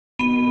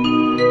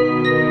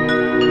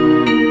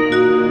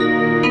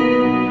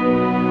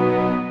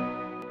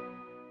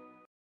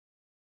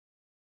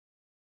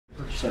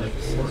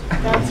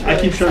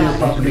you show your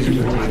property? Do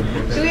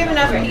we have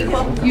enough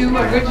people? You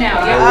are good now.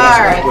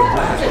 All right.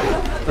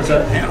 What's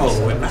that?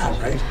 Oh, we're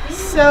not, right?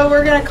 So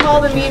we're going to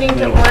call the meeting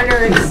to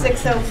order at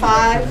 6:05.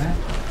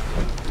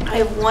 I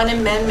have one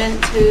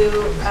amendment to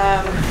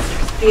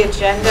the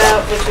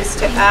agenda, which is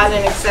to add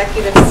an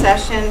executive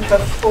session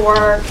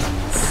before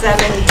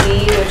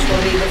 7D, which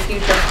will be the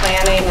future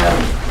planning of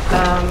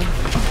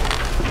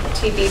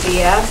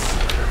TBBS.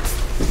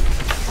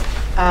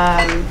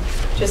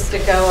 Just to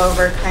go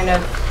over kind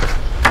of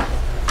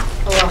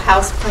a little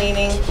house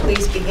cleaning.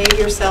 Please behave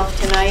yourself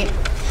tonight.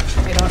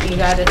 We don't need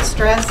added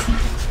stress.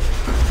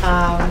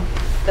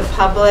 The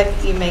public,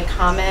 you may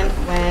comment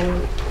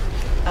when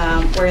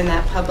we're in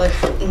that public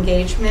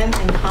engagement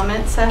and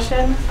comment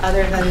session.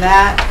 Other than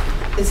that,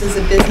 this is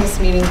a business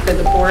meeting for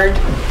the board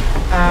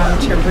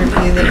to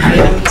review the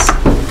items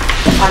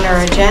on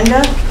our agenda.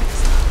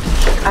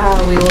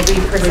 We will be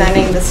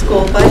presenting the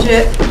school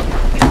budget,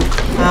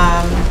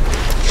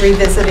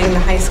 revisiting the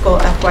high school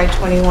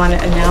FY21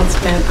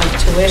 announcement of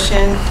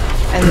tuition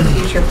and the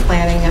future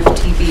planning of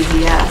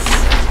TBBS,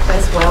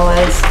 as well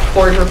as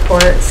board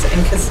reports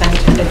and consent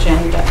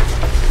agenda.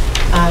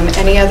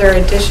 Any other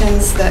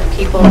additions that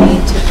people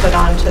need to put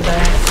onto the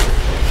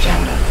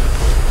agenda?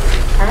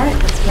 All right,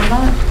 let's move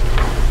on.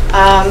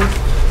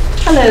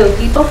 Hello,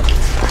 people.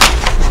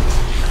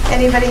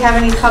 Anybody have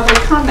any public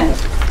comment?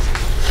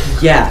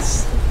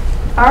 Yes.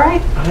 All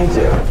right. I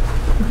do.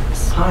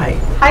 Hi.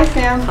 Hi,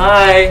 Sam.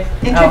 Hi.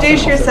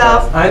 Introduce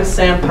yourself. I'm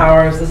Sam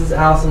Powers. This is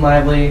Allison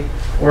Lively.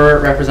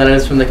 We're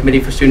representatives from the Committee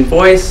for Student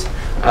Voice,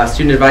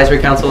 Student Advisory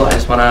Council. I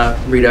just want to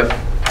read a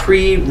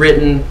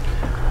pre-written,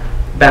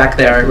 back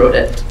there, I wrote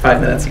it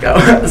 5 minutes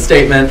ago,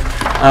 statement.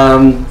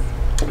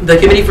 The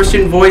Committee for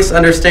Student Voice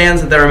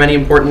understands that there are many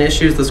important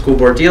issues the school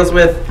board deals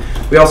with.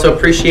 We also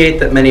appreciate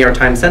that many are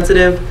time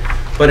sensitive,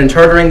 but in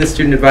chartering the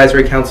Student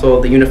Advisory Council,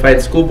 the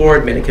Unified School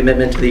Board made a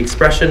commitment to the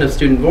expression of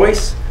student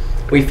voice.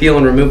 We feel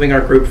in removing our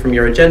group from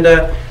your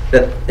agenda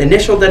that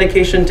initial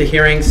dedication to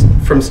hearings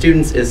from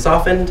students is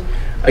softened.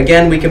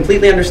 Again, we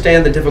completely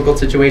understand the difficult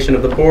situation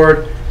of the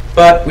board,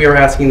 but we are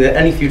asking that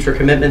any future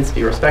commitments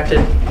be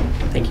respected.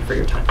 Thank you for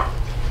your time.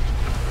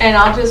 And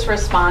I'll just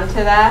respond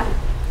to that.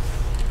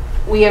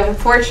 We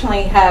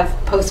unfortunately have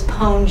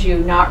postponed you,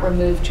 not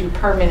removed you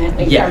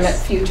permanently from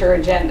future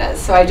agendas.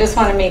 So I just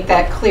want to make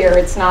that clear.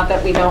 It's not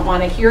that we don't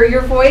want to hear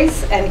your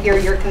voice and hear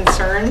your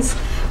concerns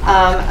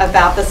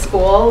about the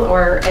school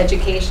or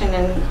education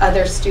and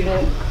other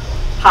student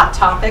hot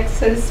topics,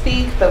 so to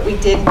speak, but we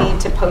did need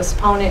to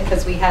postpone it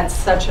because we had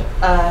such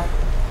a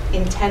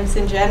intense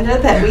agenda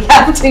that we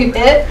have to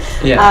hit.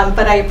 Yeah.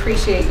 But I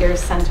appreciate your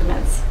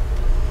sentiments.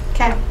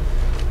 Okay.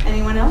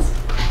 Anyone else?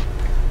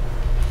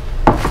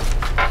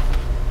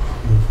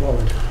 Move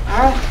forward. All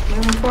right,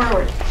 moving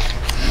forward.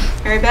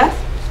 Mary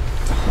Beth?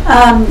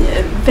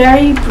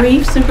 Very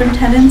brief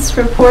superintendent's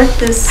report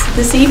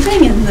this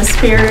evening in the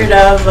spirit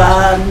of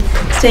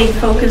staying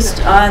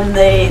focused on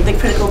the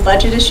critical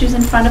budget issues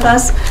in front of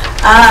us.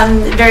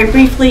 Very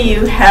briefly,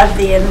 you have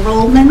the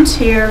enrollment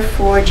here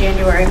for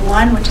January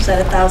 1, which is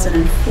at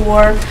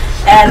 1,004.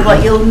 And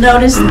what you'll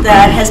notice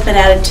that has been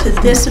added to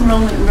this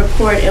enrollment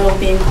report, it will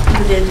be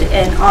included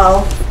in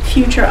all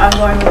future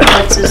ongoing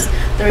reports, is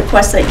the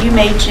request that you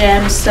made,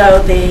 Jim.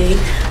 So the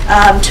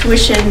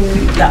tuition,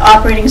 the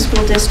operating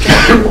school district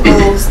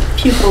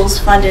pupils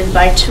funded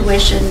by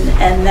tuition,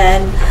 and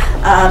then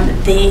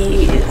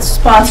the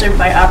sponsored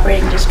by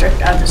operating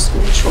district are the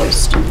school choice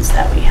students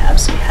that we have.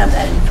 So you have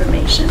that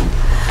information.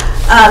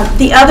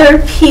 The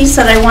other piece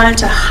that I wanted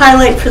to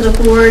highlight for the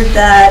board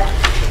that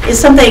is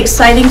something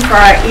exciting for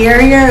our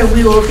area.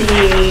 We will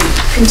be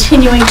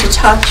continuing to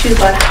talk to you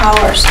about how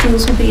our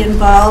schools will be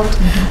involved.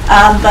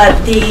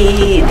 But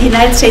the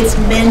United States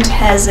Mint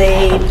has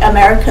a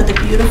America the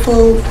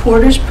Beautiful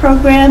Quarters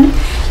program,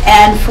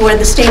 and for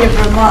the state of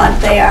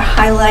Vermont, they are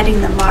highlighting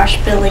the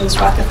Marsh Billings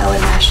Rockefeller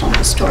National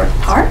Historic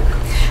Park.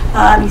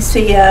 You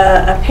see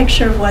a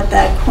picture of what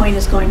that coin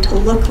is going to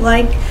look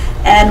like.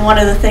 And one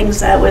of the things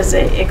that was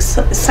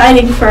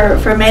exciting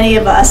for many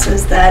of us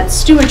is that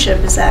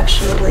stewardship is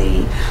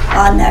actually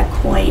on that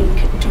coin,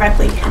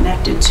 directly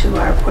connected to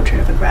our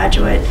Portrait of a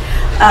Graduate.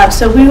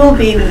 So we will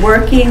be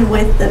working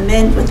with the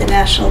Mint, with the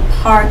national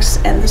parks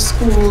and the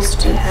schools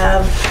to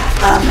have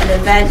an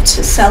event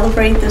to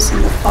celebrate this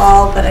in the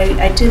fall. But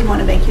I did want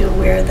to make you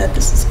aware that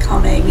this is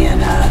coming,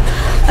 and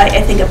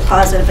I think a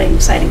positive and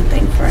exciting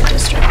thing for our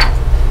district.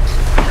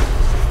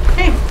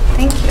 Okay,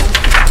 thank you.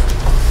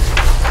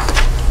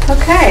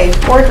 Okay,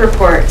 board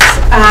reports.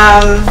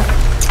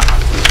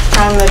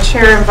 From the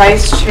chair and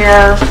vice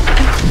chair,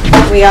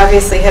 we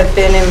obviously have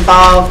been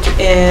involved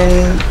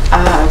in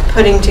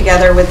putting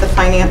together with the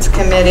finance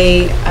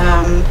committee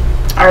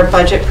our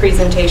budget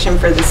presentation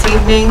for this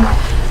evening.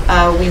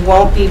 We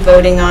won't be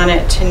voting on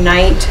it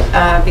tonight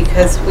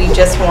because we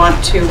just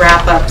want to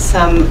wrap up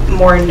some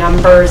more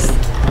numbers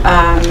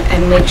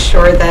and make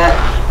sure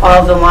that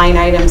all the line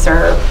items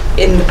are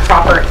in the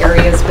proper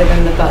areas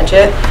within the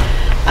budget.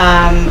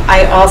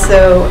 I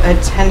also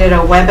attended a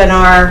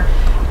webinar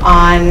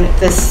on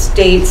the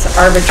state's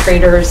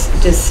arbitrator's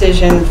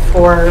decision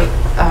for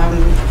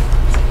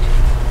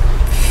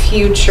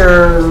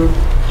future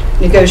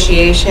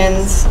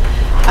negotiations.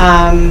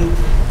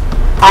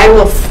 I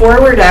will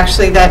forward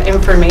actually that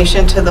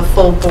information to the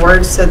full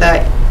board so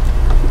that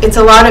it's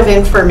a lot of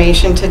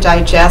information to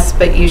digest,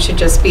 but you should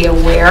just be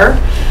aware.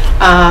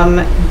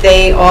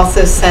 They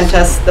also sent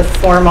us the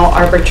formal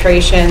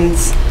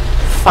arbitrations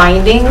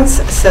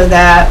findings so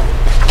that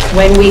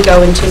when we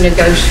go into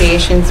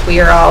negotiations, we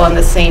are all on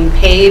the same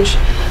page.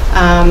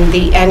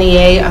 The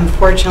NEA,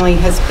 unfortunately,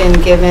 has been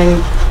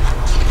giving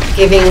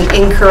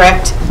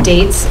incorrect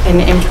dates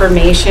and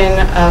information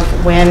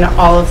of when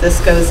all of this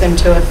goes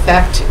into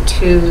effect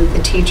to the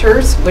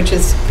teachers, which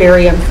is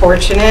very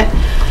unfortunate.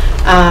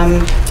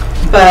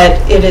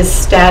 But it is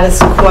status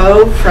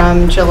quo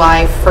from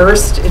July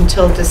 1st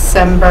until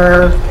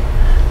December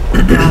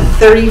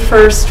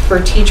 31st for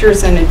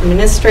teachers and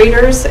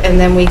administrators, and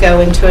then we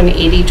go into an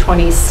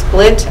 80-20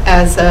 split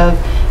as of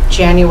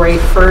January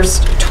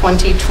 1st,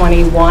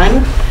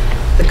 2021.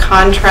 The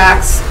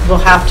contracts will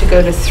have to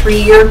go to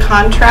 3-year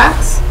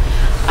contracts.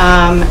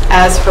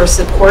 As for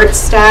support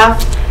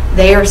staff,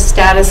 they are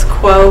status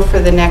quo for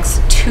the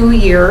next 2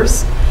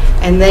 years,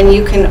 and then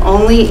you can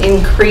only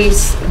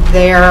increase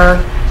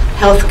their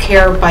health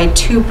care by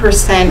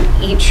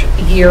 2% each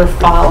year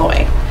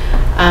following.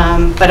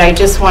 But I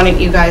just wanted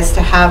you guys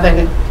to have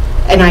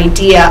an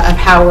idea of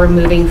how we're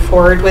moving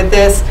forward with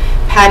this.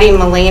 Patty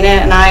Molina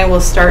and I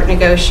will start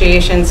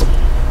negotiations,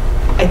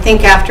 I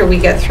think, after we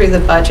get through the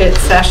budget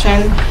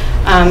session,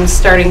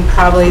 starting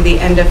probably the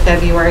end of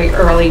February,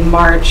 early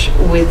March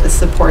with the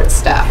support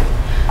staff.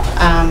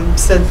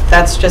 So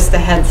that's just a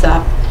heads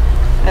up.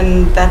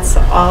 And that's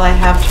all I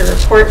have to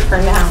report for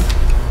now.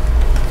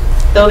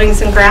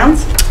 Buildings and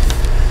grounds?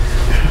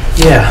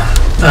 Yeah,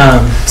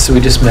 so we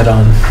just met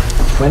on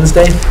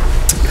Wednesday.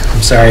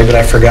 I'm sorry, but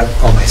I forgot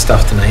all my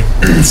stuff tonight.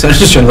 So I was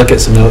just trying to look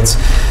at some notes.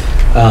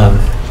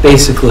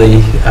 Basically,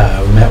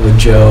 we met with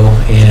Joe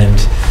and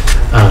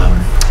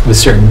with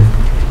certain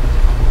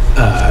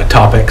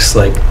topics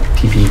like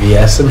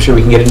TPVS. I'm sure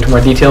we can get into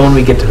more detail when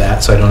we get to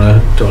that, so I don't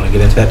want to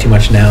get into that too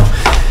much now.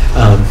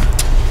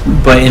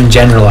 But in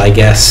general, I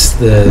guess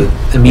the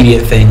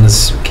immediate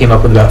things came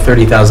up with about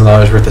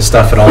 $30,000 worth of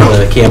stuff at all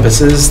the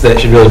campuses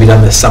that should really be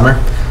done this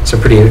summer. So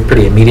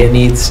pretty immediate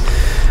needs.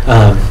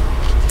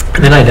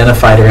 And then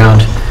identified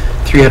around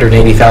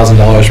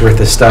 $380,000 worth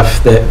of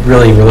stuff that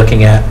really we're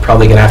looking at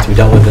probably going to have to be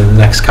dealt with in the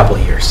next couple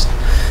of years.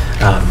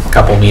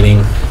 Couple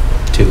meaning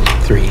 2,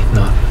 3,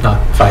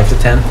 not 5 to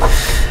 10.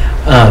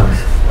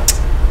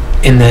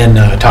 And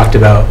then talked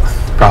about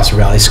Prosser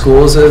Valley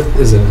Schools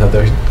is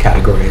another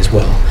category as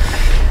well.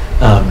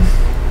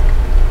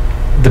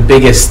 The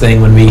biggest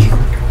thing when we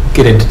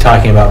get into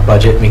talking about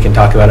budget, and we can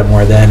talk about it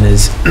more then,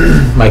 is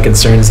my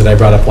concerns that I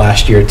brought up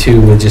last year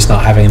too with just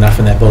not having enough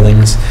in that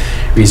buildings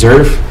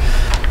reserve.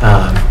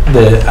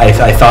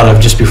 I thought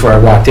of just before I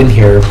walked in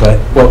here, but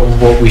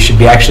what we should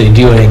be actually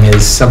doing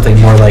is something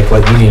more like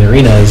what Union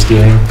Arena is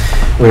doing,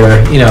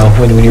 where, you know,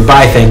 when you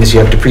buy things, you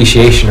have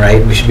depreciation,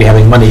 right? We should be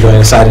having money going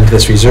aside into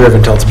this reserve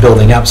until it's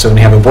building up, so when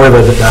you have a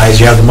boiler that dies,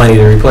 you have the money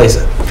to replace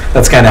it.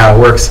 That's kind of how it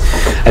works.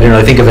 I didn't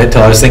really think of it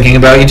until I was thinking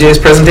about EJ's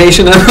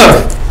presentation.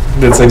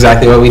 That's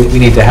exactly what we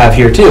need to have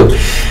here too.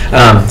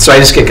 So I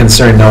just get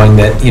concerned knowing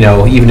that, you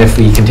know, even if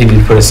we continue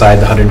to put aside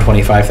the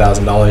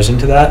 $125,000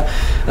 into that,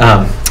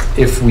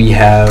 if we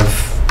have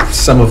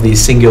some of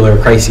these singular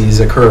crises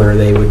occur,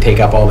 they would take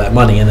up all that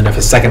money, and then if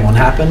a second one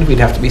happened, we'd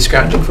have to be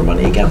scrounging for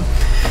money again.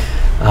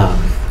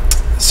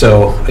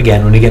 So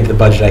again, when we get into the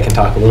budget, I can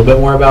talk a little bit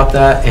more about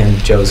that, and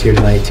Joe's here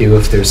tonight too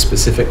if there's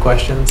specific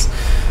questions.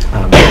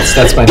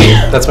 That's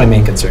my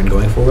main concern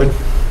going forward.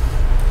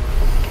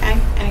 Okay,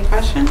 any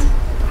questions?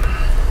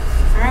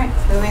 All right,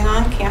 moving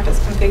on,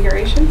 campus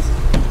configurations.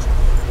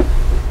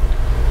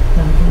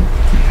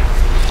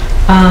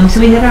 So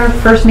we had our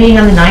first meeting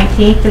on the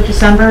 19th of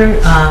December.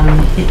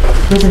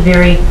 It was a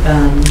very,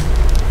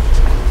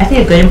 I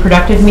think, a good and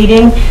productive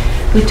meeting.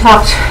 We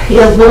talked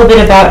a little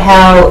bit about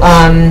how,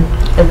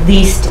 at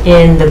least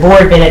in the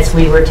board minutes,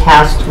 we were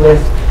tasked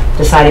with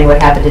deciding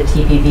what happened to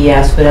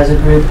TPVS, but as a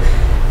group,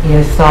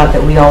 thought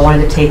that we all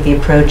wanted to take the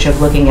approach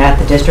of looking at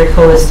the district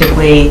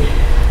holistically,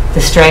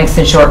 the strengths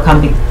and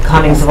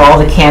shortcomings of all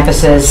the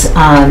campuses,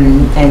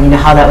 and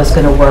how that was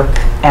going to work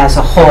as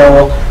a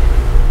whole,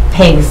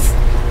 paying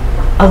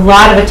a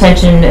lot of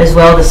attention as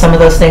well to some of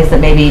those things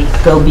that maybe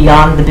go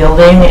beyond the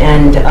building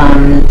and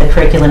the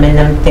curriculum in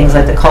them, things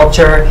like the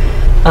culture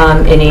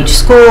in each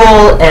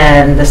school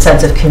and the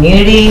sense of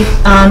community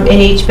in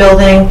each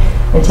building,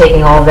 and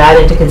taking all of that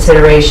into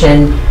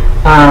consideration.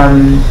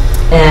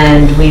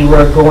 And we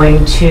were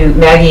going to,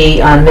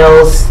 Maggie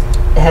Mills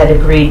had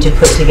agreed to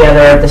put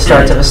together the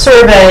starts of a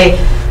survey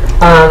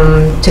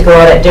to go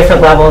out at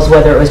different levels,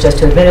 whether it was just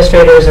to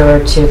administrators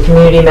or to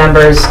community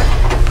members,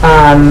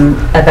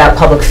 about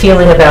public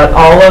feeling about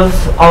all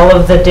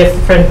of the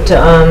different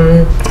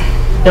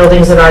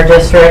buildings in our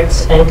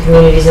district and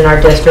communities in our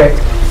district,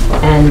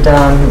 and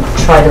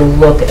try to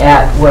look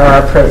at where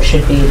our approach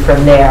should be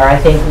from there. I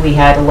think we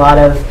had a lot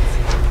of,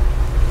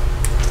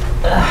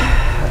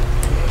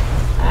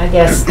 I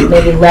guess,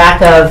 maybe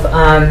lack of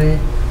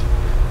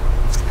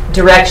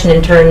direction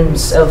in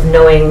terms of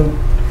knowing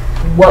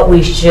what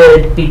we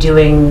should be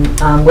doing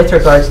with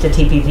regards to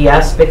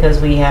TPVS,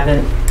 because we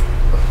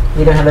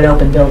don't have an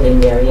open building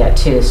there yet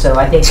too. So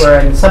I think we're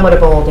in somewhat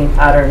of a holding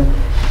pattern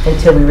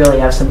until we really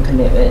have some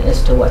commitment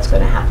as to what's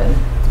going to happen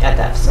at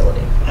that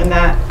facility. And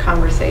that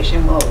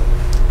conversation will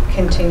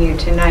continue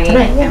tonight,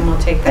 yeah. and we'll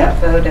take that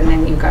vote, and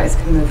then you guys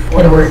can move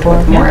forward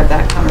with more of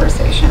that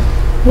conversation.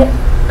 Yep.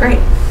 Great.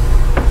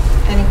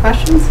 Any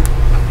questions?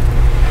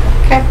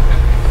 Okay.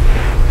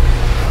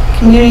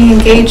 Community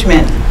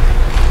engagement.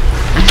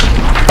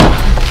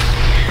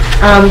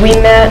 We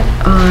met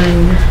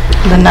on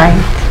the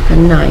 9th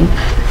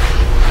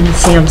in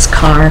Sam's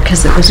car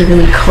because it was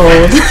really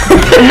cold.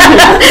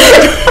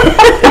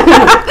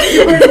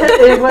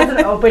 It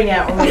wasn't open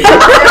yet when we got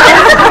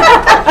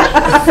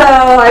there. So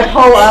I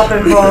pull up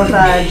and both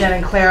Jen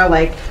and Claire are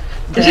like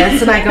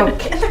this, and I go,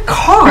 get in the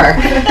car.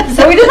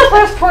 So we did the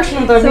first portion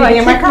of the meeting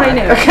in my car.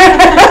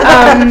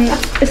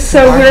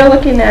 So we're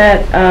looking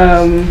at,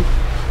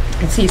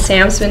 see,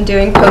 Sam's been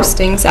doing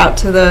postings out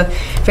to the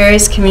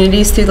various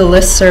communities through the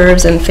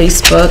listservs and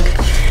Facebook.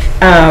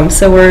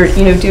 So we're,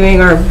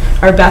 doing our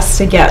best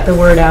to get the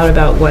word out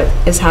about what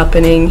is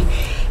happening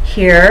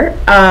here.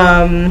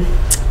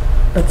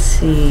 Let's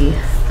see.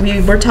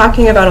 We're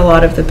talking about a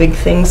lot of the big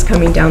things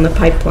coming down the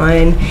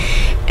pipeline,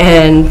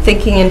 and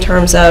thinking in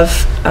terms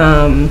of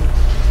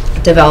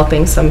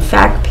developing some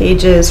fact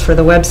pages for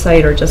the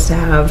website, or just to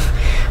have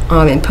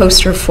in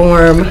poster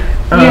form.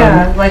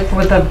 Yeah, like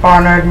with the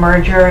Barnard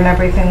merger and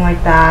everything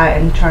like that,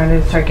 and trying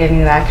to start getting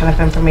that kind of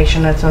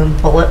information that's on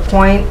bullet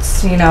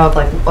points, of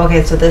like,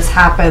 okay, so this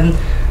happened,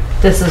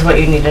 this is what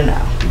you need to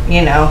know,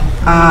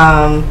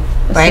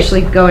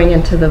 Especially going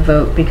into the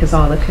vote, because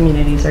all the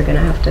communities are going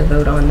to have to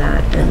vote on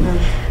that,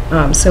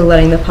 and so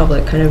letting the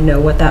public kind of know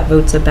what that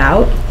vote's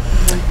about.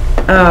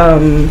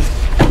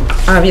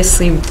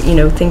 Obviously,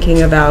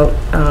 thinking about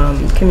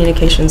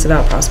communications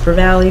about Prosper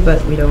Valley,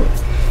 but we don't,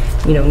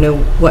 know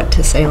what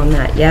to say on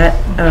that yet.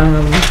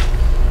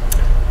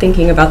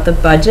 Thinking about the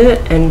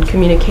budget and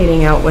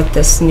communicating out what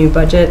this new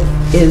budget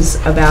is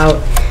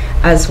about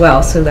as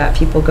well, so that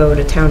people go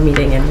to town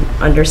meeting and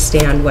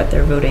understand what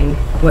they're voting,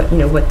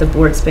 what the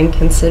board's been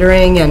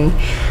considering, and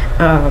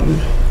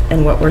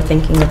what we're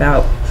thinking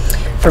about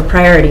for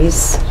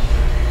priorities.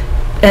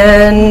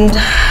 And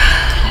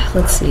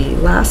let's see,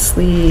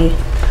 lastly,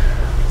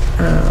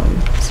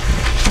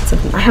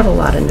 I have a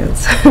lot of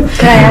notes. Can I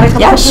add a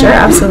couple? Yeah, sure,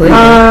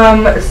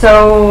 absolutely.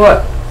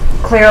 So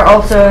Claire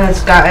also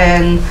has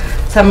gotten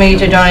somebody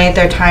to donate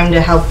their time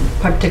to help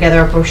put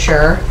together a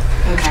brochure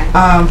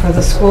for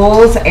the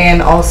schools,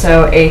 and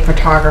also a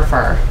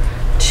photographer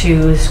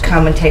to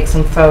come and take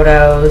some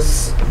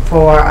photos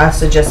for us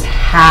to just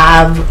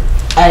have,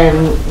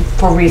 and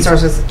for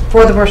resources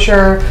for the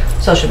brochure,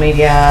 social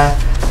media,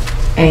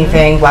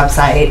 anything,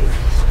 website.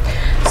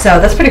 So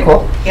that's pretty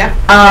cool. Yeah.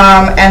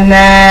 And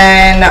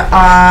then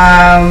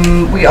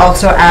we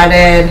also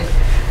added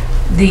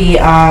the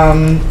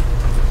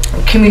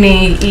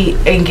community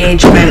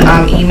engagement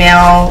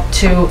email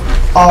to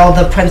all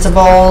the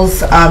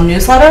principals'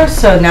 newsletters.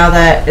 So now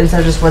that instead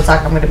of just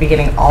Woodstock, I'm going to be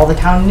getting all the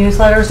town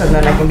newsletters, and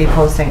then I can be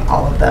posting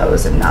all of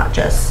those and not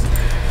just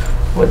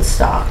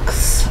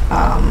Woodstock's.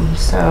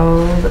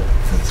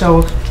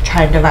 So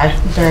try to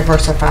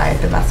diversify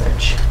the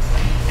message.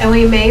 And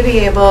you may be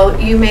able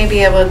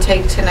to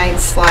take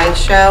tonight's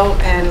slideshow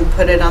and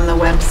put it on the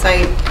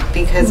website,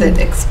 because it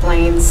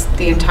explains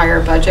the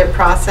entire budget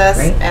process,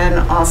 and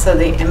also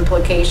the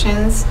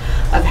implications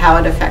of how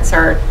it affects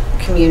our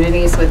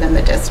communities within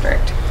the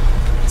district.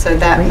 So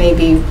that may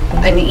be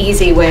an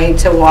easy way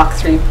to walk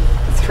through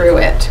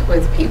it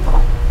with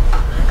people.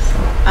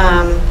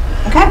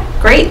 Okay,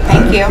 great,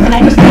 thank you. And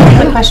I just have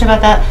a quick question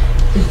about that.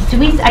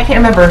 I can't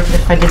remember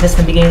if I did this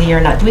in the beginning of the year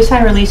or not. Do we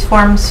sign release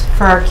forms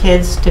for our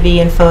kids to be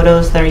in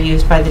photos that are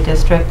used by the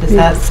district? Is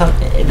that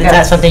something? Is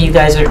that something you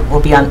guys will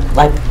be on,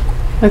 like,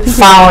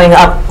 following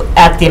up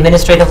at the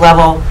administrative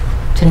level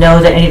to know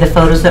that any of the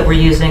photos that we're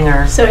using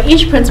are? So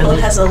each principal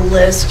has a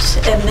list,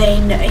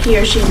 and he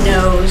or she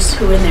knows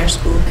who in their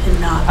school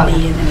cannot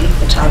be in any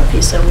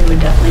photography. So we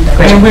would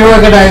definitely. And we were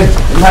gonna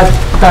let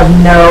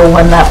them know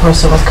when that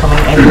person was coming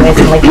anyways,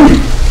 and like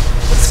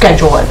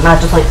schedule it,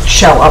 not just like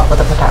show up with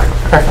a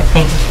photographer. Perfect,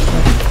 thank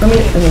you.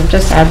 Let me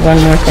just add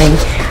one more thing.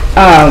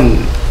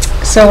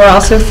 So we're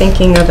also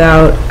thinking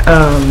about,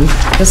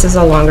 this is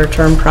a longer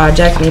term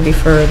project, maybe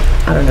for,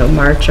 I don't know,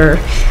 March or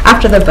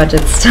after the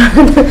budget's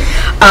done.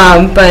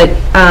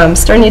 But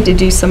starting to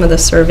do some of the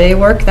survey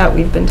work that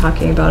we've been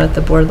talking about at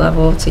the board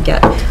level, to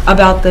get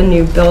about the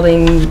new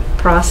building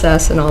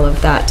process and all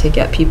of that, to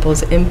get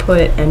people's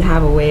input and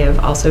have a way of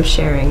also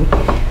sharing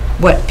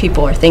what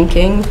people are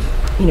thinking,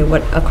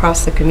 what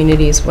across the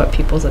communities, what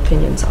people's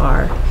opinions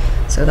are.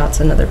 So that's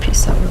another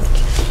piece that we're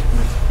looking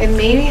at. And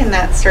maybe in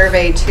that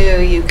survey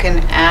too, you can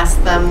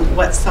ask them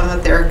what some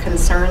of their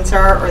concerns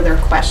are or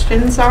their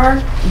questions are,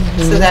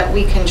 so that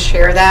we can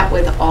share that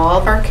with all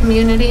of our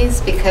communities,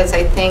 because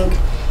I think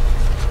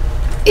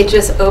it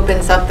just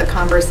opens up the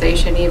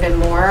conversation even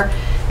more.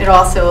 It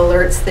also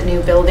alerts the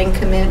new building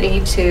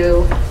committee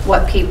to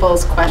what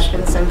people's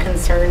questions and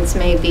concerns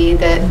may be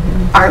that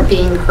aren't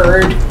being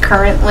heard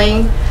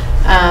currently,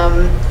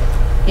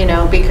 you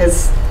know,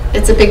 because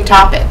it's a big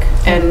topic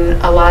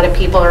and a lot of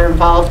people are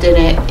involved in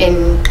it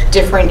in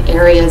different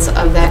areas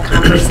of that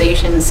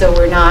conversation, so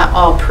we're not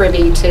all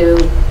privy to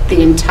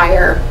the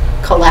entire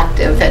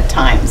collective at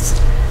times.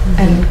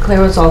 And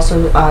Claire was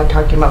also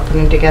talking about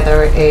putting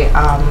together a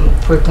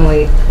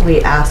frequently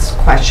asked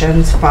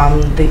questions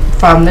from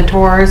the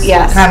tours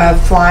kind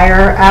of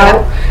flyer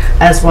out,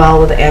 as well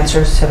with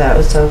answers to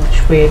those. So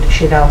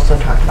she'd also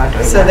talk about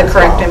doing that. So the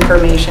correct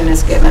information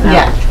is given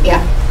out.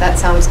 Yeah, that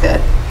sounds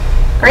good.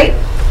 Great.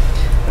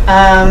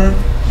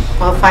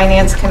 Well,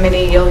 Finance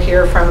Committee, you'll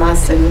hear from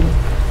us in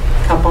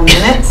a couple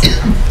minutes.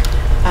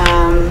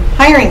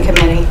 Hiring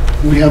Committee.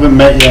 We haven't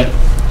met yet.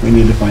 We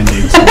need to find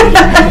dates.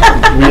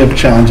 We have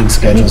challenging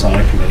schedules on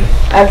our committee.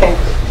 Okay.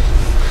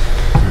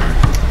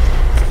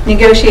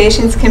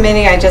 Negotiations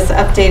Committee, I just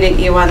updated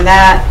you on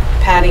that.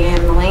 Patty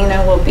and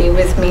Melina will be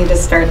with me to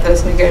start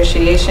those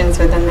negotiations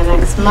within the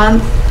next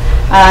month.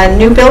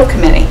 New Build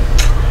Committee.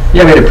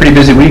 Yeah, we had a pretty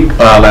busy week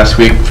last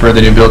week for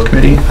the New Build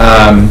Committee.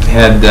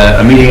 Had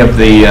a meeting of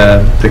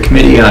the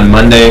committee on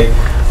Monday.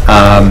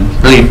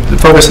 Really, the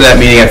focus of that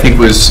meeting, I think,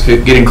 was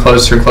getting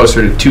closer and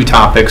closer to two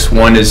topics.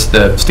 One is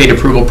the state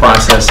approval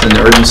process and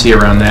the urgency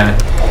around that,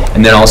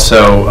 and then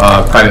also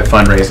private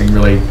fundraising.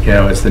 Really, you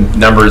know, as the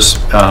numbers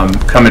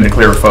come into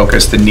clearer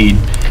focus, the need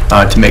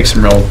to make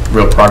some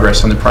real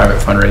progress on the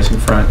private fundraising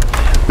front.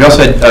 We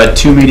also had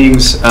two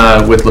meetings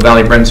with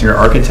LaValle Brensinger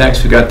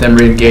Architects. We got them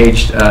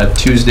re-engaged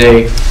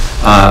Tuesday.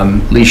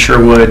 Lee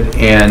Sherwood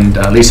and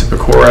Lisa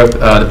Pecora,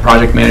 the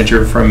project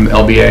manager from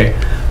LBA,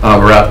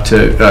 were up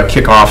to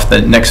kick off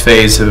the next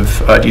phase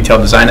of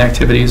detailed design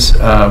activities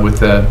with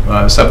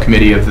the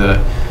subcommittee of the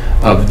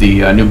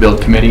New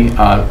Build Committee.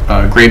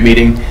 Great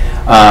meeting.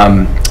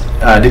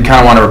 I did kind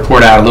of want to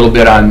report out a little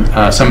bit on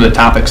some of the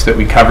topics that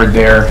we covered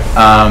there.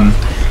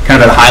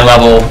 Kind of at a high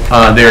level,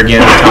 there again,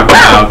 we talked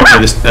about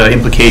the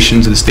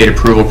implications of the state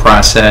approval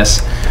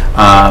process.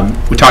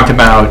 We talked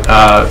about,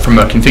 from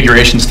a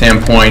configuration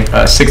standpoint,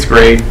 6th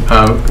grade,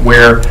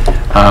 where,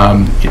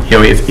 you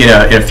know, if in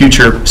a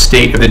future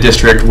state of the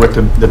district, what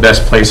the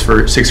best place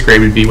for 6th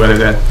grade would be, whether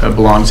that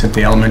belongs at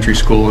the elementary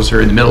schools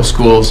or in the middle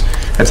schools.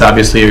 That's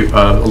obviously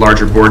a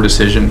larger board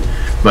decision,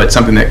 but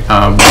something that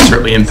will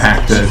certainly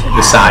impact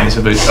the size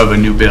of a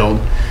new build.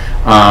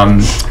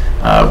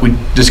 We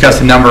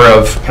discussed a number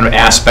of kind of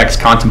aspects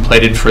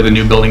contemplated for the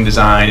new building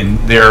design and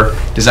their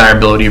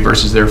desirability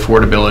versus their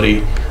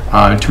affordability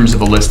in terms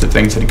of a list of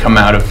things that had come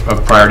out of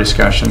prior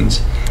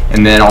discussions.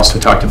 And then also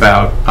talked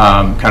about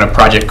kind of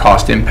project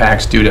cost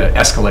impacts due to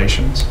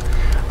escalations.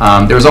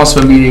 There was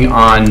also a meeting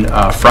on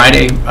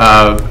Friday.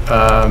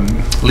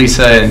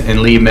 Lisa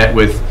and Lee met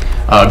with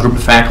a group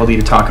of faculty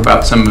to talk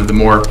about some of the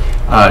more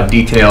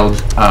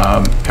detailed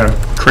kind of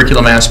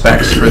curriculum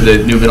aspects for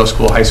the new middle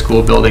school, high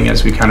school building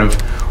as we kind of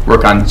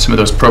work on some of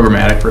those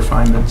programmatic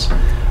refinements.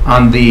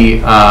 On the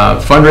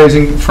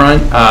fundraising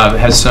front,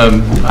 has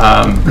some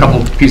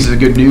couple pieces of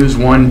good news.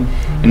 One,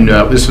 and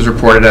this was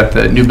reported at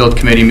the New Build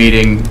Committee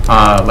meeting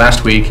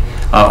last week,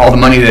 all the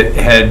money that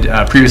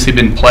had previously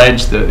been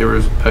pledged, there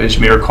was, as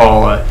you may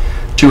recall, a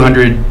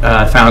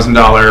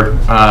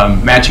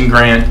 $200,000 matching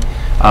grant,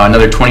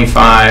 another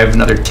 25,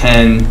 another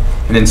 10,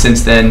 and then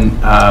since then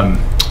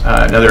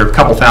another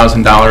couple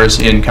 $1,000s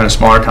in kind of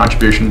smaller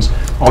contributions.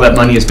 All that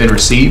money has been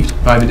received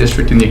by the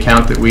district in the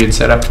account that we had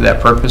set up for that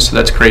purpose, so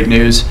that's great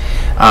news.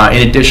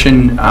 In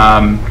addition,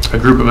 a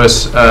group of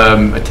us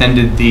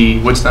attended the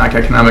Woodstock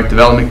Economic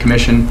Development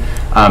Commission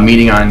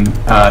meeting on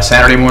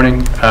Saturday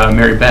morning.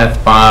 Mary Beth,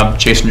 Bob,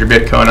 Jason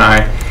Drabitko, and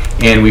I,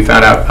 and we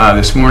found out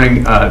this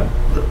morning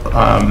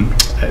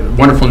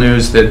wonderful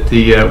news that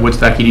the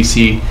Woodstock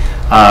EDC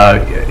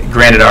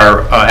granted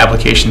our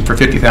application for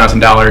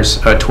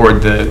 $50,000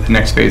 toward the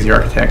next phase of the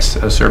architect's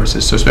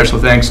services. So special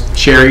thanks,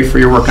 Sherry, for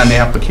your work on the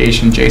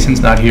application. Jason's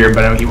not here,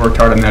 but I know he worked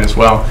hard on that as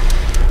well.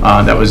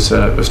 That was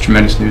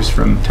tremendous news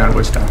from the town of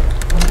Woodstock.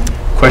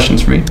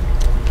 Questions for me?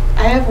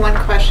 I have one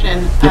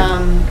question.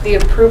 The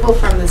approval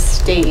from the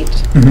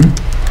state.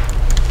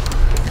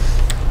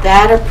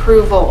 That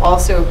approval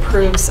also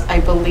approves,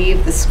 I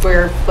believe, the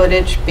square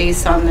footage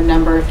based on the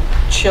number of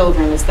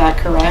children. Is that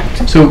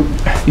correct? So,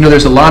 you know,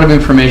 there's a lot of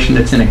information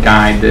that's in a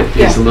guide that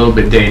is a little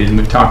bit dated, and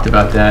we've talked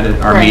about that at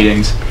our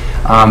meetings.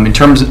 In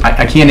terms of,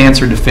 I can't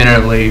answer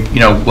definitively, you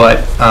know, what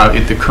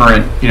the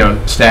current, you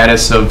know,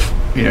 status of,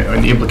 you know,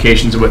 and the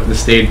implications of what the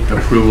state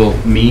approval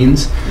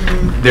means.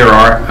 There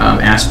are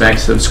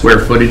aspects of square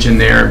footage in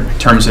there in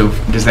terms of,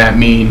 does that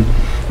mean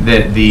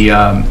that the you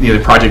know,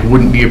 the project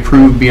wouldn't be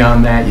approved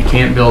beyond that, you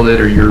can't build it,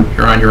 or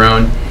you're on your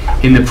own.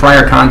 in the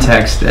prior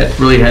context, that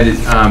really had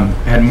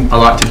a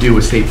lot to do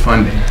with state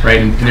funding, right?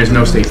 And there's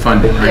no state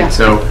funding, right? Yeah.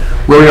 So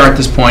where we are at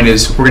this point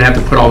is we're going to have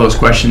to put all those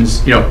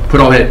questions, put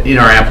all that in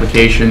our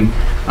application,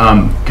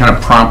 kind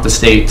of prompt the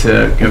state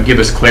to give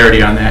us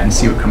clarity on that and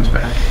see what comes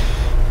back.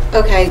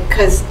 Okay,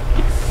 because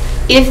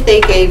if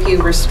they gave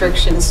you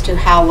restrictions to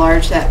how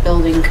large that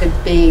building could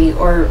be,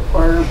 or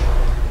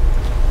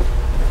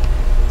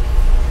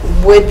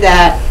would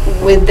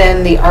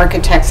then the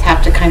architects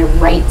have to kind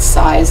of right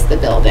size the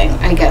building,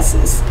 I guess,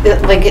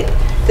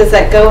 does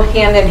that go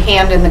hand in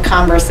hand in the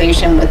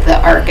conversation with the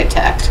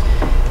architect?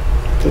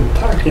 The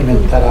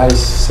document that I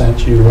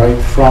sent you right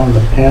from the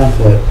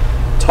pamphlet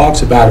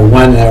talks about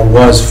when there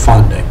was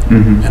funding,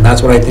 and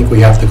that's what I think we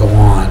have to go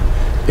on,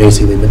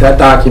 basically. But that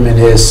document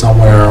is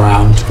somewhere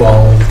around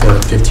 12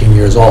 to 15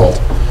 years old.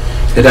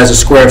 It has a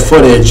square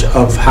footage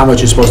of how much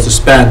you're supposed to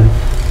spend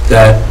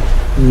that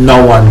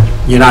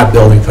you're not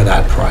building for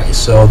that price.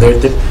 So the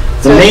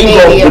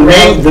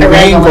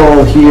main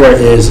goal here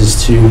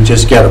is to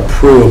just get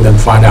approved and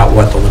find out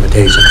what the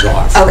limitations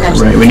are. Okay.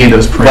 Right, we need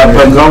those parameters.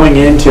 But going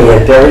into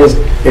it,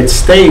 it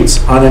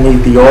states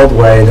underneath the old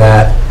way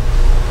that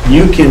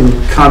you can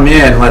come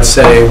in, let's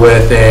say,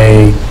 with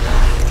a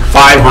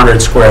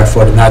 500 square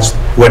foot, and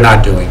we're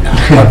not doing that,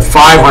 but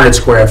 500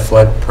 square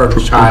foot per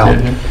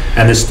child,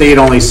 and the state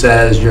only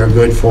says you're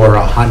good for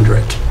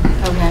 100,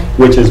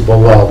 which is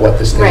below what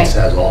the state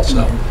says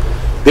also.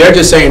 They're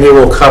just saying they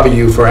will cover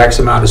you for X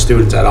amount of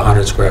students at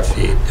 100 square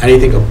feet.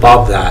 Anything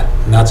above that,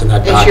 and that's in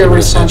that document,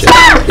 is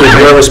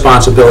your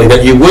responsibility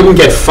that you wouldn't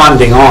get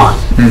funding on.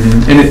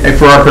 And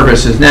for our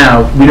purposes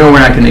now, we know we're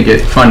not going to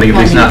get funding, at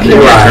least not in the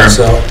near term.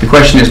 So the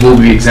question is, will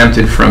we be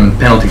exempted from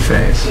penalty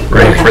phase,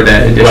 right, for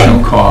that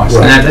additional cost?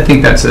 And I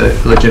think that's a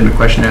legitimate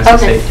question to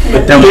ask the state.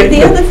 But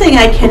the other thing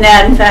I can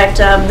add, in fact,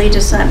 Lee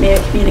just sent me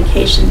a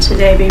communication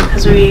today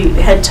because we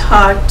had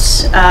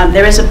talked,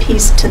 there is a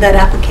piece to that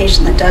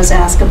application that does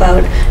ask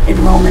about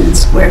enrollment and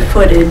square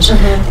footage.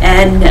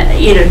 And,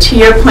 to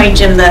your point,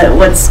 Jim,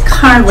 what's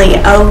currently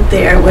out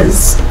there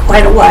was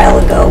quite a while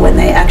ago when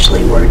they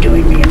actually were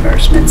doing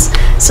reimbursements.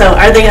 So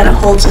are they going to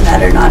hold to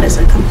that or not is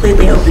a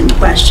completely open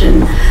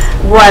question.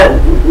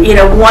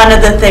 One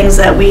of the things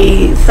that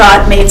we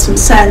thought made some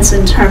sense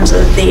in terms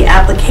of the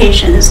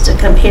application is to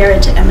compare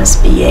it to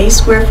MSBA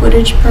square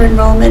footage per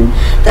enrollment.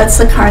 That's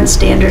the current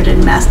standard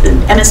in Mass. The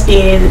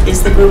MSBA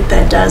is the group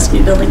that does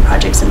new building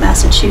projects in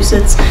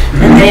Massachusetts,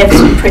 and they have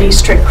some pretty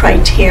strict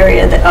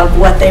criteria of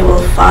what they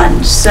will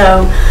fund.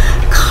 So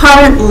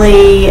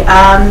currently,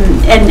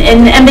 and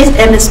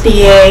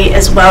MSBA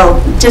as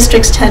well,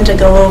 districts tend to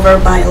go over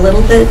by a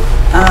little bit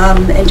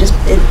and just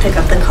pick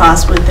up the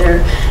cost with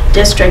their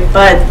district.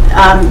 But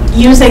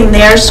using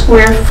their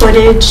square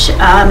footage,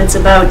 it's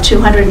about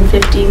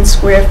 215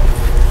 square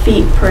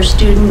feet per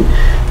student.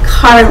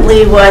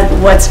 Currently,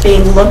 what's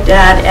being looked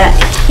at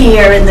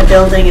here in the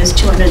building is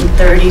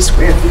 230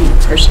 square feet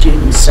per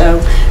student, so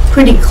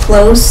pretty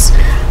close.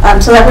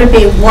 So that would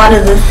be one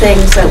of the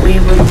things that we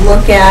would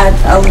look at,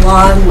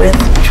 along with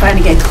trying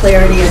to get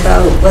clarity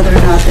about whether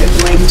or not they're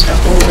going to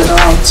hold it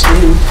all to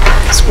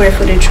square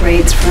footage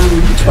rates from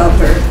 12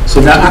 or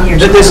 15 years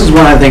ago. This is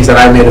one of the things that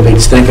I made a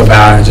big stink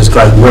about, and just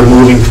like we're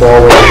moving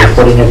forward, we're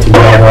putting it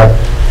together.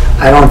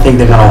 I don't think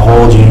they're going to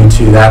hold you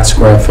to that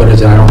square footage,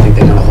 and I don't think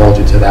they're going to hold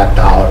you to that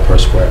dollar per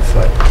square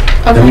foot.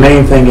 The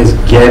main thing is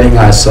getting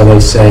us so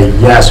they say,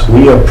 yes,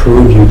 we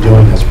approve you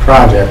doing this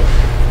project,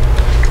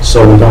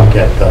 so we don't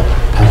get the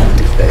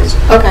penalty phase.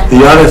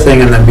 The other thing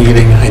in the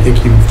meeting, I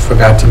think you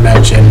forgot to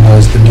mention,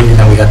 was the meeting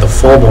that we had, the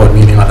full board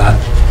meeting on that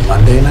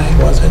Monday night,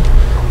 was it?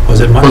 Was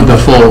it Monday? The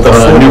full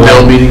new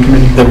build meeting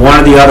committee? One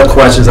of the other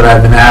questions that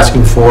I've been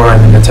asking for,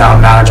 and then the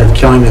town manager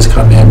Killing has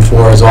come in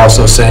for, is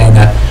also saying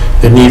that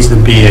there needs to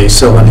be a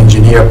civil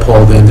engineer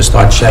pulled in to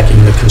start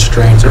checking the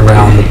constraints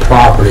around the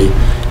property.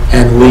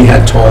 And Lee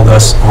had told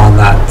us on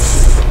that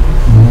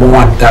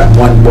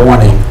one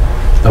morning,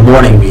 the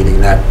morning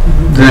meeting, that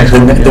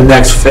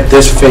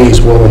this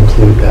phase will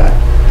include that.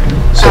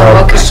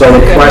 So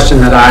the question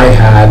that I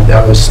had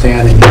that was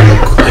standing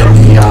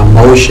in the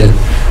motion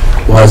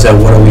was that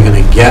what are we going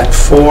to get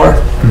for?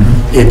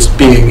 It's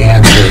being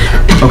answered.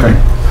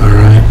 All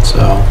right,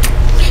 so.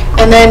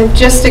 And then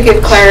just to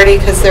give clarity,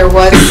 because there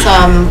was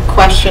some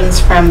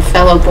questions from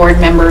fellow board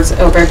members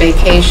over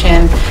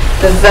vacation,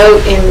 the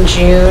vote in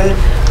June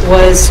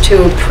was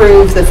to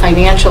approve the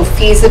financial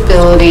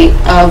feasibility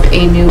of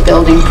a new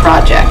building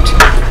project.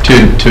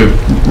 To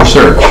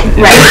research.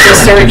 Right,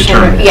 research,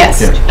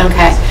 yes,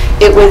 okay.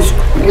 It was,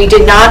 we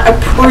did not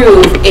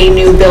approve a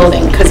new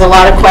building, because a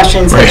lot of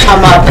questions have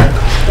come up.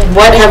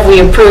 What have we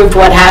approved,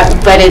 but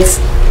it's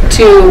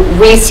to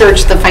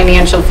research the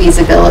financial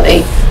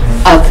feasibility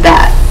of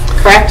that,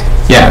 correct?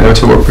 Yeah,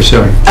 that's what we're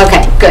pursuing.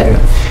 Okay, good.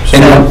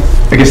 And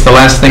I guess the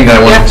last thing that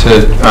I wanted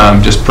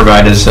to just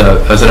provide as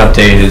an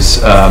update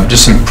is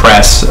just some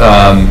press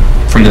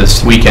from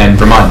this weekend,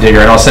 Vermont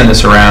Digger, and I'll send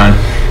this around.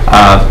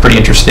 Pretty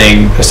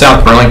interesting. The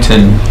South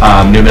Burlington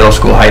new middle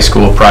school, high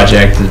school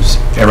project, as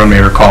everyone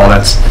may recall,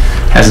 that's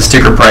has a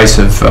sticker price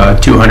of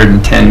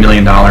 $210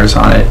 million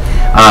on it.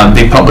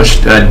 They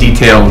published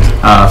detailed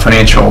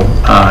financial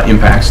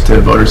impacts to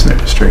voters in their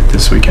district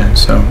this weekend,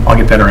 so I'll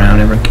get that around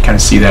and everyone can kind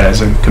of see that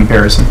as a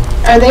comparison.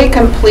 Are they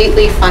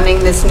completely funding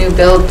this new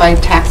build by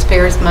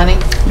taxpayers' money?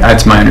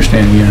 That's my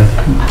understanding, yeah.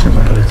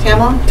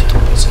 Pamela?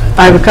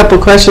 I have a couple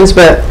questions,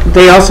 but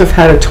they also have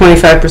had a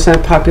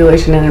 25%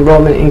 population and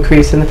enrollment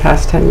increase in the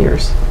past 10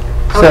 years.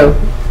 So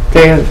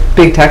they have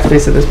big tax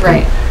base at this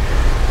point. Right.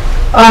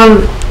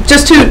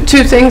 Just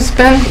two things,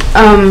 Ben.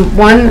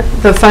 One,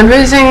 the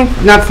fundraising,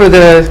 not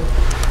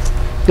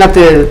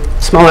the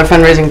smaller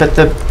fundraising, but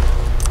the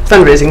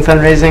fundraising.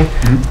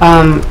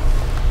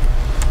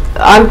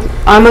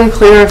 I'm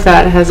unclear if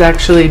that has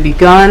actually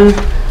begun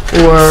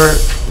or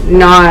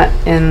not,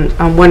 and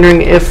I'm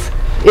wondering if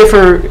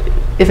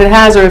it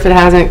has or if it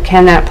hasn't,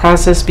 can that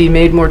process be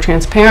made more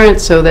transparent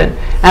so that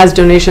as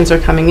donations are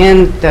coming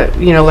in, that,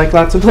 you know, like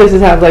lots of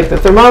places have, like the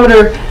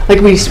thermometer,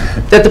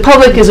 that the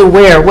public is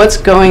aware what's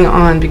going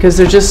on, because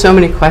there's just so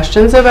many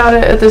questions about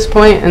it at this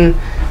point, and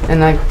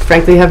I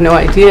frankly have no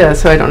idea,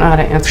 so I don't know how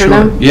to answer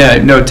them. Yeah,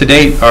 no, to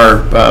date,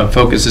 our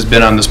focus has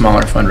been on the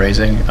smaller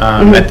fundraising.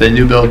 At the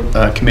New Build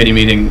Committee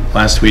meeting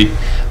last week,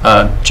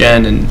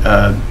 Jen and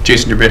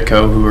Jason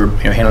Durbitko, who were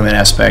handling that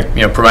aspect,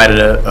 provided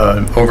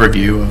an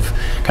overview of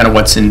kind of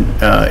what's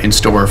in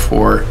store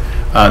for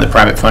the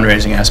private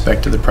fundraising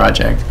aspect of the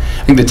project.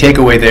 I think the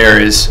takeaway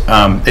there is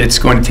that it's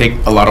going to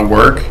take a lot of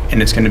work,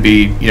 and it's going to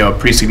be a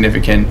pretty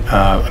significant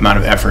amount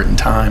of effort and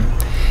time.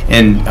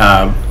 And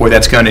where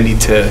that's going to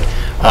need to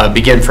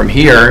begin from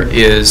here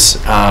is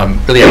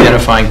really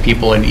identifying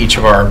people in each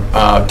of our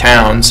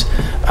towns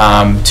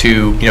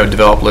to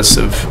develop lists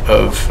of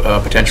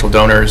potential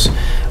donors,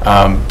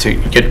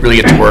 to really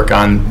get to work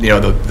on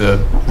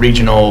the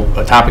regional,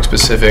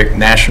 topic-specific,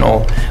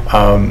 national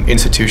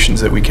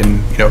institutions that we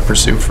can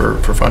pursue for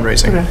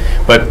fundraising.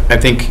 Okay. But I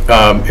think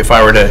if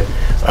I were to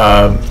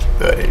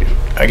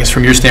I guess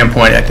from your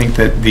standpoint, I think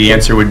that the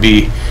answer would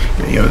be,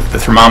 the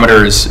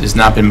thermometer has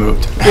not been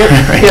moved.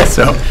 Yep. Right? Yep.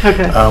 So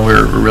okay.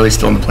 We're really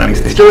still in the planning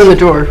stage. Still in the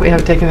drawer. We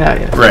haven't taken it out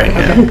yet. Right.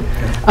 Okay.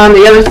 Yeah.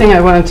 The other thing I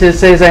wanted to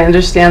say is I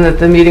understand that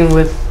the meeting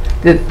with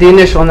the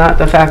initial, not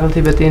the faculty,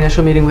 but the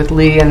initial meeting with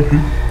Lee and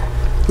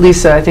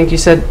Lisa, I think you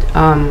said,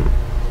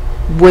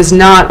 was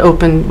not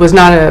open, was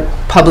not a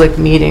public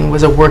meeting,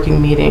 was a working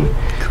meeting.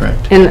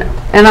 Correct.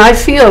 And I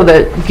feel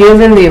that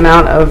given the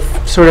amount of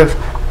sort of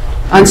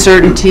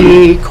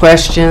uncertainty,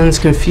 questions,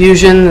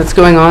 confusion that's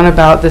going on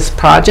about this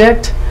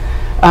project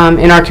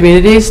in our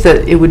communities,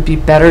 that it would be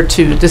better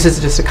to, this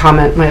is just a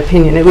comment, my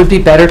opinion, it would be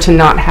better to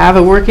not have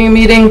a working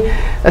meeting,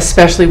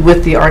 especially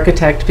with the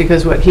architect,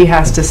 because what he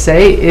has to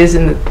say is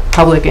in the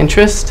public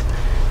interest,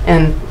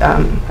 and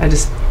I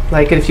just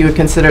like it if you would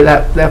consider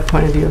that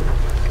point of view.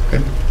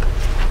 Okay.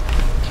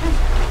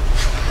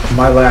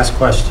 My last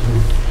question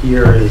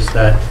here is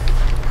that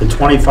the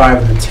 25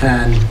 and the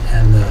 10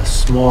 and the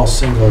small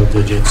single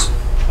digits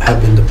have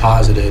been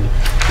deposited,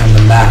 and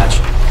the match.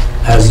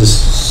 Has the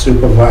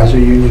supervisor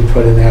union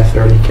put in their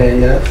 30K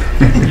yet?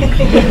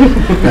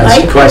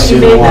 That's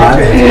question one.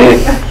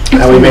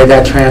 Have we made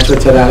that transfer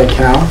to that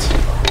account?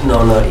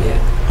 No, not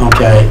yet.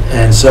 Okay,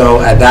 and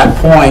so at that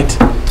point,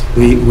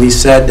 we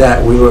said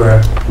that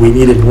we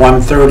needed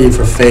 130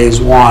 for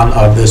phase one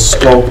of this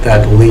scope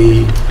that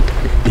Lee,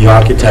 the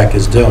architect,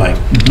 is doing.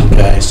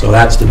 Okay, so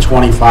that's the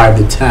 25,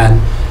 the 10,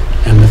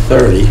 and the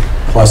 30,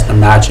 plus the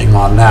matching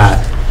on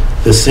that.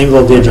 The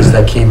single digits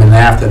that came in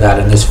after that,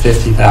 and this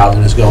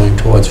 50,000 is going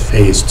towards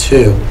phase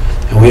two,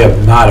 and we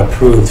have not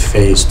approved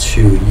phase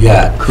two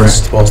yet. Correct.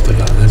 It's supposed to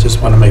go. I just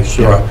want to make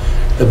sure.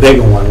 The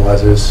bigger one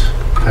is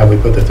have we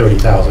put the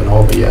 30,000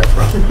 over yet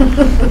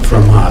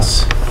from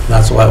us?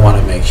 That's all I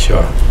want to make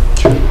sure.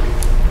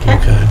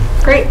 Okay.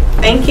 Great.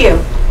 Thank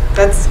you.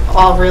 That's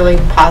all really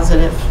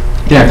positive.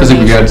 Yeah, because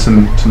we got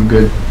some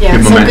good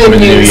momentum in the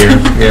new year.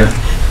 Yeah.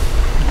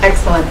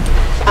 Excellent.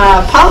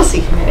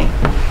 Policy committee.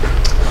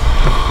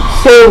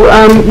 So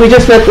we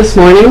just met this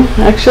morning,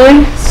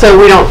 actually, so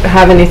we don't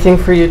have anything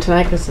for you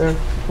tonight because there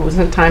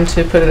wasn't time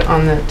to put it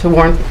on to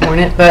warn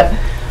it, but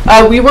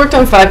we worked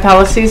on 5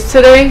 policies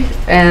today,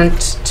 and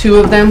 2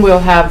 of them we'll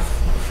have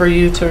for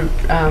you to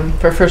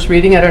for first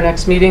reading at our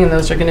next meeting, and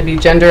those are going to be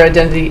gender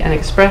identity and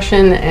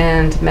expression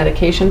and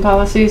medication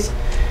policies.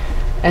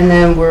 And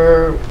then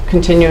we're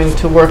continuing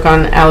to work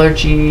on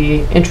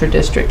allergy,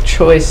 intra-district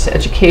choice,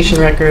 education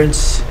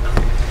records,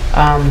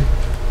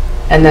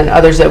 and then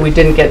others that we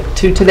didn't get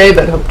to today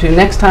but hope to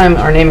next time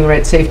are naming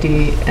rights,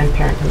 safety, and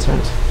parent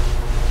concerns.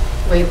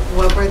 Wait,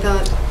 what were the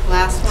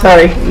last ones?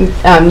 Sorry,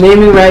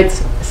 naming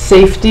rights,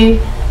 safety,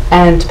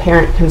 and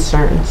parent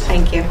concerns.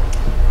 Thank you.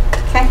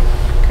 Okay,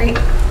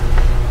 great.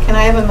 Can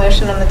I have a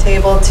motion on the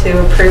table to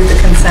approve the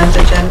consent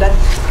agenda?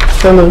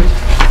 So moved.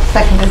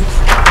 Seconded.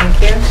 Thank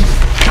you.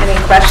 Any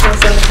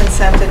questions on the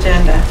consent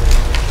agenda?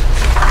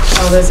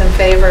 All those in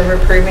favor of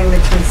approving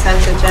the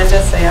consent agenda,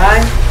 say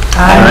aye.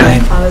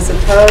 Aye. All those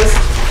opposed?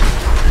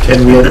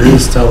 Can we at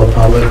least tell the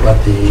public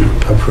what the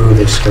approved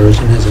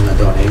excursion is and the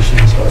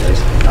donations, or they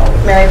say no?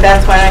 Mary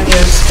Beth, why don't you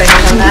expand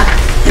on that?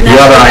 And The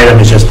other that's- item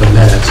is just the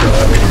minutes, so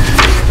everyone can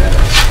read the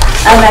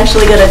minutes. I'm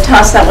actually going to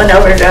toss that one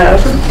over to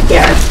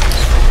Garen.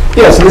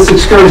 Yeah, so this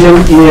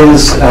excursion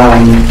is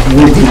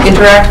with the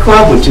Interact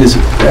Club, which is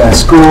a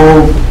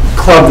school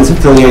club that's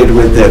affiliated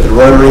with the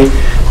Rotary.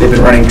 They've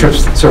been running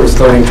trips, service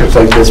learning trips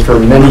like this for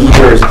many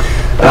years.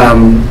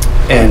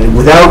 And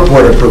without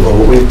board approval,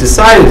 what we've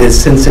decided is,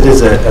 since it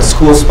is a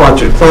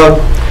school-sponsored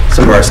club,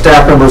 some of our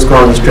staff members go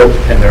on this trip,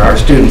 and there are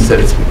students, that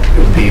it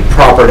would be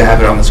proper to have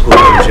it on the school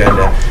board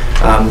agenda.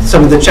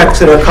 Some of the checks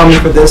that are coming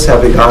for this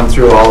have we gone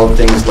through all of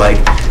things like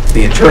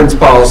the insurance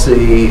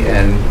policy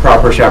and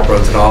proper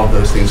chaperones, and all of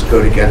those things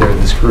go together in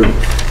this group.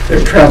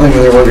 They're traveling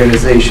with an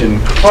organization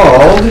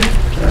called,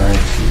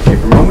 take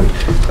a moment,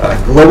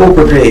 Global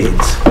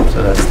Brigades.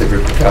 So that's the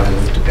group traveling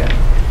with Japan.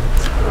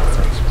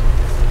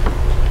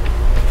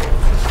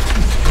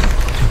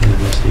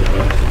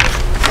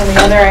 And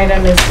the other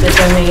item is the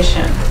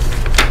donation.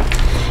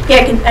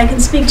 Yeah, I can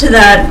speak to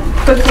that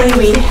quickly.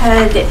 We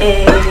had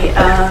a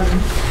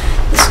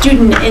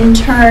student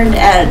intern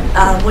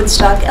at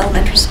Woodstock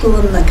Elementary School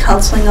in the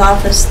counseling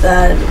office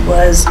that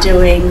was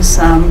doing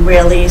some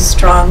really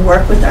strong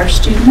work with our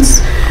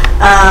students.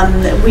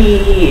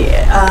 We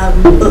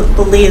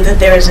believe that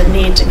there is a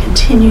need to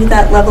continue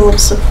that level of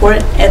support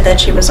that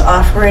she was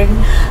offering.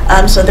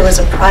 So there was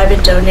a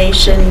private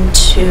donation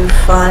to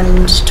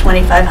fund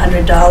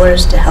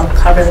 $2,500 to help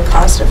cover the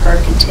cost of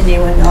her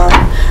continuing on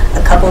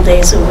a couple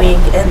days a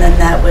week, and then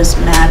that was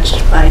matched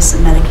by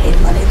some Medicaid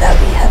money that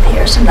we have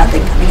here. So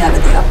nothing coming out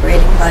of the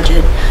operating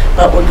budget,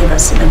 but will give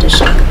us some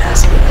additional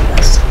capacity for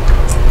this.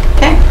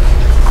 Okay.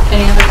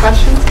 Any other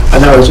questions? I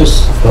know, it's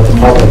just let the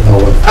public know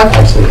what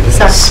actually it is.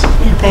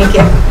 Thank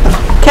you.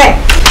 Okay.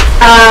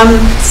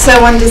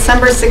 So on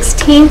December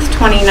 16th,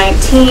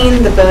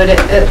 2019,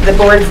 the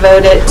board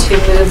voted to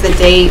move the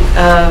date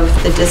of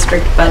the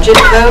district budget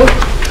vote.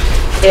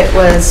 It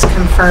was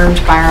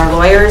confirmed by our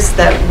lawyers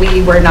that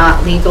we were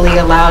not legally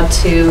allowed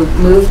to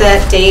move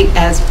that date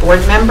as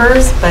board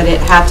members, but it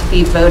had to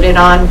be voted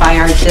on by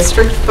our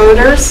district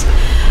voters.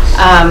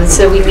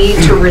 So we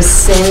need to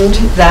rescind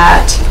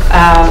that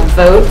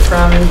vote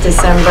from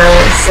December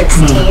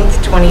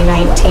 16th,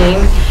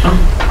 2019.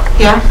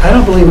 Yeah? I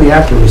don't believe we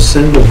have to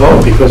rescind the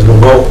vote, because the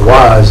vote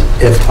was,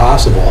 if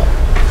possible.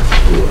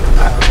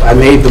 I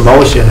made the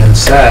motion and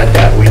said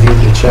that we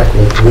need to check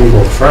with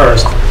legal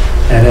first,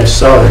 and if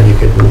so, then you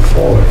could move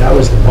forward. That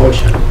was the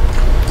motion.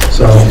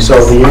 So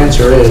the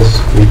answer is,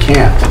 we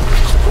can't.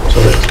 So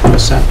it's in a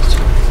sense.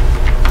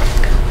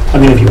 I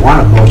mean, if you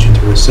want a motion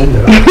to rescind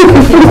it,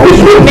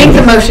 Make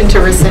the motion to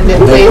rescind it,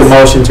 make the please.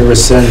 motion to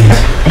rescind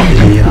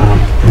the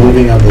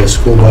moving of the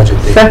school budget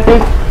date.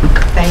 Second.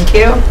 Thank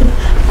you.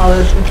 All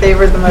those in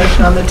favor of the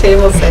motion on the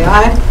table, say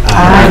aye.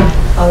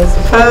 Aye. All those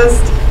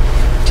opposed?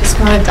 Just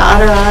want to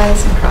dot our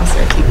i's and cross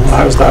our t's. Well,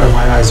 I was dotting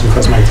my i's and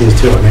crossing my t's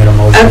too. I made a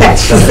motion. Okay,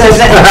 so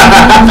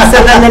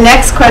then the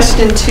next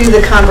question to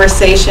the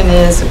conversation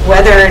is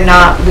whether or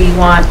not we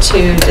want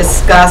to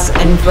discuss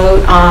and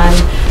vote on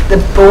the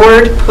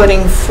board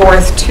putting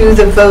forth to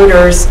the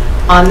voters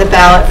on the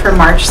ballot for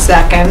March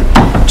 2nd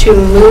to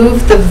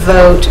move the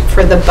vote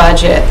for the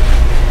budget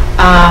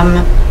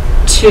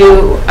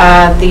to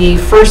the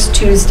first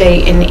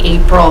Tuesday in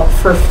April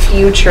for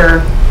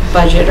future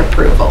budget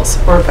approvals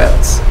or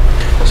votes.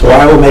 So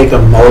I will make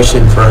a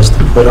motion first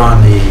to put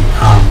on the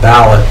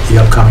ballot, the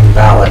upcoming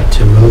ballot,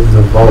 to move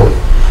the vote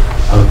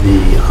of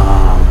the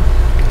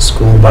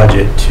school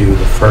budget to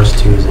the first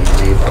Tuesday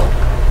in April.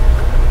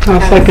 I'll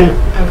second.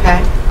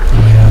 Okay.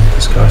 And we have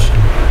discussion.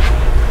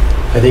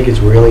 I think it's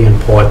really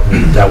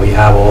important that we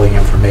have all the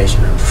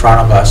information in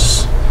front of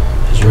us,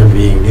 as you're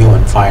being new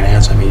in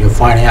finance. I mean, you're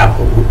finding out,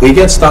 but we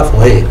get stuff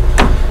late.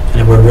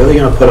 And if we're really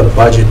going to put a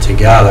budget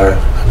together,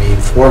 I mean,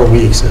 4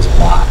 weeks is a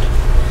lot.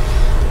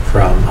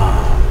 From,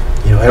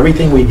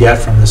 everything we get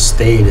from the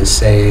state is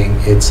saying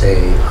it's a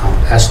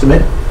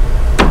estimate.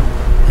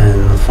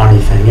 And the funny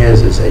thing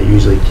is they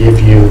usually give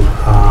you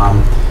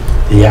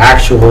the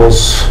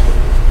actuals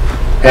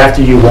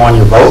after you won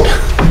your vote.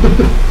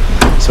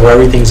 So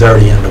everything's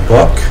already in the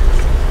book.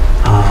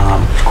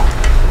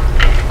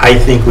 I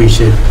think we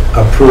should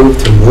approve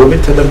to move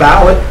it to the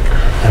ballot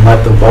and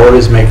let the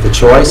voters make the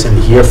choice and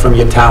hear from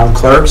your town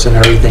clerks and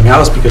everything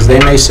else, because they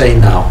may say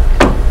no.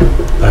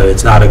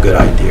 It's not a good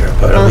idea,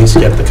 but at least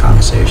get the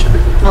conversation.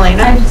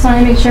 Melina? I just want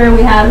to make sure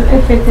we have,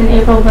 if it's an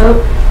April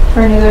vote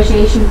for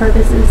negotiation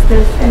purposes,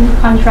 this in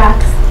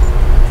contracts.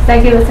 Does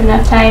that give us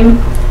enough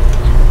time?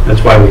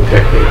 That's why we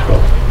picked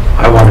April.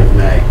 I wanted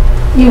May.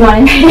 You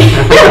wanted That's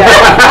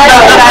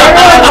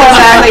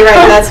exactly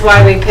right. That's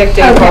why we picked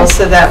April, Okay.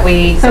 so that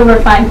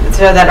we're fine.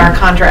 So that our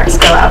contracts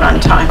go out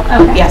on time.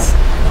 Okay. Yes.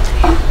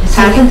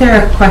 So isn't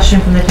there a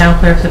question from the town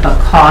clerks about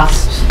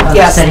cost of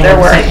Yes, setting there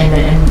up were.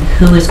 and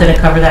who is going to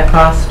cover that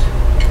cost?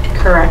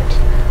 Correct.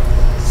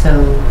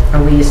 So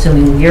are we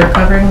assuming we're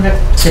covering the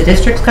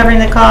district's covering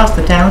the cost,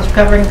 the town's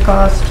covering the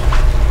cost?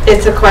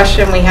 It's a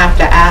question we have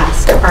to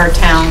ask our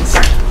towns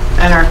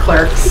and our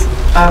clerks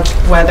of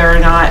whether or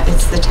not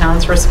it's the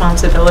town's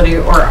responsibility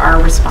or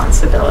our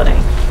responsibility.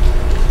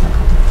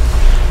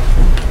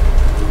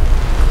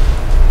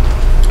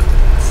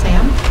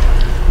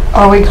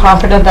 Are we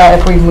confident that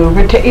if we move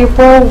it to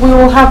April, we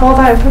will have all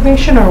that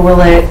information, or will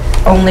it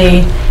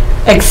only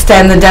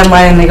extend the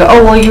deadline and they go,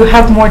 oh, well, you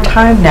have more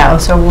time now,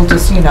 so we'll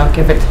just,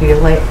 give it to you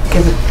late?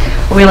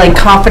 Are we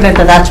confident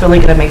that that's really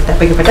going to make that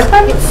big of a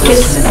difference?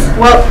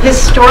 Well,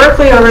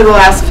 historically, over the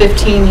last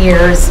 15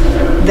 years,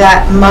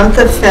 that month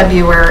of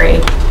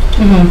February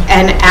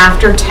and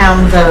after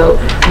town vote,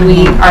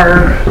 we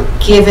are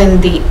given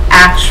the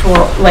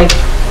actual,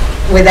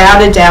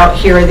 without a doubt,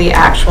 here are the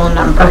actual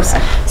numbers.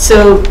 Okay.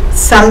 So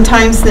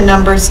sometimes the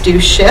numbers do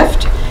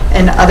shift,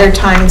 and other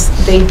times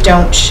they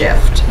don't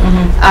shift.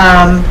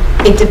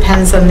 It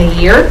depends on the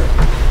year,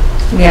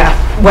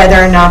 whether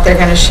or not they're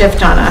going to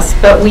shift on us.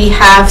 But we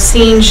have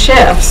seen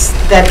shifts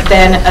that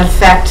then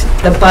affect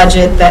the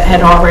budget that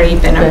had already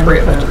been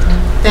approved.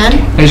 Ben?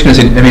 I'm just going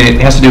to say,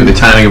 it has to do with the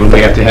timing of when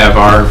we have to have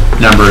our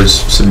numbers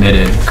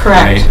submitted.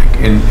 Correct. Right?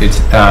 And it's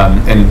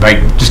and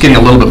by just getting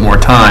a little bit more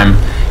time,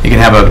 it can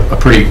have a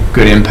pretty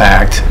good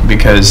impact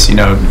because,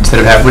 instead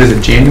of what is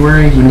it,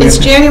 January? It's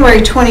January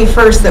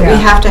 21st that we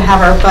have to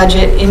have our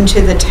budget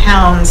into the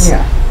towns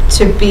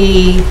to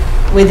be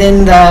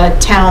within the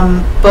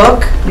town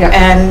book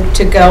and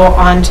to go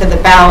onto the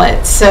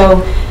ballot.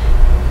 So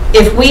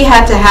if we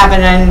had to have it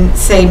in,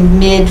 say,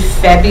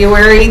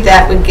 mid-February,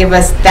 that would give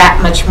us that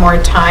much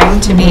more time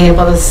to be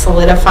able to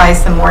solidify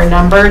some more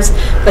numbers.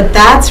 But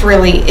that's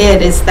really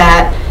it, is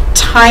that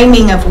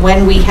timing of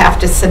when we have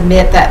to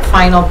submit that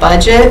final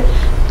budget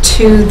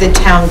to the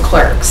town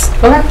clerks.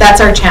 That's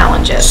our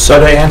challenges. So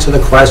to answer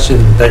the question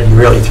that you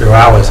really threw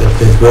out was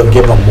if we'll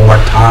give them more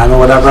time or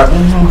whatever,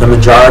 the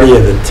majority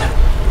of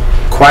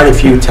quite a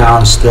few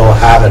towns still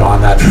have it on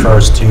that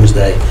first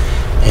Tuesday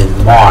in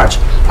March.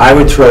 I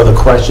would throw the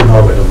question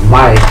over to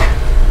Mike,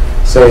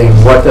 saying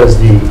what does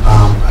the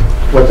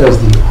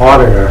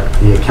auditor,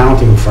 the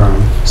accounting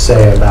firm,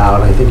 say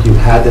about, I think you've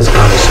had this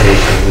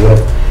conversation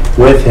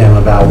with him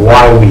about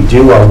why we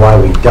do or why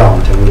we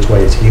don't, and which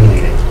way is he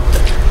leaning.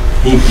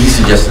 He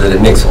suggested that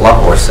it makes a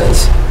lot more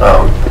sense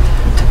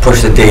to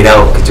push the date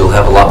out because you'll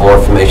have a lot more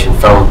information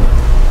from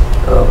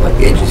like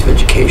the Agency of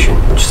Education,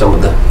 which some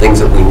of the things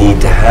that we need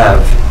to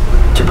have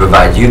to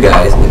provide you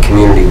guys and the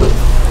community with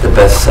the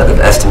best set of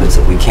estimates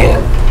that we can.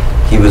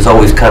 He was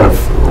always kind of,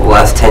 the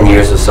last 10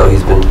 years or so,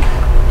 he's been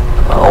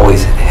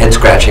always head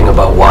scratching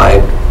about why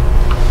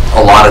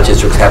a lot of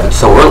districts have it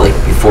so early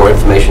before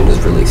information is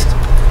released.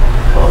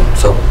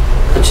 So,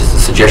 which is the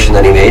suggestion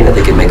that he made, and I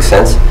think it makes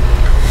sense.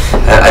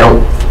 I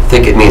don't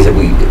think it means that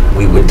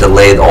we would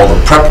delay all the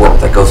prep work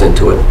that goes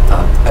into it.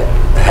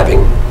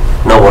 Having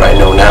know what I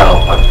know now,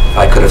 if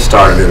I could have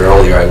started it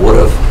earlier, I would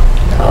have.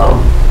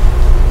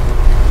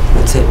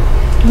 That's it.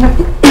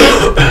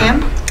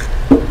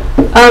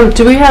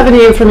 Do we have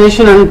any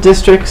information on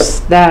districts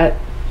that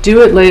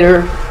do it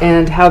later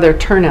and how their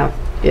turnouts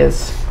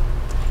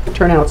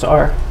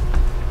are?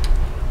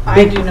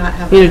 I do not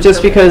have.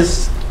 Just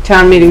because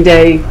town meeting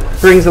day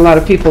brings a lot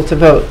of people to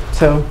vote,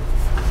 so.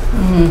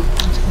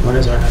 When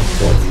is our next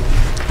board meeting?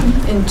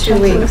 In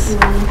 2 weeks.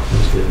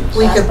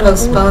 We could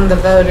postpone the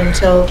vote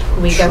until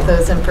we get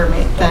those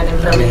that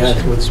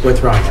information. We're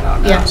throwing it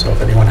out now, Yeah. so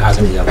if anyone has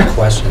any other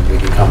questions, we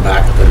can come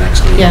back at the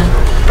next meeting.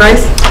 Yeah.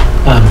 Bryce?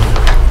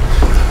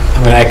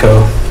 I'm going to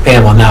echo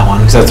Pam on that one,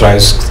 because that's what I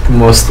was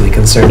mostly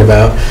concerned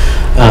about.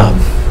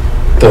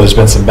 Though there's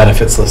been some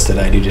benefits listed,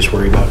 I do just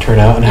worry about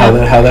turnout and how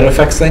that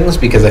affects things,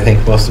 because I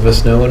think most of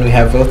us know when we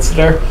have votes that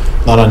are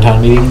not on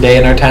town meeting day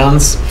in our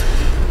towns,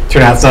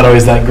 turnout's not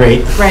always that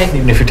great. Right.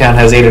 Even if your town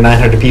has 800 or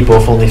 900 people,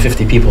 if only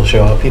 50 people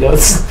show up,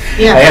 it's,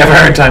 I have a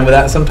hard time with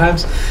that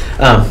sometimes.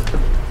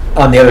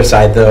 On the other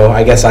side, though,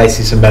 I guess I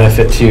see some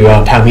benefit to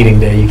on town meeting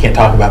day. You can't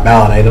talk about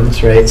ballot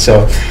items, right?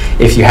 So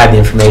if you had the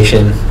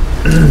information,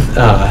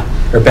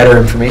 or better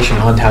information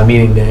on town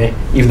meeting day,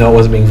 even though it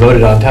wasn't being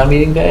voted on town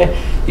meeting day,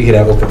 you could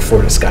have open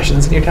floor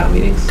discussions in your town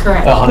meetings.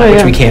 Correct. On it,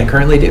 which we can't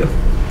currently do.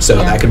 So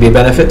that could be a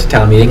benefit to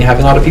town meeting,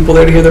 having a lot of people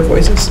there to hear their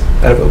voices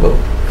out of a vote.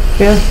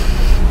 Yeah.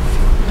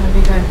 That'd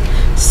be good.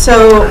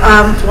 So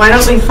why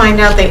don't we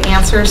find out the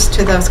answers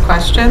to those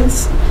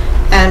questions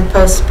and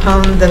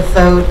postpone the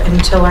vote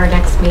until our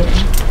next meeting?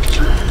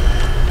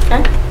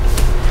 Okay?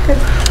 Good.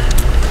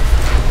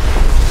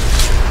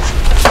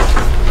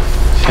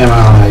 Emma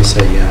and I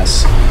say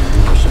yes.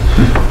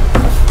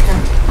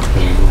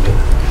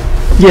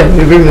 Yeah,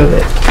 we remove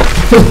it.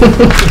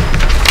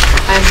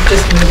 I'm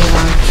just moving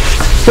on.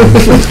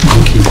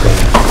 You keep going.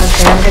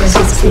 Okay, I'm going to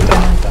just keep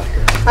going.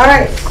 All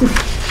right.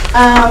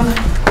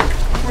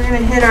 We're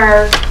going to hit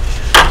our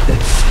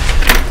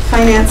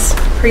finance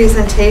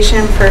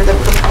presentation for the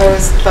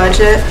proposed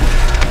budget.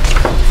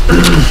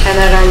 And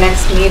at our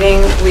next meeting,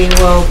 we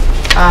will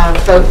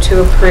vote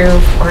to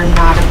approve or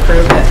not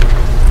approve it.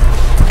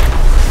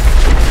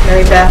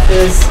 Mary Beth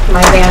is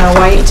my Vanna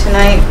White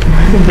tonight,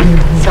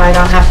 so I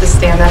don't have to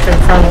stand up in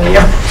front of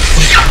you.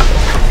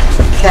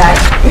 Okay,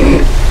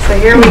 so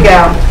here we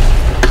go.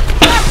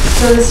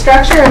 So the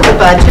structure of the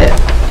budget.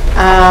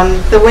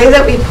 The way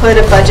that we put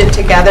a budget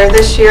together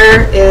this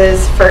year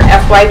is for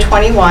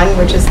FY21,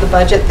 which is the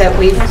budget that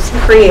we've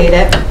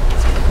created.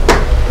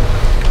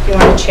 You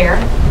want a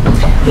chair?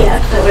 Yeah,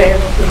 that way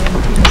everything.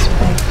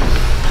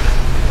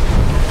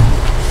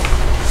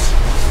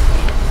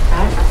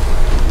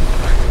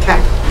 Okay.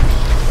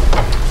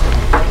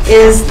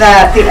 Is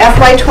that the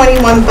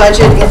FY21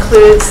 budget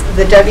includes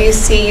the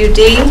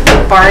WCUD,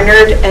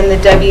 Barnard, and the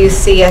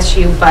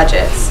WCSU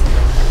budgets.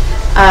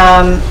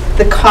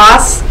 The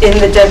costs in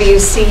the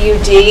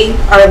WCUD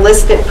are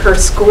listed per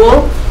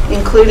school,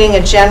 including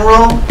a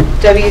general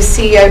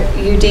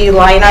WCUD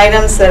line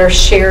items that are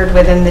shared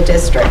within the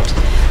district.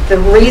 The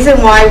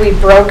reason why we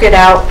broke it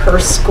out per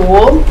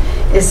school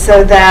is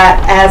so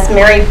that as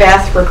Mary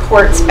Beth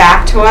reports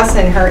back to us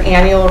in her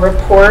annual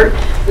report,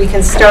 we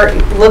can start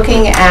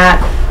looking at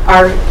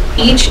our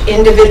each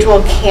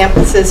individual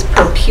campus's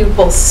per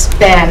pupil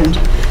spend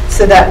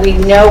so that we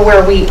know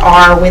where we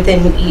are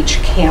within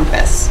each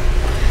campus.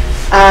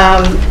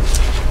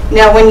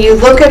 Now, when you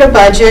look at a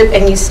budget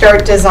and you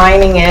start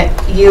designing it,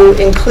 you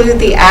include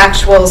the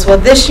actuals. Well,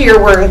 this year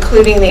we're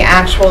including the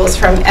actuals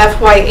from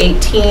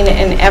FY18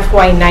 and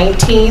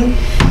FY19,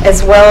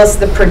 as well as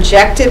the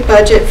projected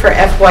budget for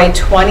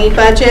FY20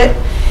 budget,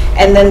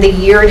 and then the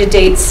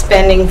year-to-date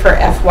spending for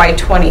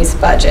FY20's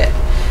budget.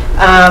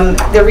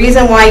 The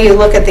reason why you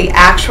look at the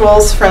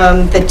actuals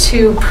from the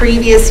 2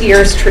 previous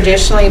years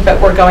traditionally, but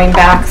we're going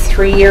back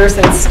 3 years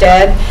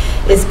instead,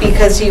 is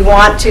because you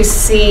want to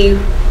see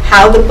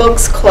how the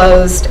books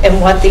closed and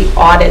what the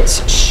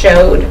audits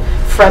showed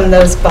from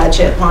those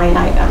budget line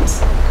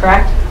items,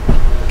 correct?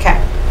 Okay.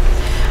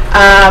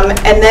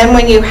 And then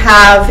when you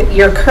have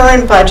your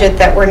current budget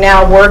that we're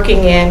now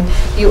working in,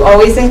 you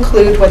always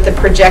include what the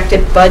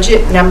projected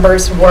budget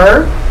numbers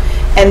were,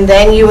 and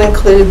then you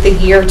include the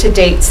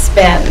year-to-date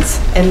spends.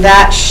 And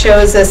that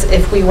shows us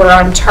if we were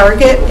on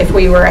target, if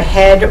we were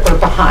ahead or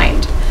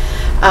behind.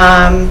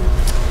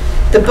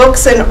 The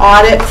books and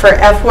audit for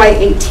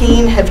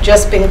FY18 have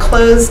just been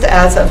closed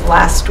as of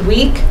last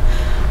week.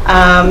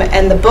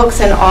 And the books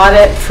and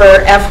audit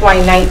for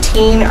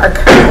FY19 are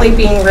currently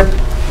being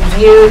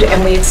reviewed,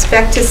 and we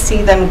expect to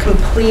see them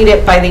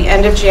completed by the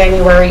end of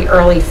January,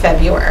 early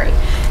February.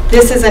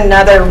 This is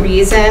another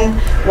reason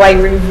why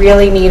we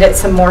really needed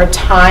some more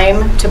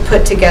time to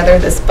put together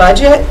this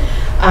budget,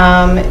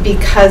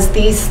 because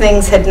these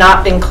things had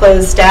not been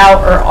closed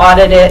out or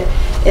audited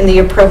in the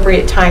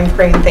appropriate time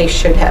frame they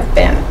should have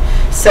been.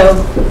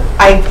 So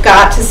I've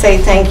got to say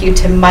thank you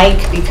to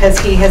Mike, because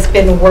he has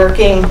been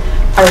working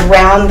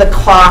around the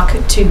clock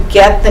to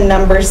get the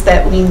numbers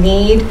that we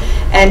need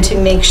and to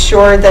make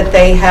sure that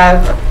they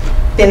have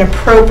been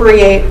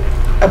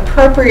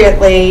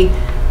appropriately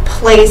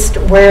placed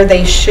where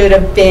they should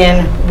have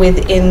been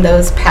within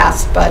those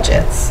past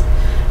budgets.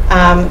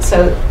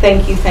 So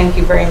thank you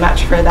very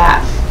much for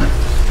that.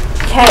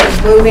 Okay,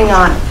 moving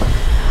on.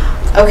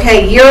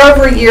 Okay,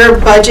 year-over-year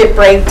budget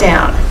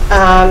breakdown.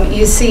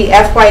 You see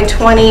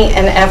FY20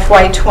 and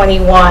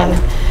FY21.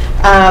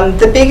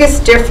 The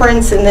biggest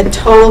difference in the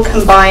total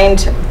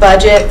combined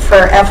budget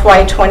for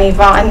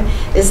FY21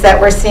 is that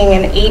we're seeing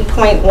an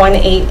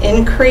 8.18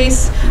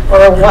 increase,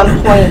 or a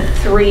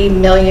 $1.3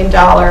 million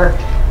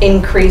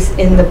increase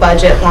in the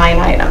budget line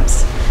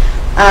items.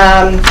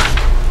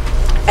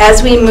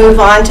 As we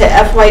move on to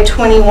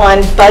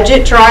FY21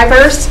 budget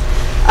drivers,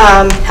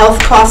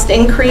 health cost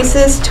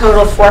increases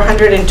total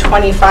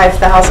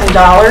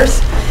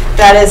 $425,000.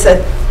 That is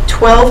a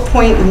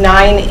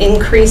 12.9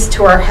 increase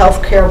to our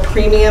healthcare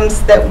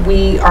premiums that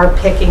we are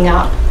picking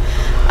up.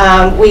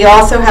 We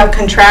also have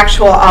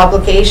contractual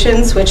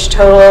obligations, which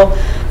total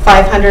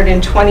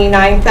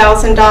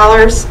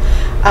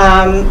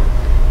 $529,000.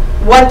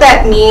 What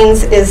that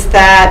means is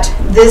that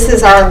this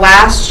is our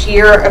last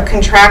year of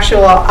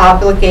contractual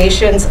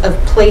obligations of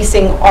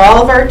placing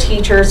all of our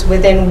teachers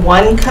within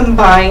one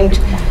combined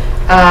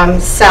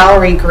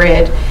salary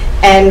grid.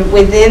 And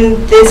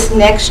within this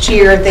next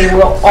year, they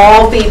will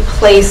all be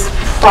placed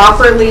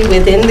properly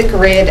within the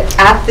grid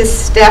at the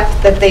step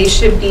that they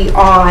should be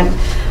on,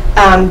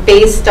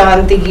 based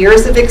on the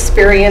years of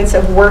experience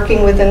of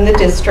working within the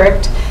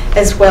district,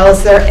 as well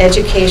as their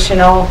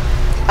educational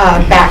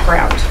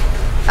background.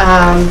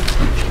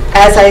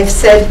 As I've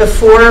said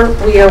before,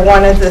 we are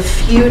one of the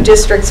few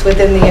districts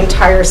within the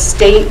entire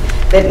state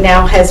that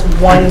now has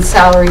one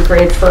salary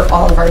grid for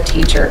all of our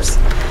teachers.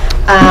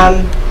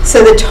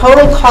 So the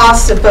total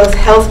cost of both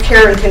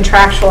healthcare and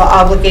contractual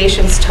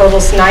obligations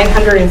totals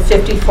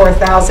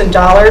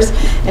 $954,000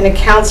 and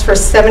accounts for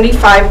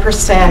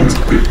 75%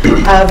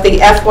 of the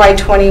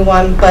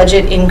FY21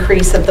 budget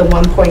increase of the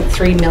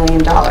 $1.3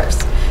 million.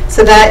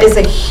 So that is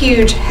a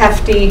huge,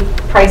 hefty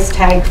price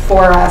tag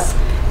for us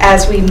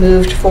as we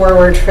moved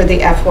forward for the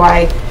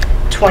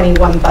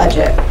FY21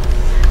 budget.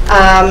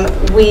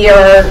 We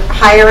are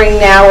hiring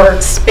now, or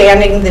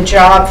expanding the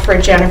job for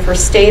Jennifer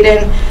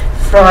Staden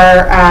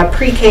for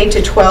pre-K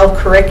to 12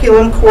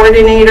 curriculum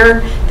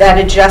coordinator. That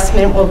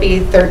adjustment will be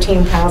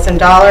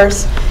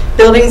 $13,000.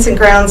 Buildings and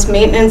grounds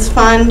maintenance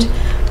fund.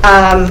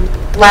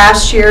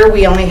 Last year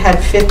we only had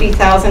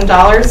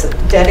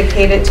 $50,000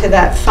 dedicated to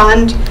that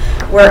fund.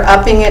 We're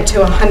upping it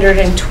to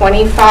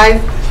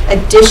 125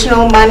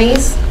 additional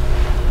monies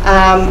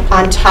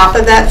on top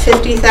of that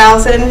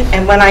 50,000.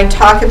 And when I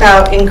talk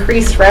about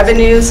increased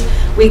revenues,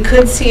 we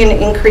could see an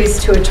increase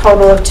to a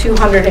total of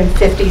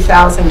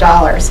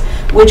 $250,000,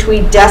 which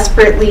we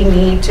desperately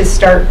need to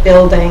start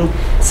building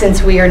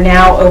since we are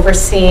now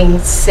overseeing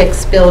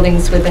 6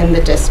 buildings within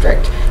the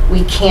district.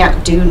 We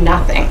can't do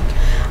nothing.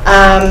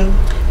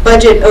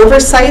 Budget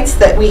oversights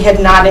that we had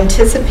not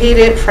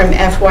anticipated from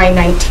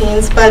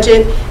FY19's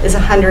budget is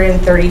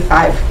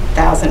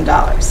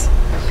 $135,000.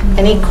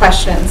 Any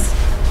questions?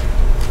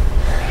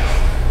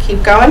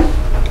 Keep going.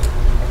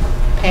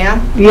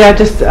 Pam? Yeah,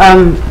 just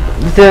in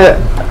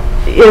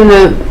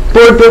the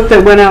board book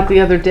that went out the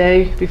other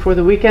day before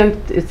the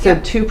weekend, it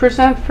said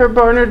 2% for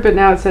Barnard, but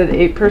now it said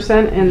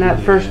 8% in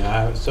that first.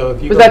 So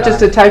if you was go that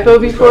just a back- typo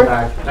if you go before?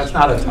 back, that's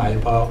not a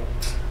typo.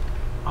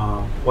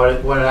 What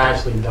it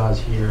actually does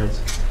here is,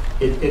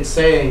 it's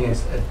saying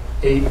it's an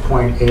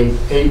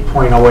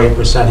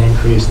 8.08%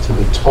 increase to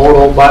the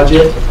total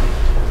budget,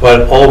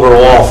 but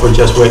overall for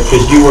just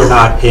because you were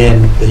not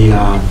in the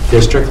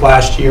district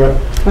last year,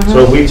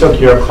 so we took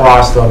your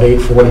cost of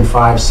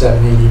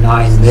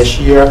 845,789 this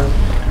year,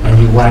 and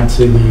you went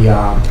to the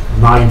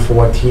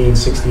 914,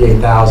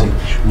 68,000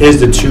 is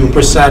the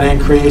 2%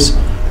 increase.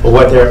 But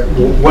what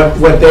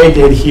they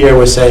did here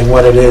was saying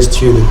what it is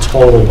to the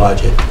total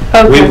budget.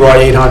 Okay. We brought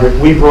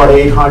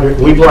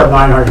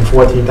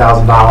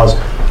 $914,000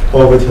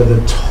 over to the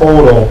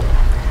total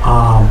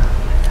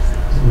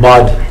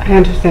MUD. I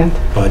understand.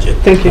 Budget.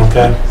 Thank you.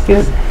 Okay.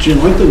 Yes. Jim,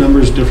 aren't the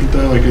numbers different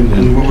though? Like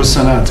in what was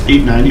sent out, it's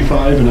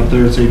 895, and up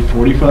there it's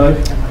 845.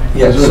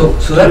 Yeah. Is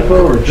there a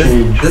typo or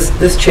change?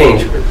 This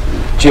change,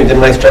 Jim did a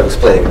nice job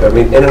explaining. But I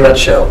mean, in a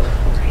nutshell,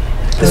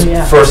 this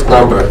first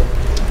number.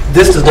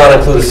 This does not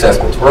include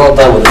assessments. We're all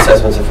done with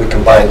assessments if we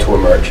combine to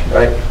emerge,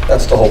 right?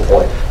 That's the whole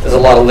point. There's a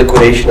lot of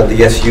liquidation of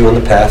the SU in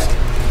the past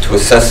to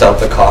assess out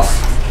the costs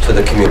to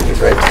the communities,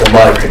 right? To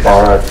MUD, to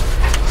Barnard.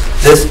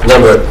 This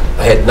number,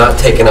 I had not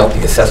taken out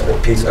the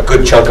assessment piece, a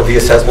good chunk of the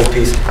assessment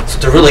piece. So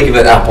to really give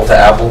it apple to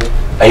apple,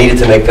 I needed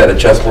to make that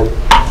adjustment.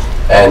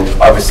 And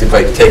obviously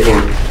by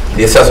taking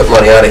the assessment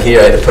money out of here,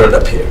 I had to put it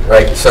up here,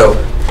 right? So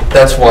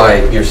that's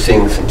why you're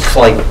seeing some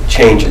slight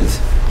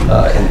changes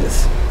in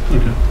this.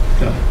 Okay.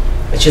 Got it.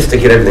 It's just to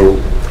get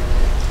everything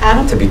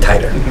to be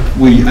tighter.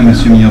 I'm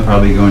assuming you'll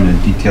probably go into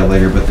detail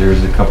later, but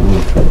there's a couple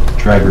of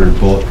driver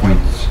bullet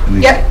points at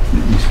least that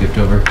you skipped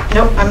over.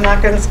 Nope, I'm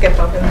not going to skip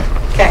over that.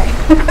 Okay.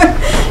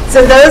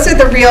 So those are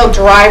the real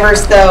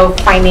drivers, though,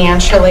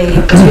 financially,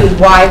 to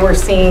why we're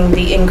seeing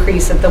the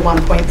increase of the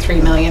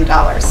 $1.3 million.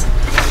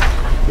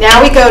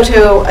 Now we go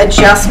to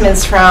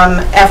adjustments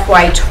from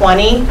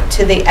FY20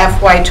 to the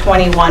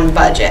FY21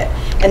 budget.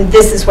 And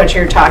this is what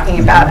you're talking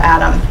about,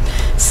 Adam.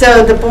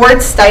 So the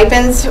board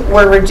stipends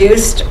were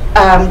reduced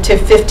to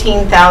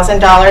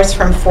 $15,000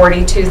 from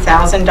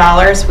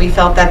 $42,000. We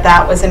felt that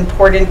that was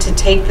important to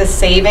take the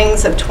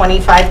savings of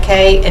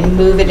 $25K and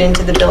move it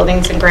into the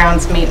Buildings and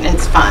Grounds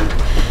Maintenance Fund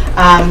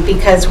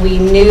because we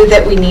knew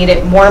that we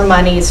needed more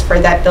monies for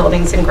that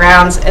Buildings and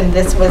Grounds, and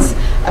this was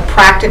a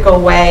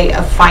practical way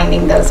of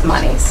finding those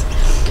monies.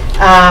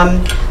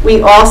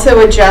 We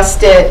also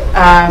adjusted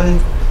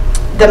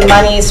the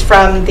monies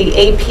from the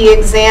AP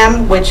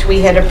exam, which we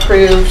had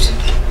approved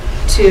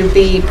to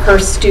be per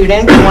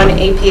student, 1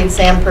 AP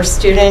exam per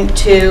student,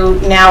 to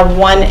now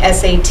 1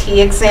 SAT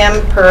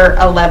exam per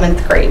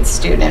 11th grade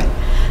student.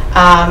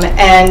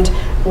 And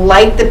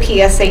like the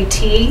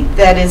PSAT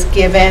that is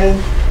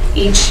given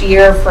each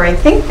year for, I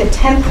think, the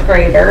 10th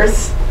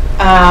graders,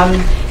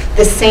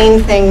 the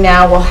same thing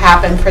now will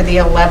happen for the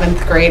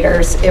 11th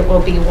graders. It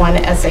will be 1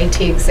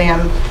 SAT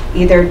exam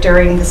either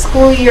during the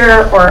school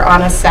year or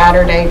on a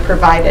Saturday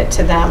provided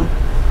to them.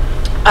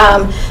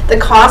 The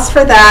cost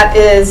for that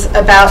is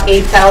about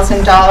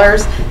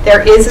 $8,000.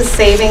 There is a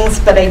savings,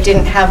 but I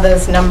didn't have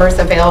those numbers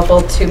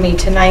available to me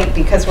tonight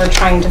because we're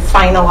trying to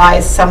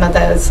finalize some of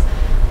those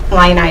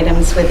line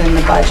items within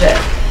the budget.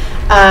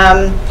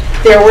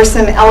 There were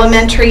some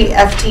elementary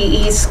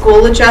FTE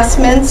school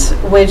adjustments,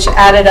 which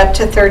added up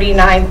to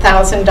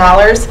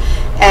 $39,000,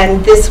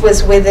 and this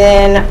was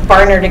within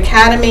Barnard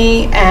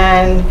Academy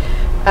and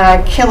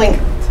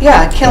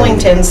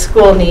Killington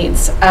school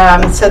needs.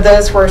 So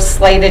those were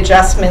slight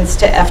adjustments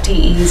to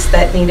FTEs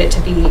that needed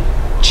to be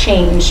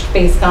changed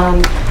based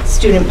on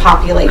student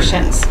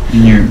populations.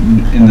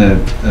 In the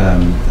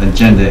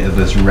agenda, it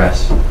lists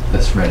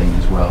reading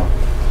as well.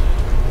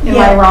 Am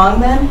I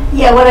wrong then?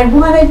 Yeah, what I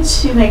wanted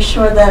to make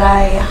sure that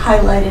I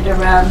highlighted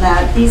around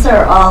that, these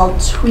are all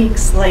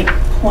tweaks like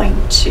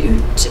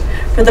 .2.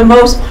 For the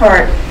most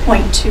part,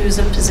 .2s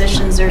of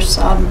positions. There's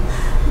some,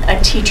 a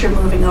teacher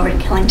moving over to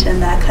Killington,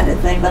 that kind of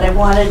thing. But I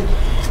wanted,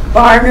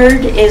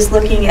 Barnard is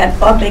looking at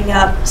bumping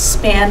up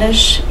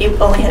Spanish.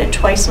 It only had it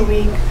twice a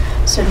week.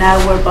 So now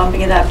we're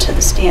bumping it up to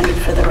the standard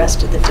for the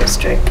rest of the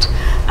district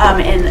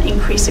and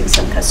increasing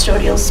some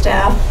custodial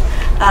staff.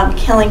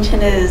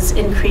 Killington is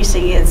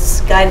increasing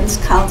its guidance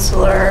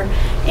counselor,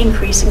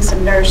 increasing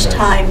some nurse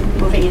time,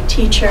 moving a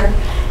teacher,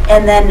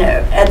 And then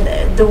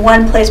at the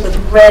one place with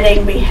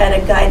Reading, we had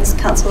a guidance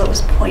council that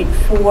was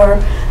 0.4.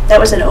 That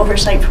was an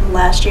oversight from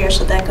last year,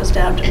 so that goes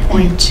down to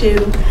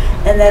 0.2.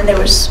 And then there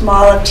were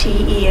smaller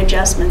TE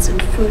adjustments in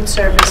food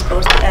service,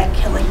 both at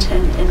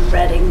Killington and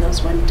Reading.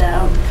 Those went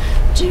down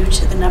due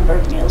to the number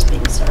of meals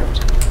being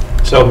served.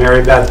 So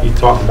Mary Beth, you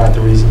talked about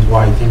the reasons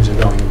why things are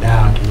going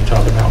down. Can you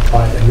talk about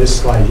why? And this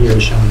slide here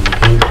is showing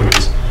the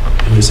increase.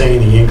 And you're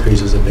saying the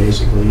increases are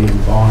basically in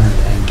Barnard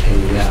and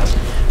KES.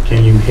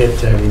 Can you hit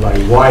to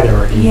everybody why there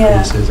are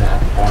increases at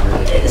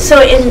Barnard?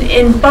 So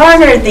in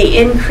Barnard, the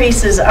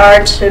increases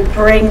are to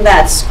bring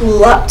that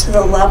school up to the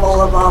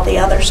level of all the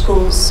other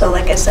schools. So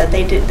like I said,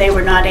 they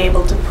were not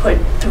able to put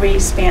 3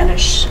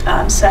 Spanish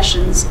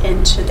sessions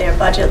into their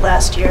budget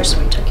last year, so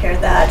we took care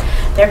of that.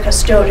 Their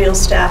custodial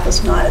staff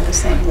is not at the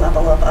same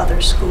level of other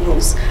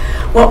schools.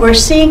 What we're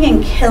seeing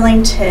in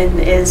Killington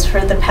is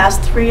for the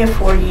past 3 or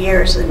 4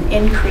 years an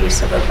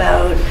increase of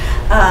about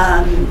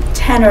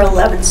 10 or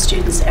 11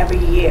 students every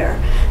year.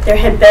 There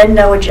had been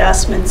no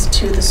adjustments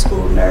to the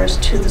school nurse,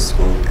 to the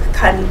school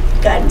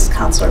guidance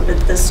counselor, but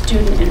the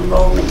student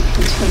enrollment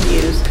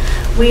continues.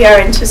 We are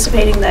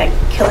anticipating that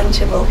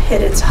Killington will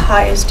hit its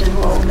highest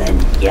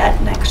enrollment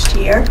yet next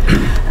year.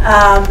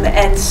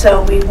 And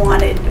so we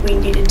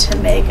needed to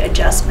make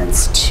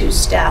adjustments to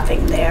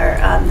staffing there.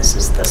 This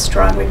is the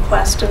strong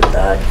request of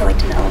the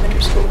Killington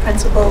Elementary School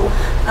principal.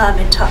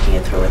 In talking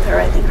it through with her,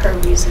 I think her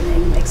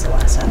reasoning makes a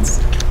lot of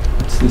sense.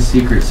 What's the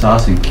secret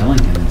sauce in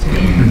Killington that's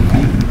getting you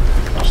home?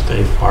 I'll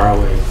stay far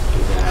away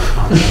from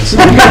that. I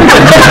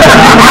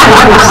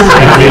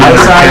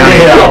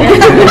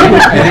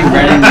think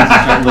Reading needs to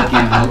start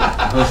looking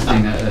at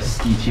hosting a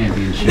ski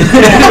championship.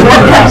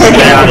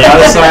 Stay on the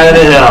other side of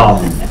the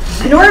hill.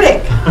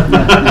 Nordic.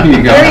 There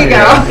you go. There you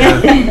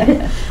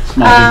go.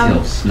 Small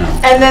details, snow.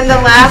 And then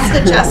the last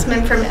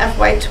adjustment from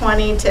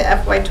FY20 to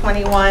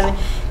FY21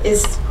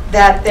 is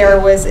that there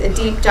was a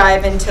deep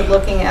dive into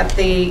looking at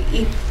the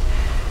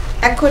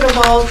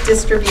equitable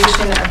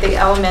distribution of the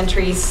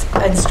elementary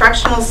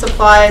instructional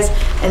supplies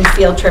and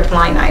field trip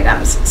line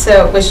items.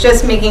 So it was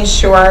just making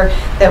sure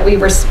that we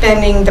were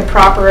spending the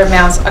proper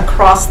amounts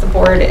across the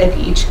board at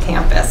each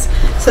campus.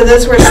 So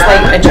those were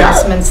slight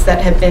adjustments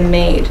that have been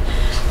made.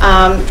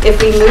 If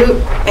we move,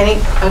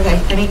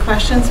 any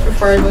questions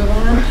before I move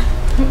on?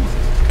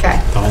 Okay.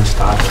 Don't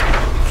stop it.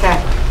 Okay.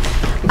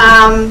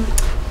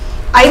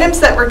 Items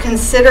that were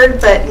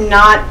considered but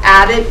not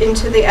added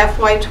into the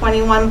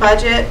FY21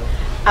 budget.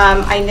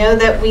 I know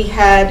that we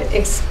had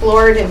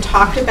explored and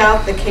talked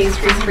about the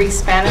K-3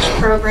 Spanish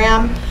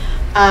program.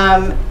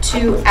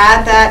 To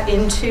add that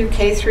into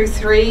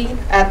K-3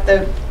 at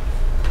the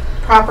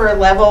proper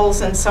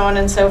levels and so on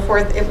and so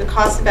forth, it would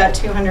cost about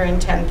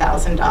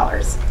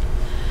 $210,000.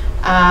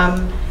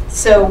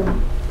 So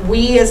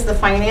we as the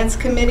Finance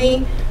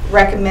Committee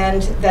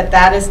recommend that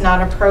that is not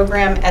a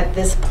program at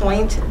this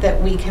point that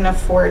we can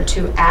afford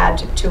to add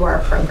to our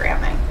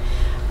programming.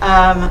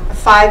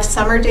 5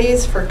 summer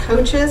days for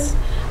coaches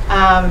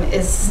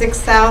is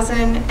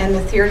 $6,000, and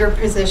the theater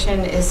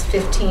position is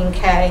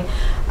 $15K.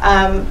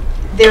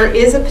 There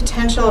is a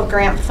potential of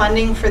grant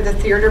funding for the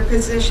theater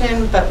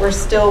position, but we're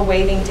still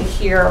waiting to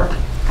hear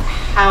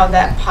how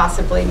that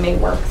possibly may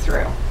work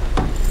through.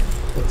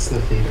 What's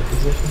the theater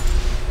position?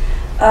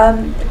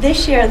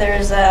 This year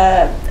there's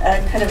a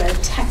kind of a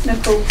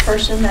technical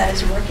person that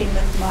is working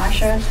with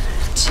Marsha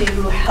to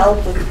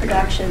help with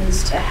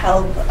productions, to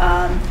help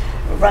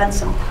run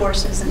some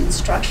courses and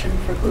instruction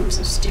for groups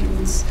of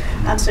students.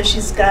 So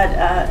she's got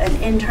an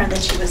intern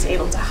that she was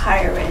able to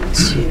hire in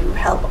to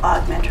help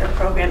augment her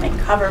program and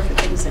cover for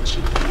things that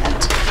she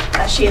can't.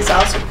 She is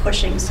also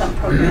pushing some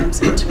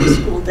programs into a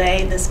school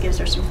day. This gives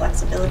her some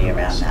flexibility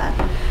around that.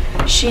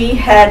 She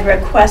had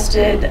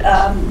requested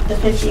the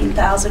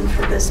 $15,000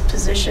 for this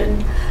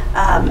position.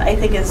 I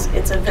think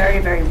it's a very,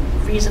 very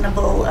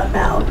reasonable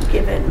amount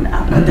given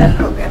what that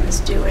program is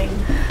doing.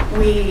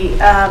 We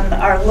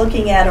are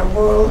looking at a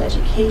rural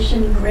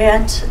education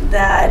grant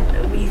that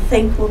we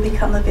think will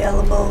become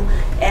available,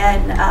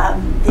 and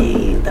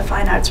the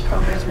fine arts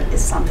program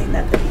is something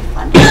that could be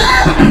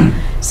funded.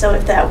 So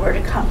if that were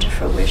to come to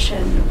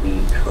fruition,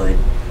 we could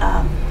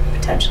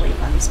potentially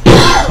fund this.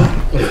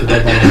 What's the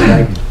deadline for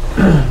that?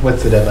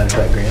 What's the deadline for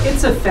that grant?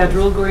 It's a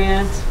federal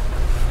grant.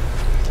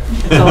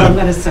 That's all I'm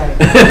going to say.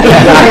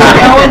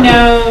 No one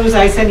knows.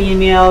 I send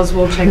emails.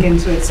 We'll check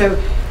into it. So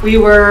we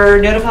were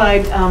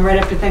notified right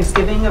after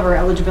Thanksgiving of our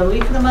eligibility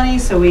for the money.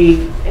 So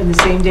we, in the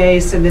same day,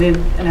 submitted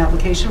an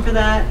application for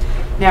that.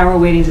 Now we're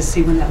waiting to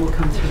see when that will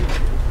come through.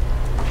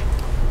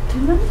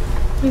 Didn't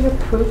we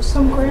approve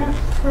some grant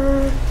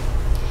for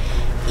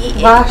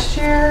last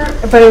year?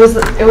 But it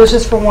was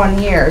just for 1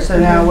 year. So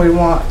now we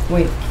want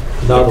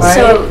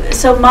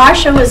So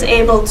Marsha was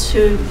able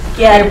to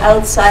get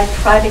outside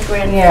private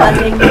grant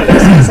funding for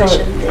this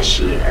position this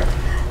year.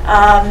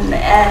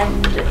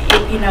 And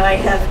you know, I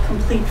have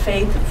complete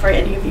faith for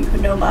any of you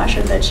who know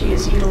Masha that she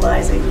is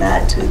utilizing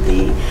that to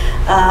the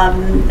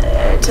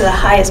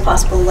highest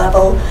possible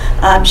level.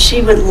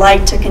 She would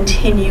like to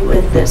continue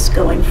with this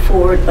going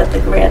forward, but the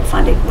grant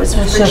funding was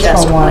for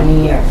just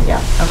 1 year.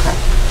 Yeah, okay.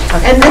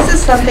 And this is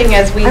something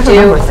as we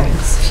do.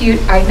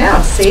 I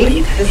know,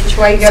 see? This is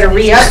why you gotta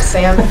re-up,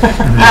 Sam.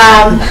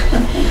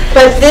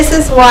 But this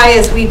is why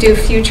as we do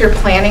future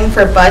planning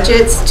for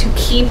budgets, to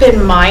keep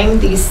in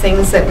mind these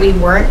things that we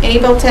weren't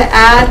able to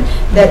add,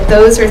 that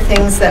those are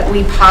things that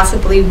we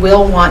possibly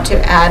will want to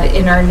add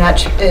in our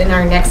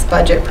next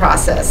budget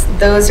process.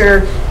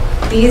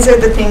 These are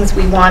the things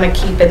we want to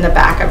keep in the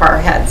back of our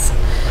heads.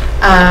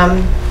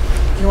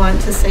 You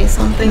want to say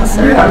something,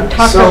 sir?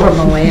 Talk over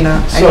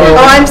Melina.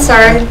 Oh, I'm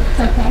sorry. It's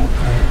okay.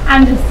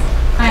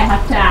 I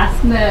have to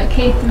ask, the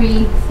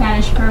K-3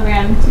 Spanish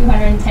program,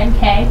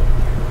 210K,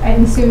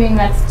 I'm assuming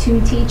that's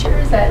 2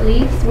 teachers at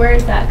least. Where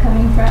is that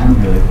coming from?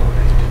 Really well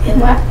paid.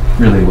 What?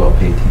 Really well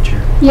paid teacher.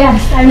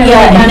 Yes, I've never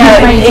done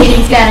any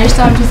teaching Spanish,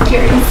 so I'm just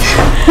curious.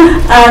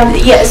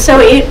 Yeah, so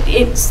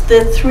it's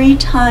the 3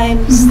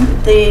 times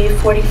the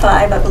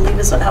 45, I believe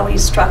is how we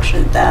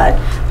structured that,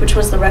 which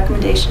was the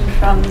recommendation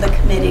from the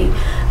committee.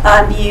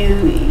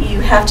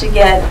 You have to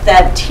get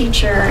that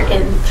teacher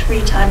in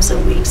 3 times a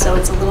week, so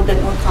it's a little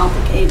bit more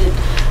complicated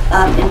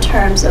in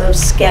terms of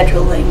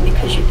scheduling,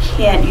 because you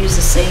can't use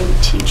the same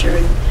teacher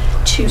in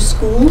 2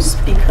 schools,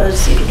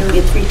 because if you're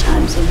doing it 3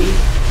 times a week,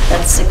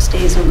 that's 6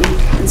 days a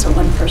week, and so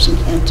one person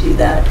can't do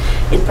that.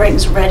 It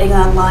brings Reading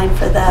online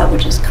for that,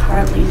 which is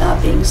currently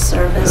not being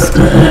serviced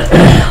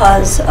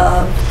because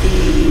of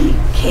the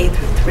K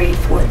through 3,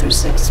 4 through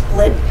 6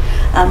 split.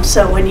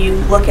 So when you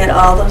look at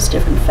all those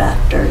different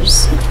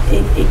factors,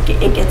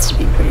 it gets to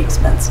be pretty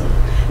expensive.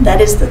 That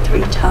is the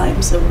 3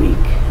 times a week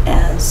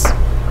as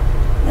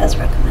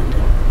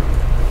recommended.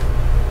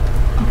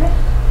 Okay.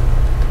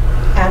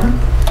 Adam?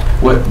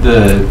 What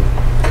the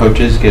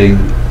coaches getting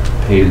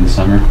paid in the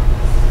summer?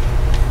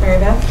 Mary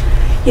Beth?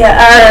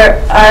 Yeah,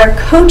 our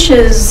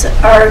coaches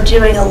are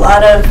doing a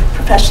lot of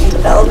professional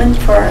development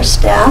for our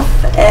staff,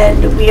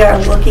 and we are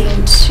looking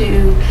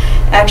to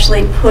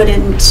actually put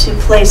into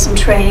place some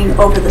training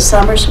over the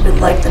summer, so we'd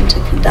like them to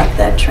conduct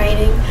that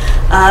training.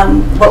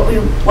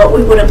 What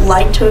we would have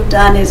liked to have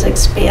done is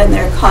expand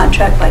their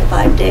contract by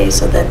 5 days,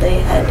 so that they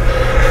had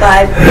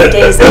 5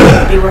 days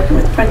that they would be working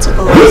with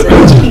principals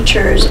and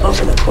teachers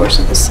over the course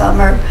of the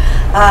summer.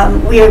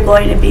 We are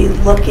going to be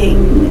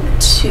looking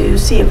to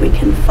see if we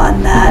can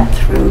fund that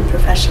through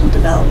professional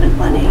development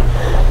money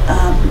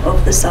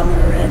over the summer,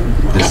 and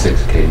The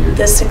 6K.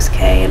 The 6K,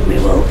 and we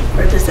will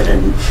revisit it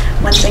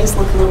when things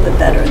look a little bit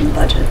better in the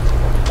budget.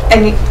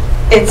 And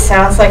it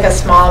sounds like a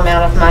small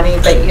amount of money,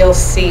 but you'll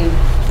see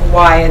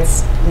why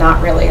it's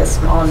not really a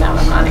small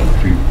amount of money.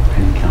 3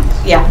 penny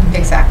counts. Yeah,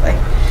 exactly.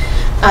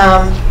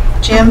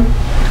 Jim?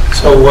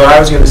 So what I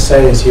was going to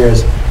say is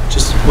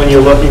just when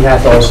you're looking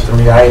at those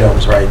 3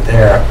 items right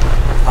there,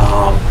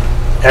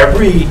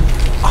 every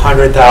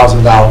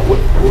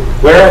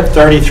 $100,000, we're at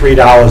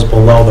 $33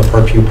 below the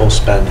per pupil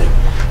spending.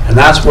 And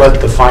that's what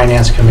the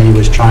Finance Committee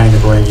was trying to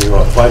bring you,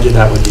 a budget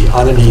that would be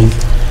underneath.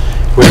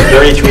 We're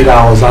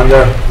 $33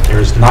 under,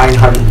 there's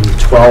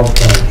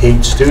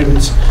 912.8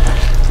 students.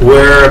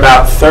 We're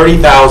about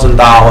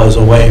 $30,000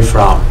 away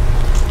from.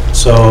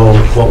 So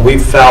what we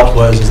felt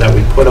was that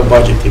we put a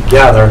budget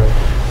together,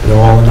 that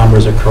all the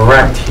numbers are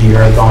correct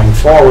here going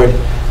forward,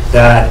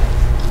 that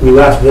we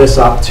left this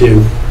up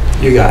to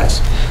you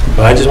guys.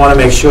 But I just want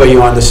to make sure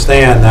you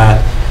understand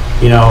that,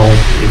 you know,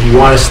 if you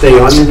want to stay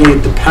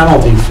underneath the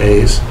penalty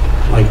phase,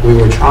 like we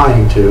were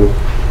trying to,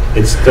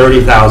 it's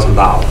 $30,000.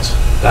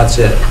 That's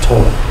it,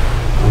 total.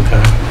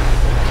 Okay.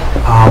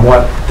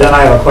 Then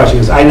I have a question,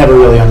 because I never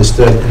really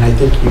understood, and I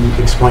think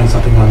you explained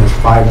something on this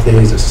 5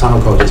 days of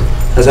summer coaches.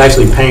 That's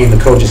actually paying the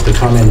coaches to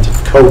come in to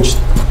coach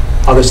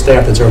other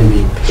staff that's already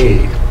being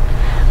paid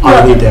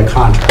underneath their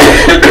contract.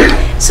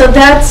 So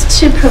that's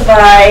to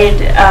provide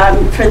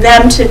for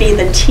them to be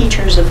the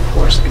teachers of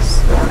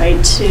courses,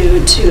 right?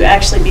 To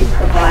actually be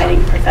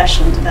providing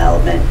professional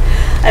development.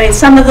 I mean,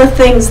 some of the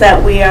things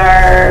that we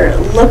are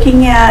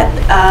looking at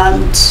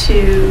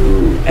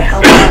to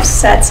help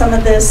offset some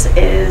of this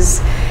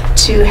is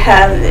to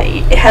have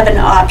an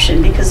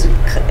option, because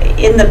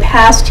in the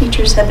past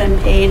teachers have been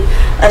paid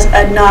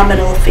a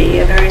nominal fee,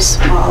 a very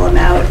small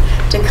amount,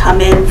 to come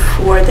in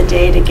for the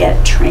day to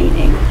get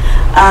training.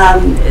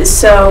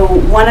 So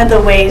one of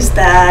the ways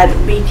that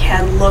we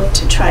can look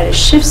to try to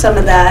shift some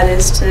of that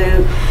is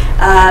to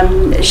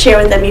share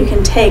with them, you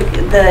can take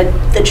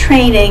the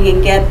training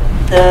and get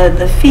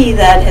the fee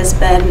that has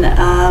been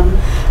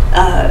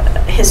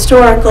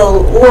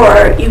historical,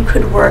 or you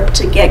could work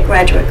to get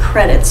graduate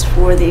credits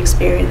for the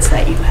experience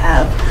that you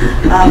have,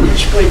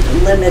 which would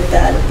limit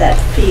that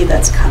fee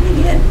that's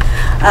coming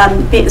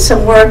in.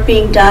 Some work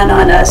being done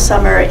on a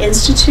summer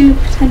institute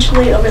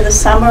potentially over the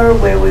summer,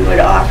 where we would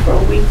offer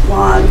a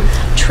week-long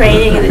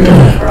training and a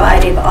different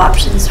variety of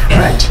options for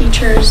our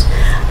teachers.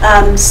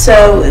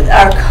 So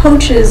our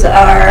coaches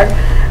are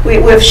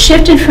we've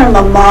shifted from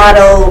a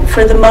model,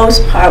 for the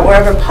most part,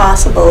 wherever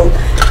possible.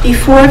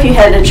 Before, if you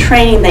had a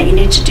training that you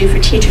needed to do for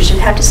teachers, you'd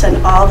have to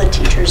send all the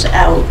teachers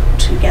out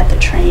to get the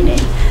training.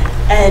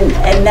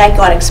 And that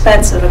got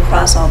expensive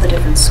across all the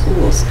different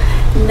schools.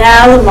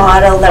 Now the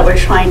model that we're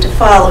trying to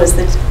follow is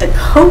that the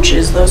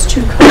coaches, those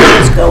 2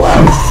 coaches go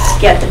out,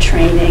 get the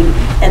training,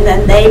 and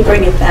then they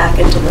bring it back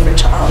and deliver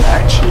to all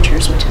our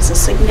teachers, which is a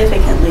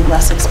significantly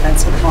less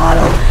expensive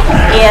model.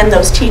 And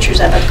those teachers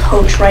have a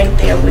coach right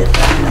there with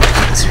them in the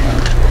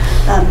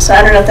classroom. So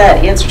I don't know if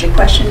that answered your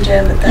question,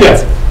 Jim. But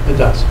that's it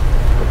does.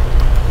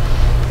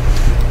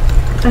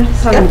 I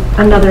just have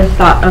another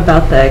thought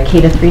about the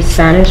K-3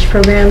 Spanish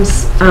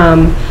programs.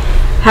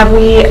 Have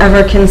we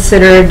ever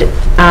considered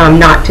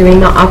not doing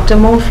the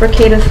optimal for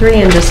K-3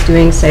 and just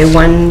doing, say,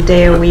 1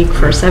 day a week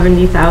for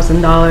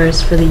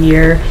 $70,000 for the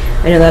year?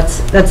 I know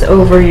that's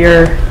over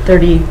your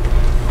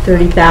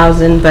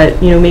 30,000, but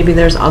maybe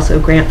there's also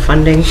grant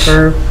funding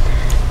for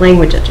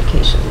language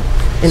education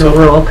in a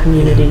rural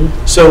community.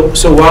 So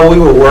while we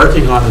were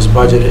working on this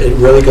budget, it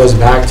really goes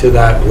back to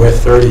that we're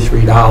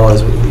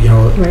 $33. We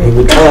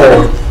were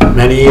told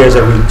many years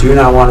that we do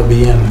not want to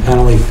be in the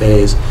penalty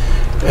phase.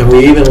 And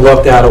we even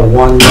looked at a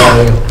 1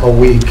 day a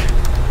week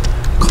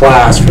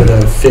class for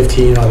the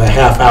 15 or the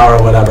half hour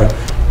or whatever.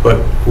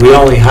 But we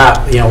only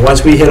have,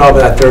 once we hit over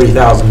that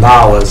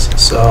 $30,000,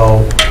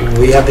 so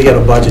we have to get a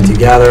budget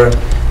together.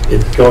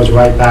 It goes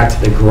right back to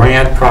the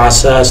grant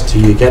process. Do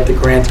you get the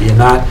grant? Do you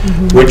not?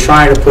 We're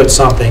trying to put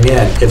something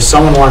in. If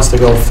someone wants to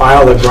go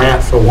file the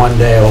grant for 1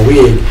 day a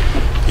week,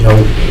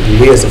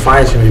 we as the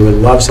finance committee would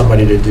love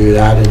somebody to do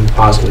that and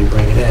possibly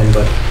bring it in.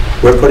 But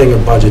we're putting a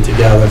budget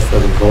together for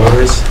the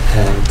voters,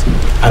 and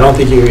I don't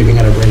think you're even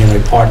going to bring in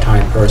a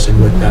part-time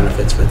person with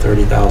benefits for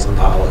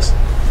 $30,000.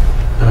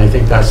 And I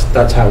think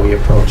that's how we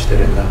approached it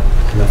in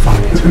the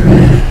finance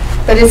committee.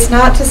 But it's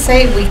not to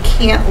say we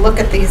can't look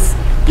at these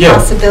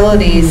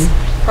possibilities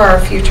for our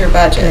future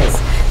budgets.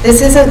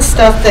 This isn't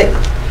stuff that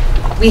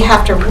we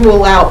have to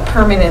rule out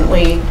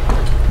permanently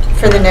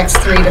for the next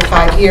 3 to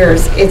 5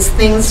 years. It's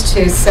things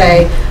to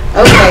say,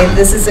 okay,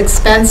 this is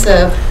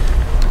expensive.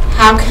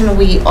 How can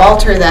we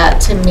alter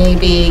that to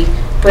maybe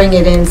bring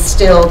it in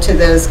still to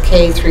those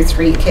K through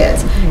 3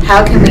 kids?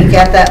 How can we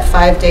get that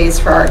 5 days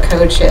for our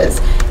coaches?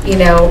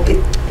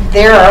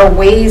 There are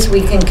ways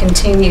we can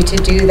continue to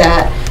do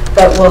that,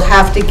 but we'll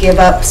have to give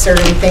up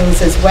certain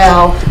things as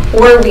well,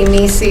 or we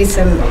may see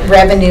some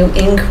revenue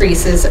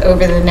increases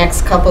over the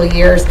next couple of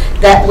years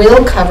that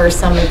will cover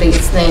some of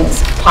these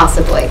things,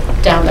 possibly,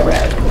 down the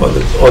road.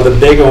 Or the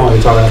bigger one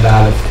we're talking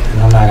about,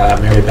 and I'm not going to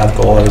have Mary Beth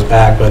go all those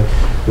back, but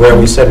where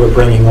we said we're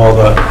bringing all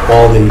the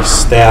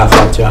staff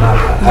up to, and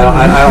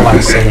I don't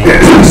like saying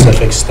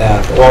specific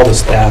staff, all the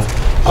staff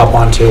up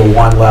onto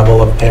one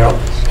level of payroll,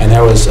 and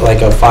there was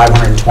like a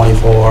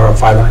 $524,000 or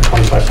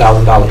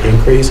 $525,000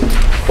 increase.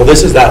 Well,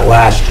 this is that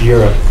last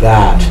year of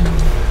that.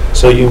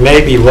 So you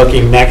may be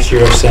looking next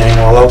year of saying,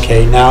 well,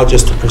 okay, now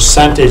just the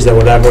percentage that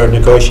whatever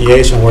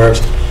negotiation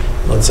works,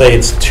 let's say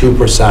it's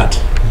 2%.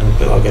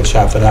 I'll get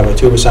shot for that, but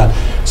 2%.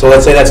 So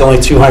let's say that's only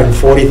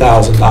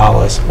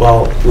 $240,000.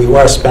 Well, we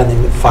were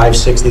spending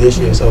 $560 this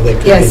year, so they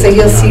could be so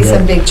you'll see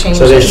some big changes.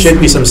 So there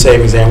should be some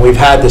savings there, and we've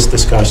had this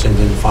discussion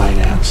in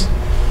finance.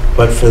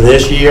 But for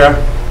this year,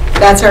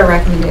 that's our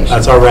recommendation.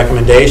 That's our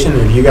recommendation.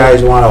 If you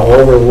guys want to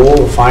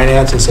overrule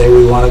finance and say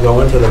we want to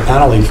go into the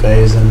penalty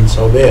phase, then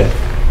so be it.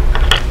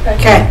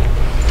 Okay.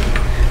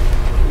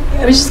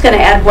 I was just going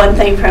to add one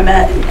thing from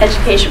an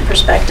education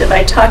perspective.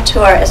 I talked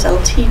to our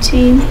SLT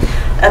team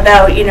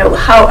about,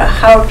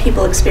 how are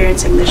people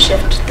experiencing the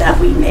shift that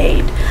we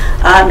made.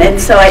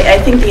 And so I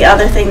think the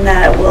other thing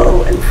that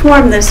will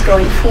inform this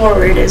going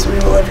forward is we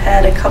will have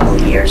had a couple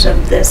of years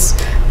of this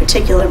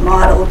particular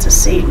model to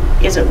see,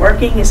 is it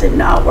working, is it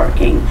not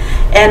working?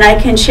 And I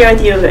can share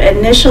with you,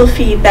 initial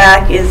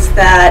feedback is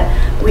that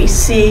we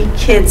see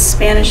kids'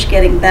 Spanish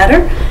getting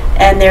better,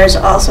 and there's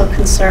also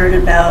concern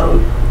about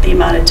the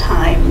amount of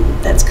time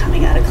that's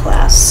coming out of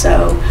class.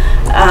 So,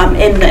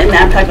 and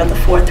I'm talking about the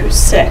 4 through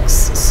 6.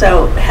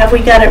 So have we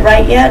got it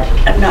right yet?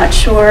 I'm not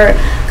sure.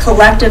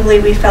 Collectively,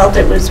 we felt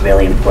it was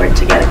really important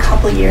to get a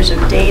couple years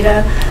of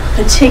data,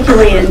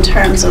 particularly in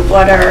terms of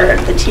what are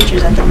the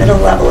teachers at the middle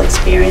level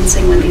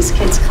experiencing when these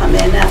kids come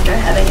in after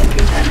having it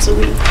 3 times a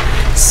week.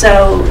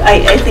 So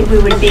I think we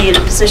would be in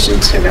a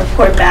position to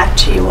report back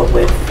to you what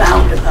we've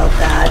found about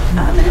that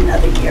in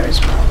another year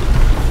as well.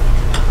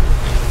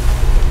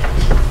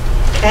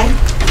 Okay.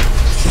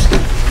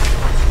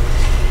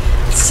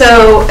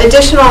 So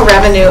additional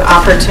revenue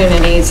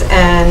opportunities,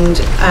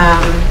 and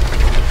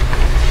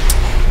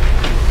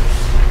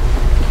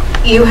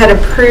you had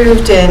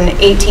approved an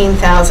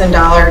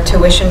 $18,000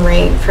 tuition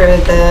rate for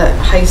the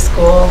high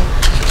school.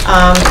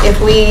 If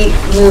we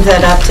move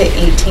that up to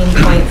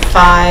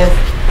 18.5,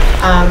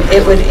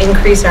 it would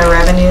increase our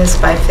revenues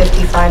by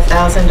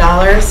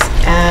 $55,000,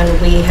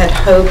 and we had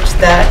hoped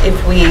that if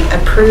we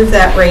approve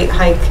that rate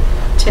hike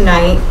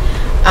tonight,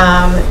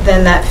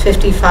 then that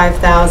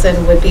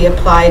 $55,000 would be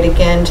applied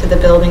again to the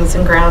Buildings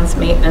and Grounds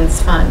Maintenance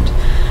Fund.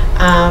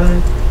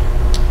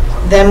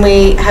 Then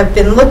we have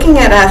been looking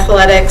at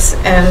athletics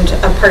and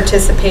a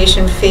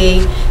participation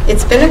fee.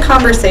 It's been a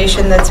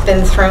conversation that's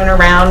been thrown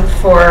around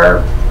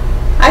for,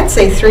 I'd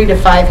say 3 to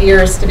 5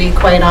 years, to be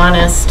quite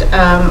honest.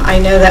 I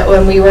know that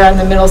when we were on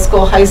the middle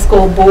school, high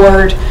school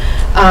board,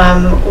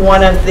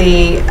 one of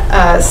the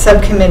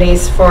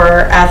subcommittees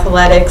for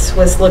athletics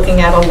was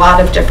looking at a lot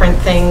of different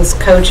things,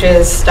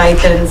 coaches,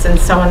 stipends, and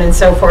so on and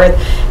so forth.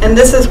 And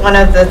this is one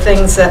of the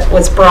things that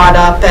was brought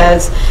up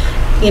as,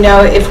 you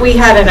know, if we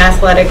had an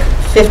athletic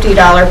 $50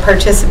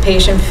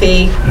 participation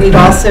fee, we'd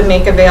also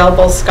make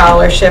available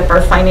scholarship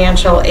or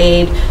financial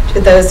aid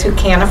to those who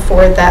can't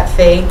afford that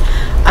fee.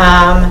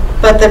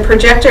 But the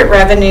projected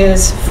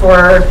revenues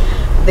for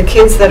the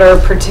kids that are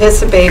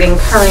participating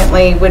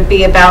currently would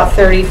be about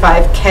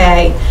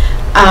 $35K.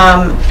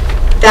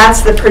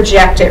 That's the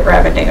projected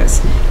revenues.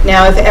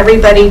 Now, if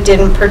everybody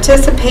didn't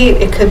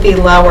participate, it could be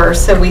lower.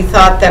 So we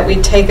thought that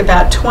we'd take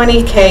about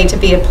 $20K to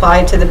be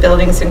applied to the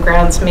Buildings and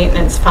Grounds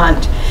Maintenance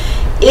Fund.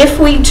 If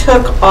we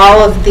took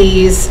all of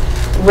these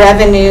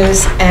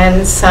revenues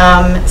and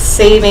some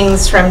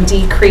savings from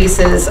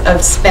decreases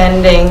of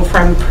spending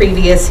from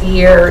previous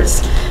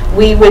years,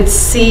 we would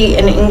see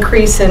an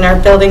increase in our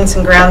Buildings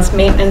and Grounds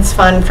Maintenance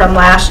Fund from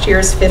last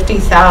year's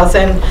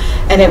 $50,000,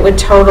 and it would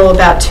total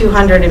about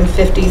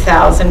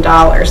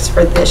 $250,000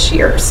 for this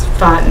year's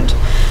fund.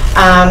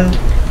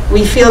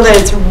 We feel that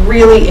it's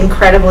really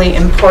incredibly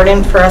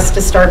important for us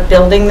to start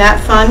building that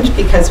fund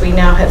because we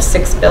now have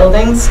 6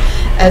 buildings,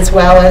 as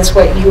well as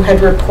what you had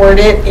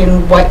reported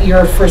in what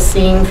you're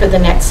foreseeing for the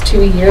next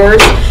 2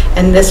 years,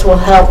 and this will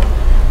help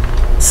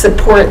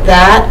support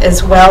that,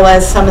 as well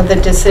as some of the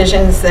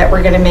decisions that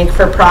we're going to make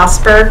for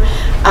Prosper.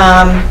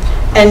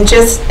 And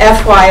just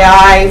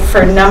FYI,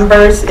 for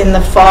numbers, in the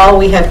fall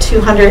we have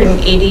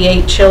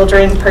 288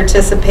 children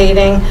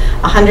participating,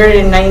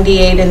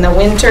 198 in the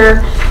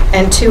winter,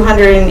 and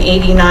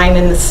 289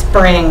 in the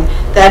spring.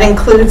 That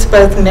includes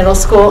both middle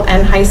school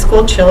and high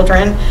school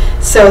children.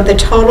 So the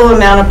total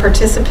amount of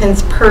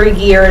participants per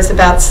year is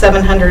about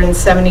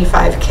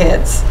 775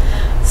 kids.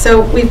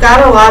 So we've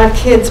got a lot of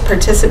kids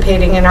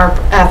participating in our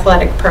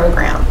athletic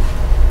program.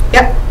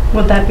 Yep.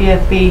 Would that be a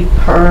fee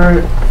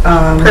per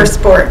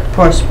sport?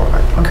 Per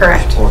sport. Okay.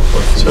 Correct.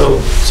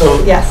 So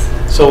yes.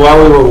 So while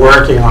we were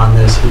working on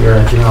this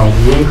here, you know,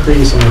 the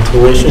increase in the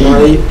tuition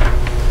rate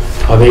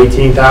of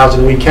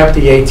 18,000, we kept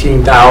the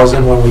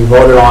 18,000 when we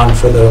voted on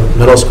for the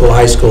middle school,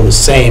 high school, the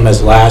same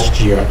as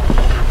last year.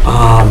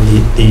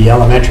 The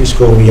elementary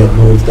school we have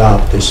moved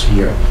up this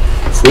year.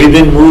 We've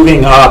been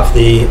moving up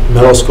the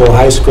middle school,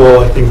 high school.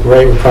 I think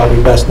Ray would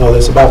probably best know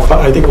this.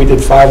 I think we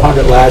did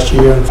 500 last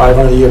year and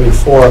 500 the year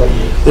before.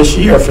 This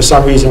year, for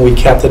some reason, we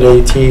kept it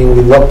 18.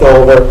 We looked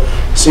over,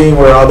 seeing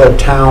where other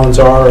towns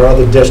are or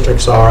other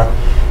districts are,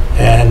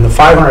 and the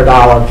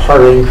 $500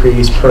 per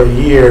increase per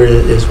year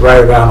is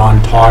right around on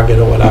target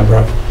or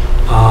whatever.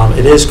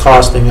 It is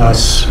costing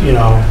us, you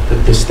know,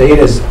 the state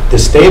has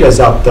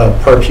upped the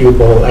per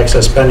pupil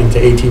excess spending to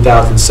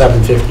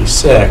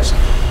 $18,756.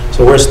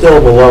 So we're still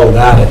below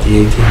that at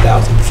the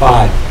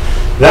 $18,005.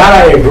 That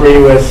I agree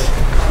with,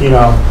 you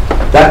know,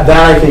 that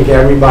I think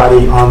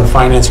everybody on the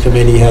finance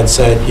committee had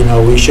said, you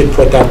know, we should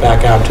put that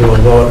back out to a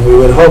vote, and we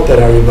would hope that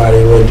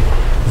everybody would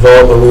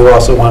vote, but we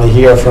also want to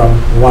hear from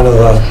one of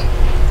the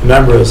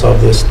members of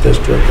this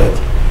district that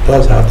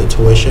does have the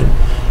tuition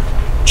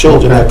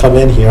children that come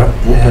in here,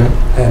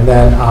 and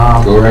then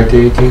go right to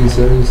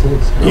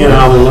 1876. You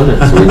know, the limit,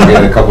 so we can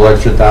get a couple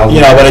extra thousand.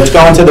 You know, but it's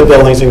going to the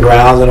Buildings and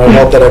Grounds, and I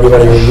hope that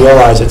everybody will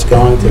realize it's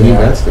going to.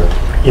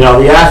 You know,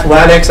 the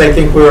athletics, I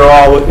think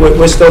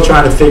we're still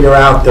trying to figure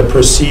out the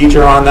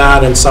procedure on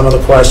that, and some of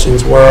the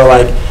questions were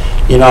like,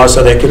 you know,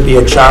 so there could be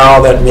a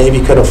child that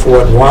maybe could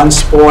afford 1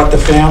 sport, the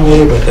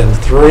family, but then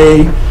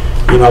 3.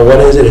 You know,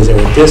 what is it? Is there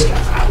a discount?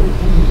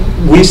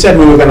 We said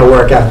we were going to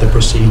work out the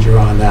procedure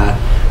on that.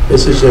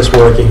 This is just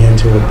working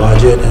into a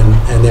budget,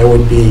 and there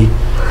would be,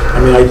 I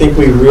mean, I think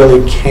we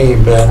really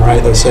came, Ben,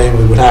 right? They're saying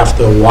we would have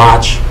to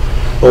watch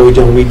what we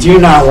do. We do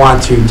not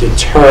want to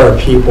deter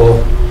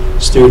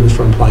students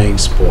from playing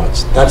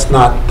sports. That's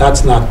not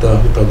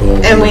the goal.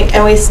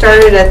 And we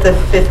started at the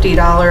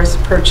 $50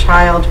 per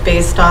child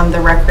based on the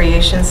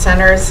recreation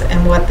centers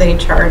and what they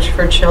charge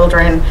for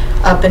children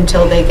up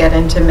until they get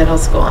into middle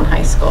school and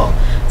high school.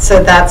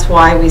 So that's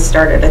why we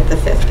started at the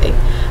 50.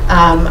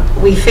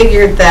 We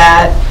figured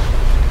that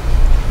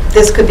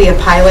this could be a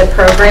pilot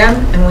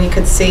program, and we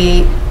could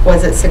see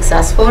was it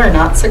successful or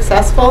not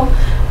successful,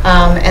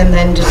 and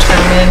then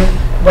determine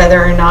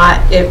whether or not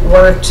it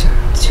worked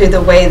to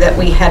the way that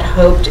we had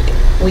hoped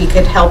we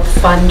could help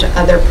fund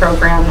other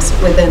programs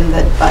within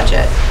the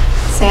budget.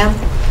 Sam?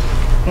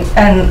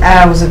 And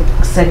I was going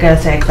to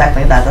say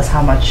exactly that. That's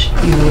how much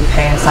you would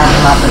pay and sign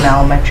them up in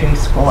elementary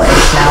school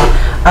age now.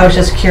 I was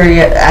just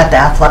curious at the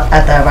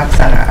rec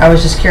center. I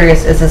was just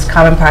curious, is this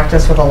common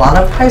practice with a lot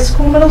of high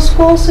school, middle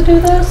schools to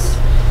do this?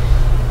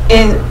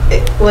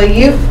 Well,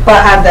 you've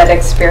had that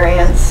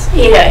experience.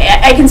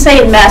 Yeah, I can say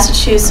in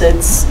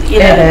Massachusetts, you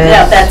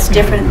know, that's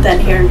different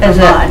than here in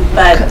Vermont.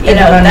 But you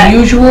know, is it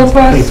unusual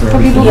for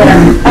people to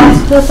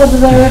ask this?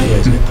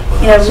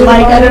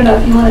 Mike, I don't know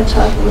if you want to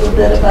talk a little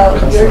bit about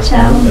your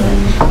town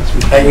and...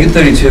 At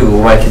U32,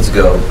 where my kids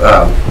go,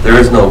 there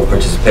is no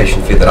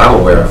participation fee that I'm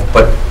aware of,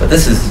 but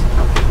this is,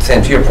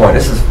 Sam, to your point,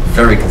 this is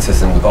very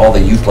consistent with all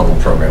the youth level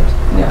programs.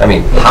 I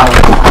mean,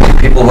 hockey,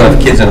 people who have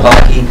kids in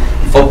hockey,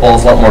 football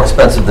is a lot more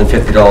expensive than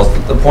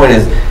 $50. The point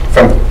is,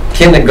 from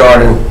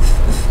kindergarten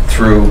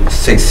through,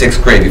 say,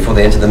 6th grade, before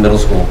they enter the middle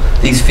school,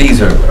 these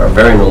fees are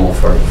very normal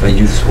for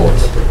youth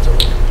sports.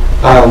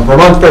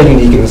 Vermont's very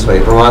unique in this way.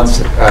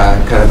 Vermont's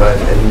kind of a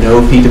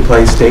no fee to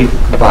play state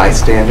by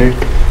standard.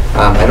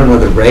 I don't know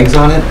the regs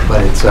on it,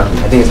 but it's I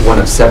think it's one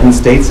of 7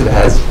 states that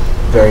has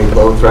very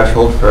low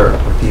threshold for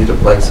fee to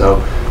play. So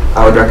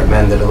I would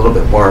recommend that a little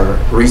bit more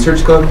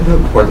research go into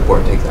it before the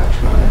board takes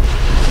action on it.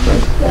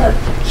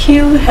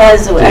 Q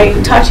has, I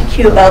talked to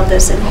Q about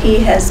this, and he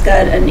has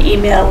got an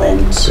email in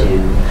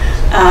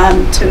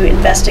to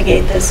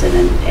investigate this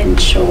and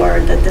ensure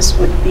that this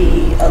would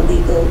be a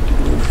legal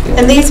move.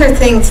 And these are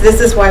things,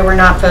 this is why we're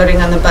not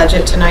voting on the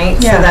budget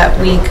tonight, so that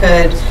we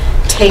could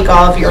take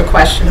all of your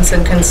questions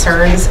and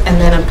concerns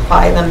and then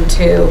apply them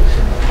to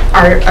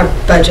our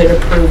budget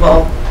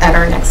approval at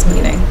our next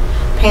meeting.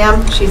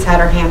 Pam, she's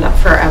had her hand up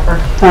forever.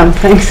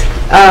 Thanks.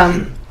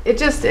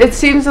 It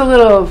seems a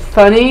little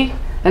funny,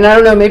 and I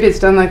don't know, maybe it's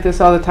done like this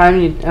all the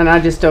time, and I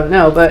just don't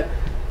know, but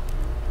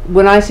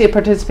when I see a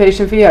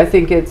participation fee, I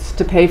think it's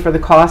to pay for the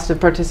cost of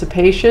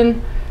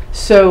participation.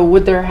 So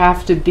would there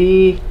have to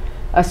be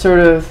a sort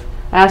of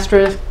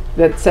asterisk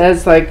that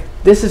says, like,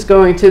 this is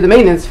going to the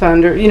maintenance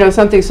fund, or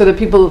something, so that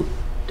people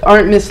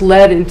aren't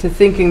misled into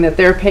thinking that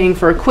they're paying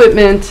for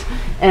equipment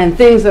and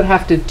things that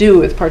have to do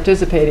with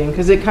participating,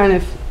 because it kind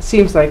of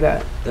seems like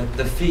that.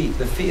 The fee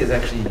is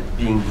actually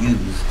being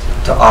used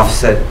to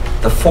offset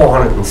the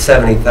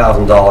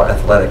 $470,000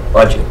 athletic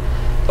budget.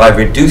 By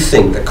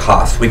reducing the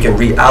cost, we can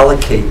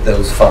reallocate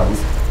those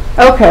funds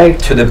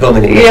to the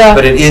building.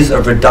 But it is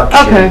a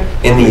reduction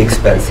in the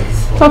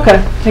expenses.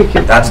 Okay, thank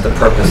you. That's the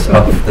purpose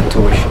of the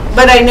tuition.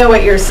 But I know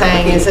what you're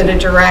saying. Is it a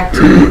direct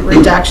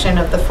reduction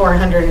of the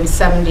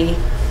 470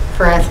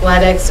 for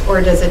athletics,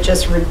 or does it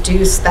just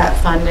reduce that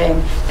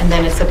funding and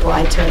then it's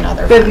applied to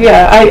another But fund?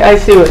 yeah, I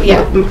see what,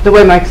 the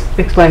way Mike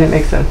explained it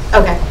makes sense.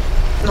 Okay.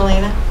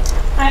 Melina?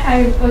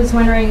 I was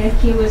wondering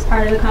if he was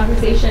part of the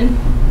conversation.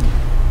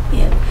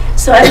 Yeah.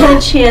 So I had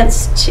a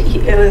chance to,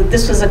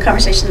 this was a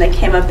conversation that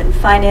came up in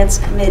Finance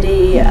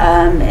Committee,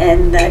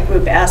 and that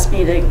group asked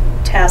me to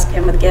task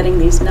him with getting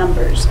these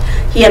numbers.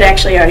 He had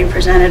actually already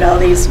presented all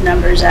these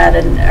numbers at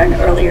an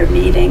earlier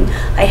meeting.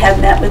 I have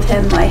met with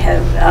him. I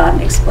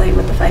have explained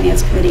what the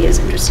Finance Committee is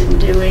interested in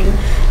doing.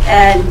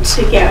 And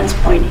to Garen's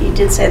point, he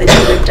did say that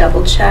he would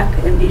double check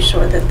and be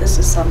sure that this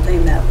is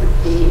something that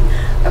would be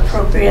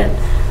appropriate.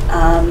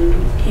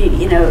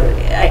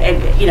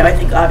 I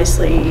think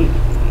obviously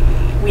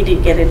we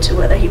didn't get into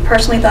whether he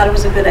personally thought it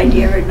was a good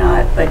idea or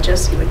not, but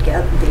just he would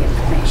gather the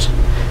information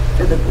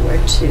for the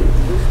board to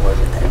move forward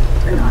with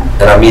it or not.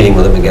 And I'm meeting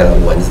with him again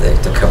on Wednesday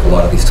to cover a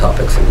lot of these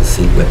topics and to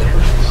see what the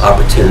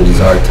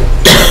opportunities are to,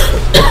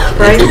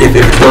 if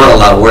it's not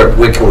allowed,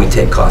 where can we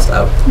take cost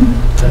out?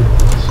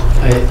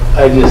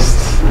 I just,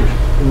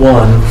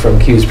 one, from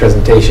Q's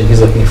presentation, he's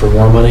looking for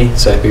more money,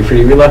 so I'd be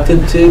pretty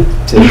reluctant to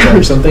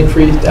charge something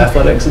for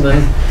athletics, and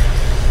then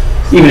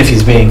even if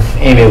he's being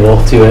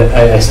amiable to it,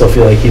 I still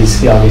feel like he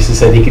obviously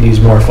said he could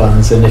use more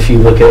funds, and if you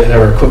look at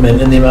our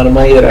equipment and the amount of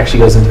money that actually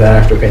goes into that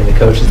after paying the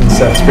coaches and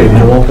stuff, it's pretty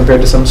minimal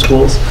compared to some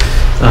schools.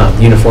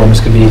 Uniforms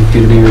could be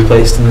due to be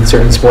replaced, and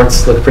certain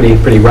sports look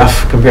pretty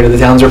rough compared to the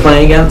towns we're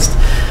playing against.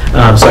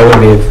 So I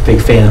wouldn't be a big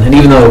fan. And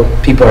even though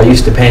people are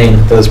used to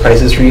paying those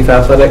prices for youth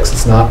athletics,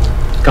 it's not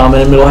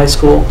common in middle high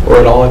school or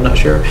at all, I'm not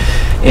sure.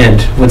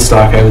 And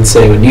Woodstock, I would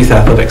say, when youth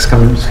athletics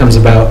comes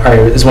about,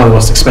 is one of the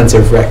most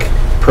expensive rec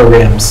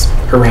programs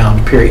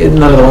around, period.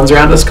 None of the ones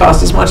around us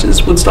cost as much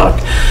as Woodstock.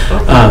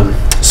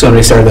 So when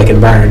we started like in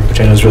Byron, which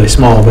I know is really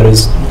small, but it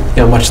was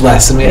much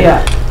less, and we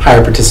had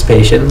higher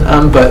participation.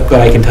 But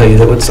I can tell you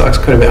that Woodstock's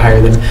quite a bit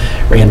higher than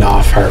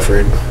Randolph,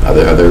 Hartford,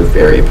 other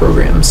area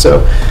programs.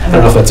 So I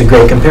don't know if that's a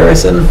great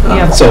comparison.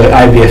 So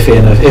I'd be a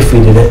fan of, if we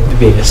did it,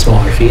 being a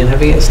smaller fee and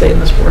having it stay in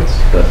the sports.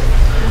 But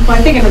well,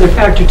 I think another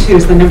factor too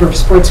is the number of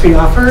sports we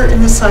offer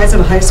in the size of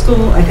a high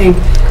school. I think,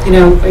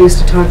 I used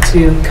to talk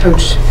to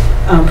Coach,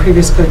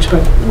 previous coach,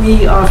 but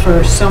we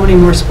offer so many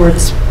more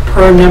sports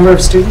per number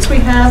of students we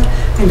have.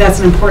 I think that's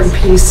an important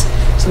piece.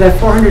 So that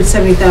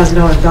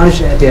 $470,000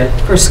 budget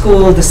for a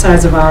school the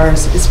size of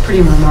ours is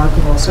pretty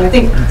remarkable. So I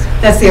think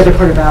that's the other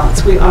part of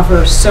balance. We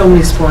offer so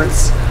many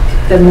sports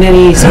that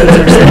many schools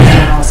are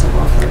can also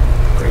offer.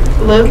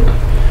 Lou?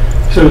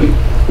 So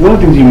one of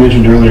the things you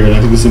mentioned earlier, and I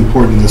think is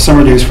important, the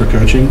summer days for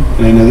coaching.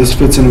 And I know this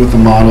fits in with the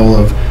model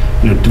of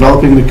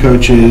developing the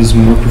coaches,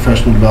 more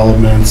professional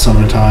development,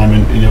 summertime,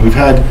 and we've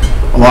had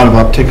a lot of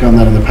uptick on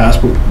that in the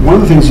past. But one of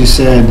the things you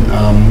said,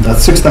 that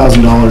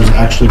 $6,000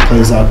 actually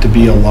plays out to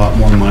be a lot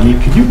more money.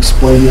 Could you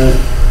explain that?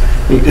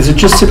 Is it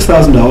just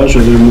 $6,000, or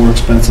are there more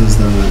expenses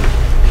than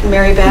that?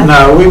 Mary Beth?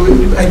 No,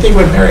 I think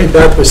what Mary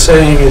Beth was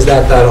saying is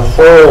that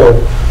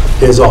whole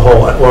is a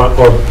whole,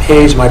 or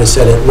Paige might have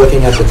said it,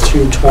 looking at the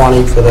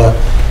 220 for the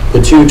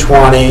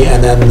 220,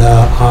 and then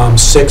the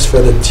 6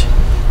 for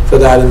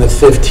that and the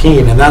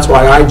 15. And that's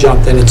why I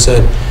jumped in and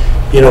said,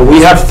 you know,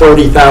 we have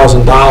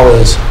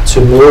 $30,000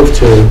 to move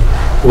to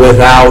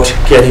without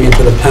getting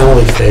into the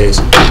penalty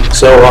phase.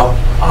 So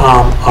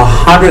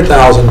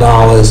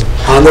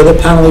 $100,000 under the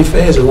penalty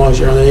phase, as long as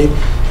you're underneath,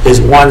 is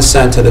 1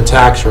 cent to the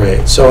tax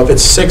rate. So if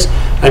it's 6,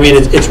 I mean,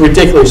 it's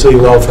ridiculously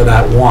low for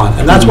that one.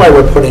 And that's why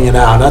we're putting it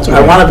out. That's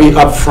I want to be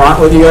upfront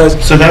with you guys.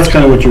 So that's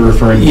kind of what you're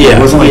referring to? Yeah. It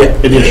wasn't like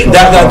additional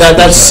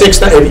That's 6,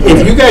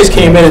 if you guys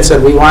came in and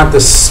said, we want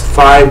this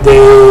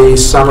 5-day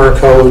summer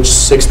coach,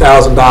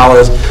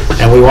 $6,000,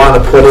 and we want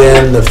to put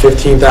in the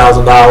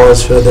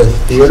 $15,000 for the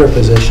theater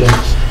position,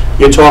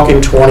 you're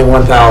talking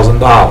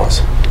 $21,000,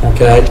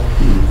 okay?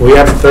 We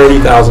have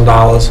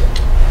 $30,000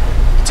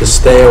 to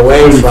stay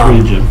away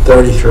from.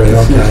 33,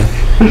 okay.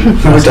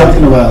 We're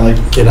talking about like,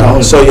 you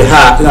know, so you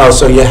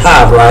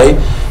have, right?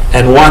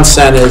 And 1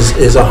 cent is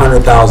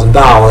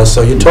 $100,000,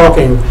 so you're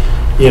talking,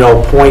 you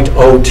know,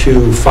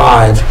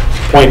 0.025,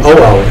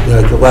 0.00, you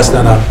know, less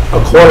than a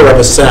quarter of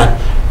a cent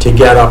to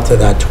get up to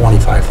that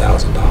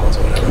 $25,000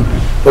 or whatever.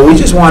 But we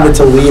just wanted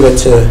to leave it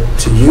to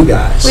you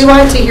guys. We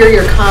wanted to hear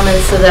your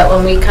comments so that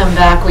when we come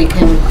back, we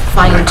can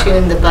fine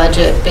tune the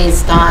budget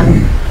based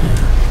on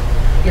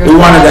your We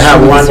wanted to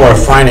have one more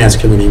thoughts. finance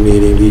committee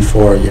meeting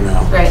before, you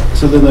know, Right.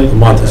 So then the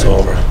month is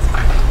over.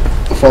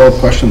 A follow-up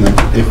question then,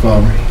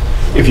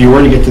 if you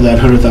were to get to that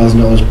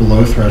 $100,000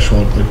 below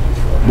threshold, like,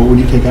 what would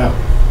you take out?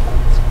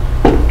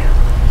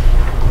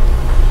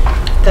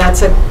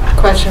 That's a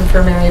question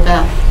for Mary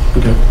Beth,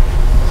 Okay.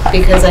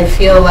 because I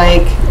feel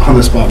like, On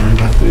the spot, Mary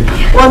Beth.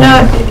 well,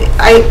 no,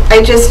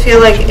 I just feel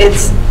like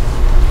it's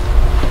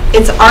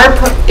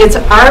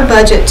our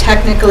budget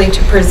technically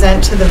to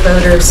present to the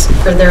voters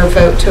for their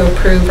vote to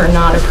approve or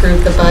not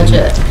approve the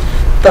budget.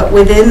 But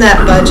within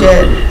that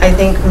budget, I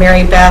think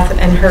Mary Beth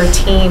and her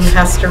team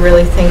has to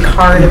really think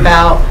hard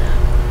about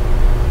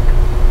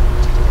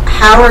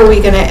how are we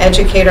going to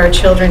educate our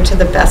children to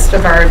the best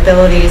of our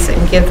abilities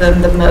and give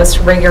them the most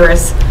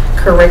rigorous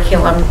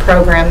curriculum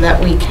program that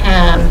we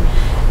can.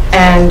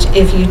 And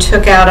if you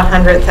took out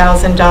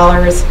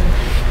 $100,000,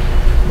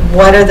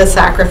 what are the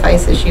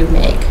sacrifices you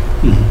make?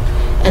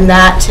 And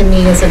that, to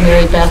me, is a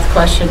Mary Beth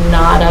question,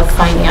 not a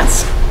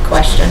finance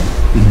question.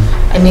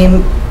 I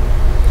mean,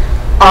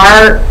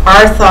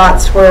 our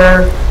thoughts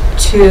were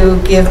to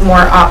give more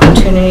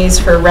opportunities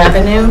for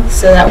revenue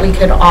so that we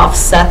could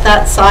offset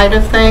that side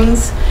of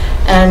things.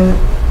 And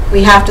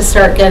we have to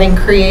start getting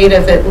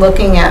creative at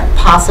looking at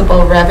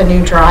possible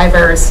revenue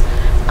drivers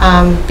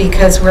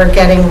because we're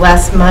getting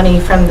less money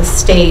from the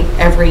state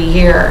every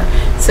year.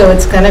 So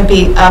it's going to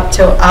be up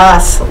to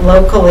us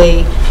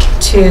locally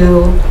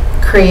to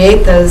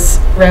create those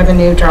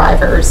revenue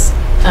drivers.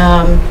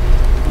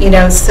 You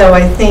know, so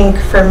I think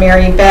for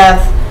Mary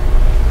Beth,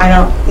 I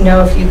don't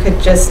know if you could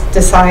just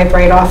decide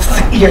right off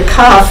your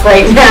cuff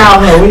right now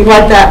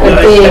what that would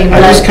be. I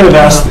just kind of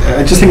asked,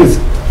 I just think it's,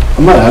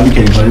 I'm not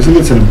advocating, but I just think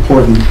it's an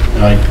important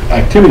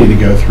activity to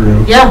go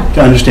through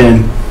to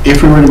understand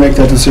if we were to make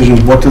that decision,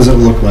 what does it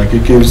look like?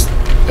 It gives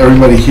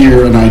everybody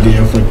here an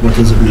idea of like, what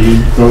does it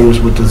mean? Voters,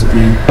 what does it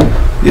mean?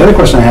 The other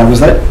question I have is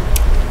that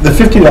the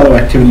 $50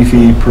 activity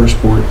fee per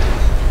sport,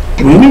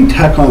 when we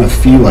tack on a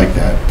fee like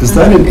that, does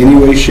that in any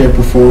way, shape,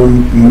 or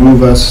form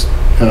move us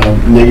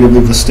negatively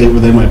with the state where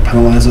they might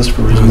penalize us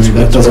for reasons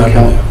that doesn't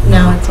count?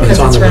 No, it's because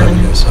on the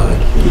revenue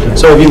side. Okay.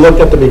 So if you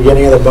looked at the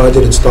beginning of the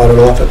budget, it started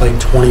off at like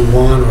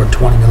 21 or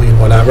 20 million,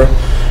 whatever.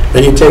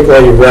 Then you take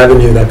all your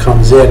revenue that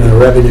comes in, and the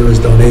revenue is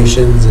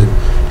donations and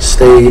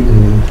state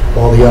and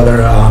all the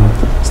other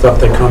stuff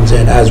that comes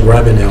in as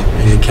revenue,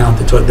 and you count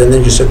it to it.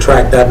 Then you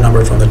subtract that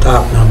number from the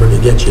top number to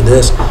get you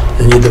this,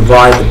 and you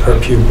divide the per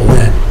pupil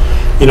in.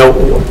 You know,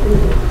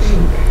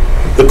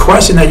 the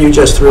question that you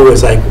just threw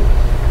is like,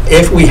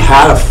 if we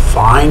had to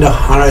find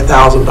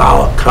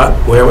 $100,000 cut,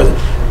 where was it?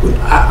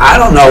 I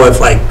don't know if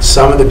like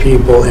some of the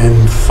people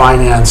in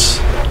finance,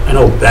 I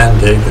know Ben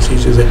did, because he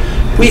says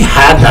we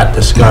had that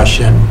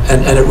discussion,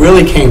 and it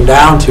really came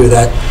down to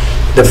that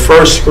the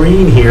first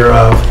screen here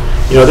of,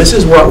 you know, this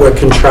is what we're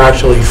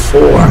contractually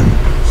for,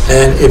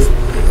 and if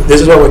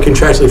this is what we're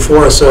contractually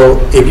for, so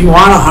if you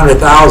want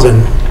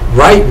 100,000,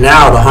 right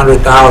now the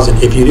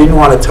 100,000, if you didn't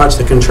want to touch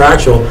the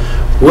contractual,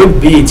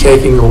 would be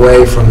taking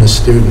away from the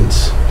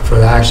students for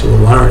the actual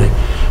learning.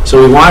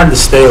 So we wanted to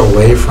stay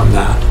away from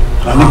that.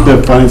 I think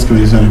the finance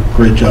committee's done a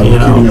great job of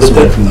keeping us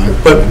away from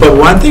that. But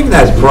one thing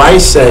that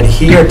Bryce said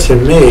here to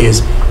me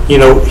is, you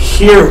know,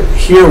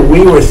 here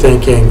we were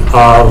thinking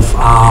of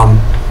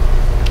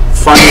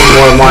funding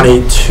more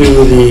money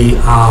to the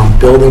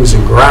buildings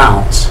and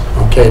grounds,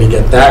 okay, to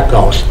get that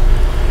going.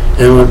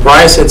 And when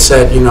Bryce had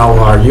said, you know,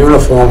 our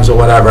uniforms or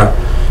whatever,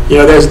 you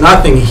know, there's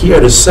nothing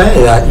here to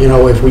say that, you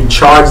know, if we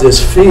charge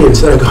this fee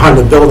instead of going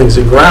to buildings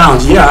and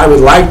grounds, yeah, I would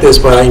like this,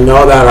 but I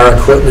know that our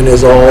equipment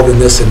is old and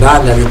this and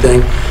that and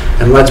everything,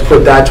 and let's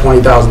put that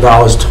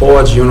 $20,000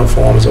 towards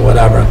uniforms or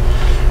whatever.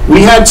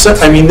 We had,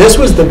 I mean, this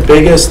was the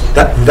biggest,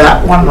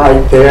 that one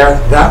right there,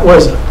 that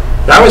was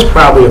That was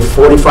probably a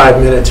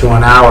 45-minute to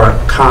an hour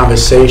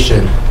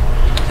conversation,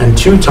 and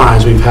 2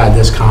 times we've had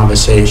this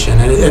conversation,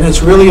 and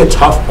it's really a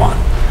tough one,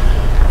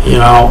 you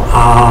know.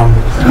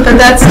 But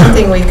that's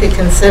something we could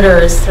consider,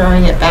 is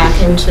throwing it back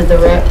into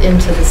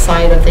the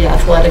side of the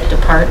athletic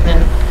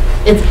department.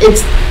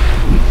 It's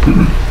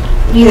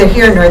neither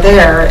here nor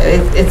there.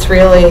 It's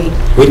really...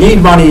 We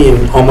need money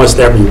in almost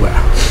everywhere.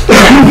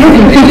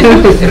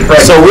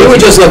 So we were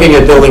just looking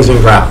at buildings and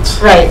grounds.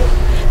 Right.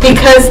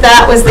 Because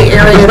that was the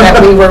area that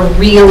we were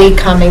really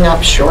coming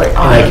up short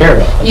on. I care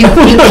about. You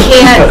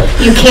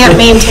can't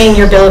maintain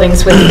your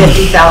buildings with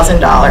 $50,000.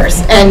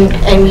 And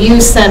you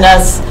sent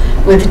us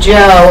with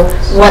Joe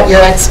what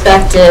your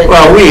expected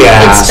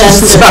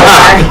expenses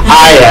are.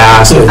 I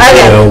asked.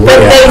 Okay,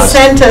 but they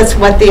sent us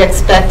what the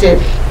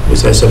expected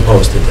was I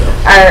supposed to do?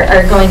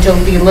 Are going to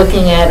be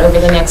looking at over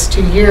the next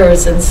 2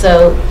 years, and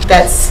so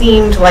that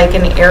seemed like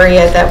an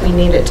area that we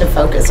needed to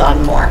focus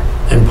on more.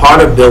 And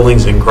part of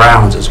buildings and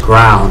grounds is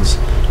grounds,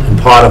 and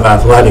part of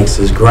athletics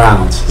is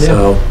grounds. Yeah.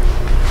 So,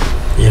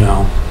 you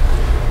know,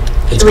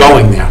 it's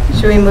going there.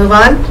 Should we move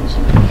on?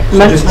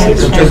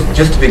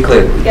 Just to be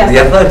clear, the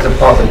athletic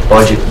department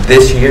budget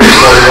this year, 21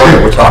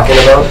 that we're talking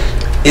about,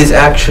 is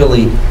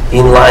actually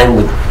in line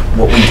with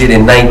what we did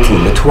in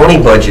 19. The 20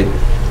 budget,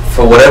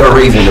 for whatever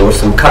reason, there were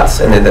some cuts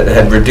in it that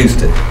had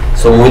reduced it.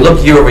 So when we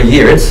look year over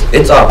year,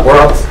 it's up. We're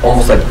up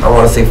almost like, I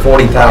want to say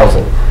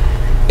 40,000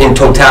 in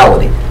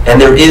totality. And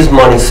there is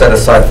money set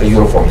aside for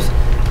uniforms.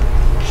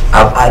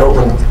 I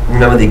don't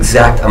remember the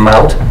exact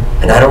amount,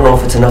 and I don't know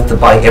if it's enough to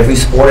buy every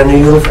sport a new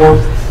uniform,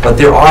 but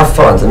there are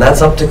funds, and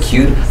that's up to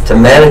Q to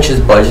manage his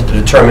budget to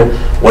determine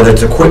whether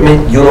it's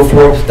equipment,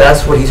 uniforms.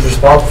 That's what he's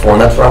responsible for,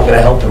 and that's what I'm going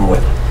to help him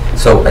with.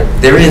 So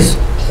there is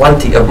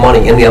plenty of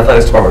money in the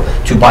athletics department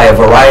to buy a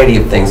variety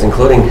of things,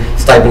 including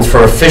stipends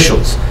for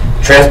officials,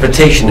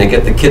 transportation to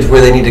get the kids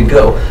where they need to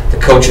go, the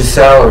coaches'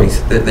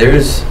 salaries.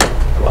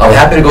 I'm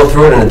happy to go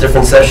through it in a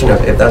different session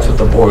if that's what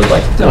the board would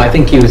like to do. No, I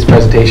think Q's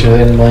presentation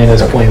and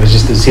Milena's point was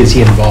just, is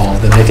he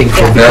involved? And I think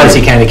because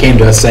he kind of came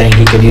to us saying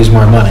he could use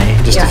more money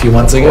just a few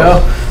months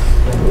ago,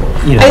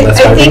 you know, that's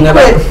why I think that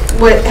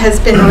what has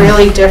been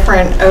really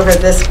different over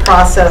this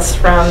process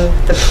from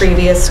the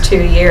previous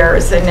 2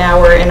 years, and now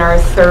we're in our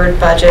 3rd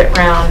budget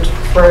round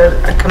for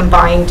a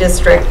combined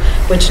district,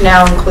 which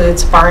now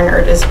includes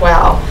Barnard as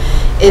well,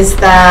 is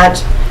that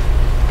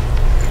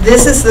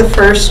this is the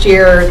first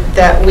year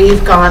that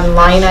we've gone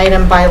line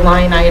item by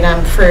line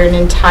item for an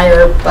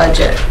entire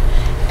budget.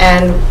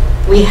 And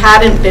we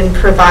hadn't been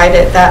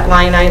provided that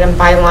line item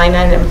by line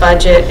item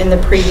budget in the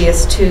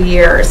previous 2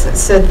 years.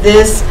 So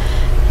this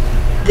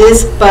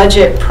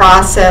budget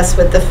process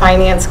with the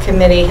Finance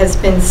Committee has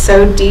been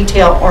so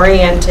detail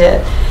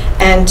oriented,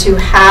 and to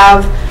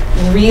have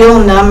real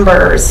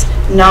numbers,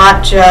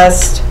 not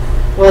just,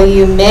 well,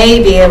 you may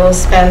be able to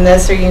spend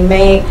this, or you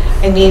may,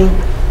 I mean,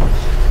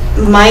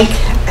 Mike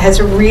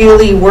has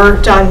really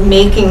worked on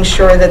making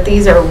sure that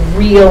these are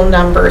real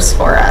numbers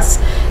for us,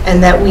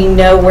 and that we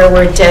know where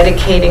we're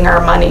dedicating our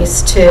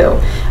monies to.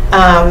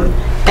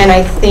 And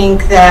I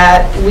think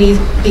that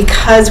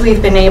because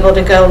we've been able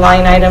to go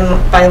line item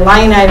by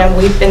line item,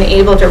 we've been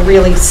able to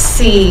really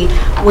see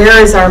where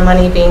is our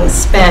money being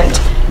spent.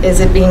 Is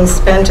it being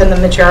spent on the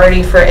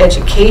majority for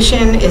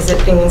education? Is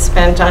it being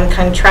spent on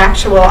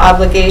contractual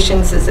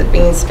obligations? Is it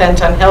being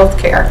spent on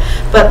healthcare?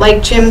 But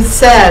like Jim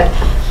said,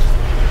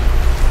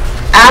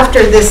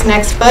 after this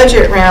next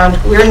budget round,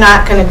 we're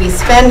not going to be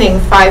spending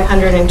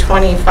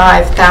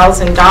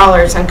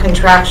 $525,000 on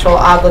contractual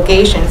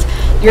obligations.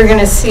 You're going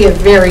to see a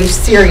very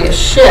serious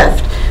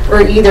shift,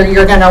 or either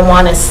you're going to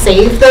want to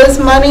save those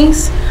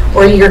monies,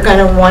 or you're going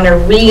to want to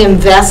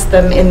reinvest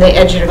them in the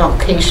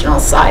educational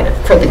side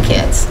for the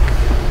kids.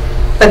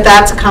 But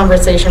that's a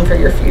conversation for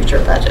your future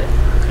budget.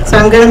 So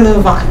I'm going to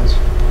move on.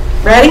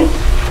 Ready?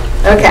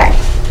 Okay.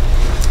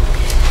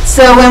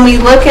 So when we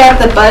look at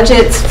the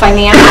budget's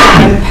financial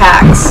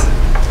impacts,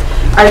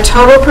 our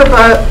total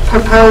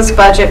proposed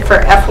budget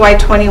for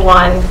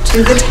FY21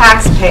 to the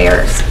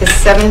taxpayers is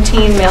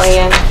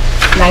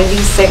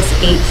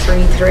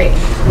 $17,096,833.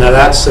 Now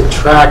that's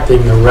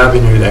subtracting the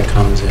revenue that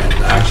comes in.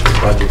 The actual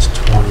budget's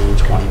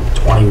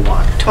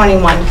 21.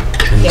 21.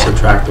 And you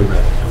subtract the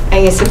revenue.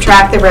 And you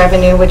subtract the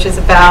revenue, which is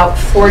about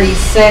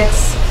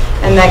 46,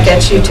 and that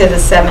gets you to the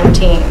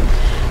 17.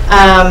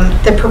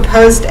 The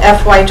proposed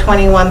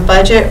FY21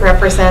 budget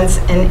represents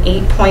an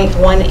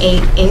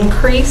 8.18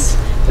 increase,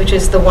 which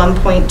is the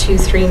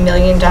 $1.23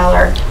 million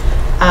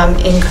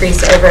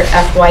increase over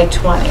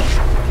FY20.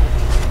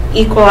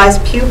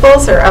 Equalized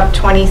pupils are up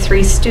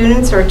 23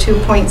 students, or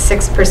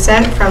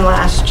 2.6% from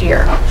last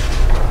year.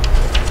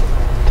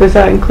 Does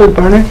that include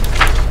Barnard?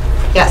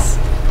 Yes.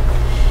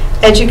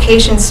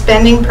 Education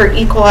spending per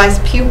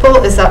equalized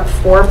pupil is up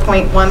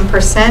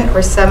 4.1%,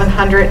 or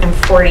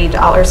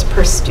 $740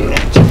 per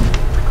student.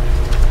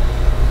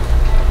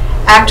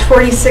 Act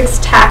 46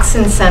 tax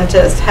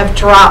incentives have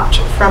dropped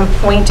from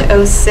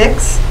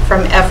 0.06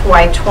 from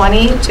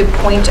FY20 to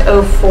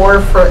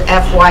 0.04 for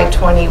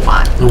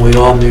FY21. And we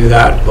all knew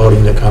that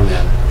voting to come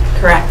in.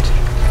 Correct.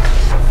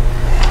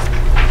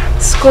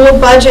 school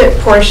budget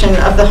portion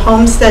of the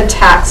homestead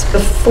tax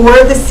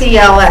before the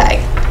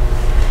CLA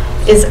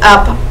is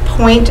up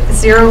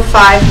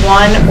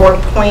 0.051 or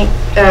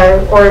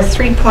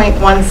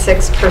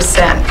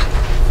 3.16%.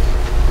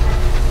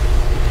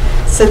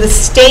 So the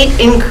state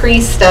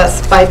increased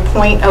us by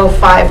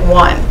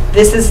 0.051.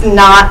 This is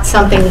not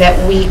something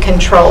that we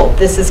control.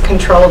 This is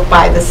controlled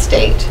by the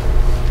state.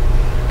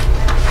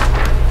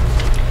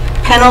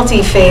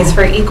 Penalty phase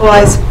for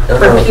equalized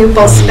per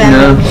pupil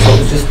spending.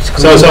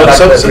 So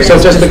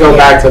just to go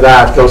back to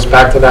that, goes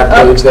back to that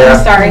page there.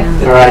 I'm sorry.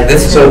 All right,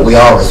 This is so what we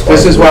are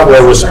this is what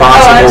we're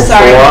responsible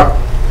for,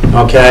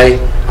 okay?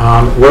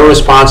 We're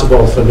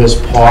responsible for this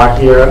part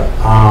here.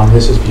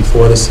 This is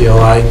before the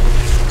CLA.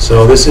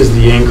 So this is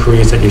the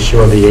increase that you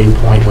show, the 8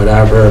 point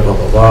whatever, blah,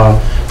 blah, blah.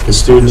 The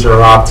students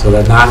are up, so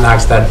that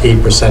knocks that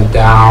 8%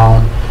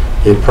 down.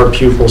 The per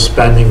pupil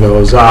spending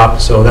goes up,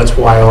 so that's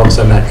why all of a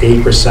sudden that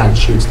 8%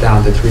 shoots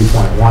down to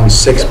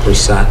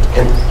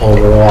 3.16%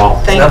 overall.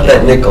 Of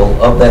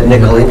that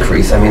nickel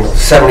increase, I mean,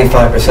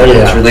 75% of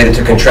it's related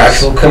to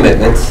contractual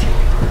commitments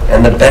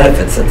and the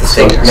benefits that the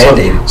state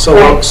mandated. So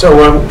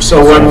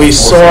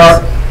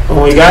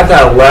when we got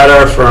that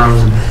letter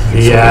from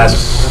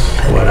VS,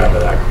 whatever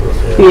that group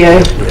is.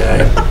 Yeah.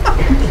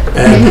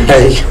 And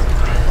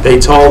they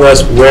told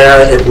us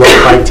where it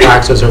looked like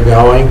taxes are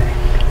going.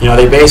 You know,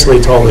 they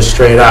basically told us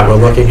straight up, we're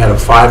looking at a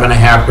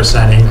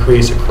 5.5%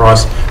 increase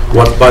across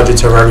what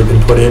budgets have already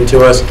been put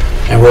into us,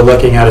 and we're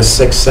looking at a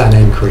 6-cent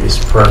increase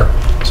per.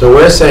 So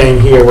we're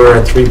saying here we're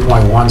at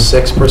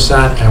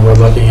 3.16%, and we're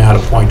looking at a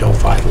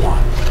 0.051.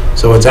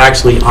 So it's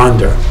actually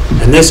under.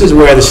 And this is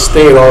where the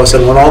state, all of a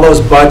sudden, when all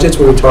those budgets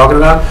we were talking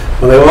about,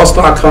 when they all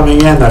start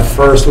coming in that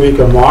first week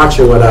of March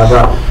or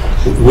whatever,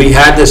 we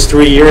had this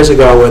 3 years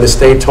ago where the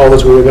state told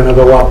us we were going to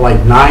go up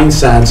like 9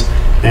 cents,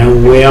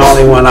 and we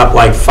only went up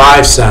like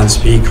 5 cents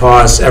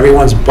because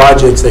everyone's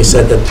budgets, they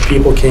said that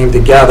people came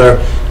together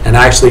and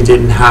actually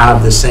didn't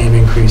have the same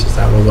increases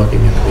that we're looking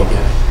in the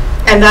beginning.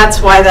 And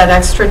that's why that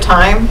extra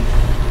time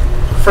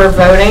for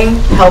voting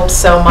helps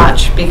so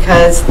much,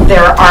 because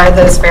there are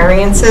those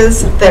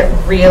variances that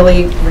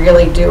really,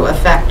 really do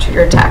affect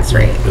your tax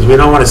rate. Because we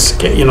don't want to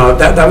scare, you know,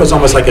 that was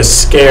almost like a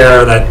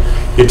scare that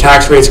your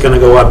tax rate's going to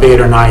go up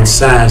 8 or 9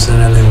 cents, and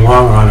then in the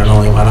long run it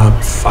only went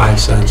up 5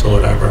 cents or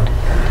whatever.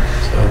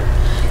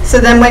 So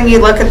then when you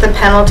look at the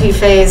penalty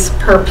phase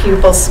per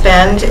pupil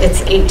spend, it's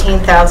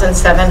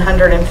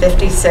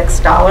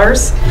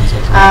 $18,756.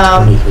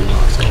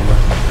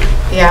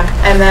 Yeah,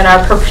 and then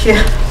our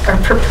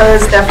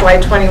proposed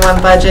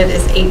FY21 budget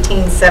is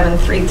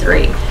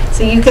 $18,733.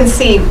 So you can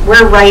see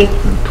we're right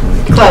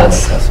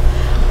close.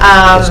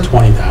 It's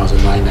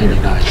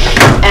 $20,999.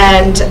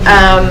 And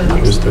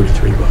it was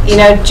 $33. You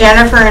know,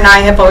 Jennifer and I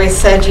have always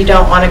said you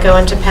don't want to go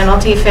into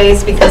penalty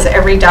phase because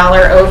every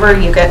dollar over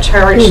you get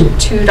charged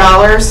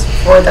 $2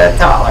 for the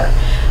dollar.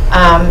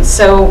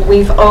 So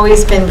we've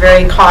always been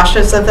very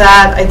cautious of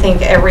that. I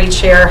think every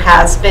chair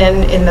has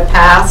been in the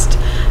past.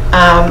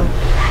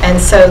 And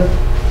so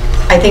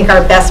I think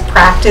our best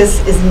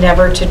practice is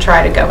never to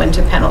try to go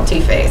into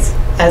penalty phase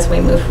as we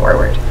move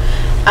forward.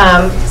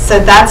 So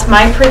that's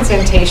my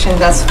presentation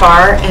thus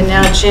far, and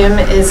now Jim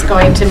is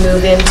going to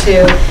move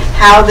into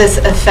how this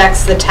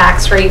affects the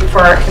tax rate for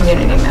our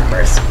community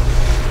members.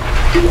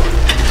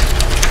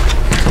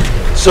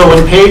 So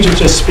when Paige was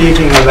just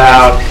speaking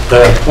about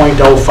the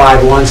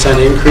 0.051 cent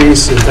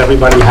increase, if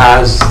everybody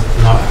has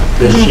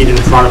the sheet in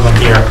front of them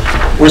here,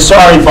 we're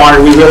sorry,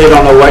 Barney, we really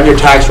don't know what your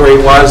tax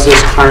rate was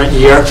this current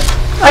year.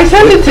 I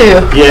sent it to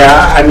you.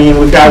 Yeah, I mean,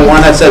 we've got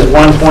one that says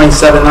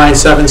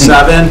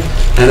 1.7977,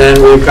 and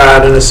then we've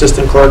got an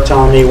assistant clerk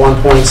telling me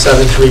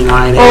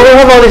 1.7398. Oh, they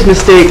have all these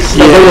mistakes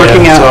that they're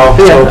working out.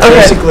 So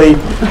basically,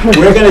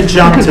 we're going to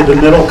jump to the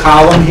middle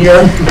column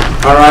here,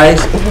 all right?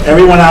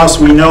 Everyone else,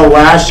 we know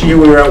last year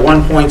we were at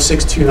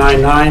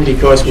 1.6299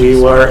 because we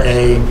were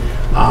a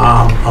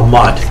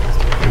MUD,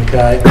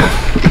 okay?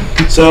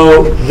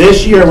 So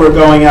this year we're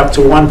going up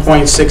to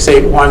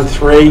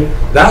 1.6813.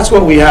 That's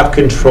what we have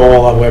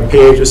control of, where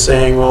Paige was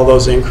saying all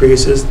those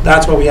increases.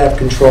 That's what we have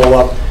control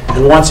of.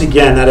 And once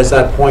again, that is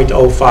that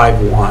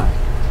 0.051,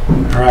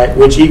 all right,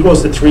 which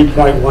equals to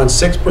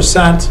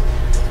 3.16%.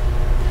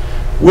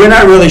 We're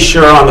not really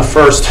sure on the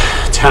first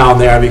town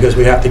there because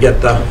we have to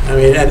get the, I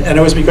mean, and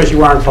it was because you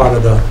weren't part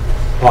of it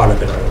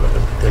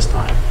this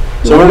time.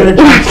 So we're going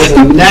to jump to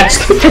the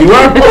next. You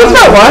weren't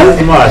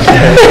much.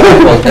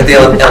 At the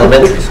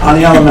elementaries. On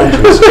the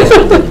elementaries.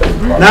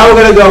 Now we're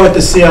going to go with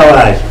the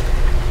CLA.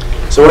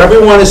 So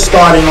everyone is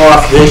starting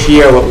off this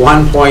year with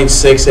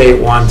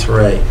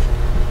 1.6813.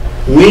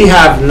 We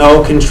have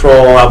no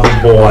control of the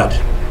board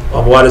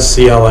of what a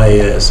CLA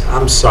is.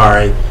 I'm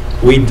sorry,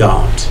 we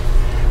don't.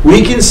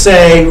 We can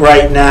say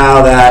right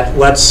now that,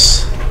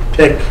 let's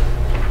pick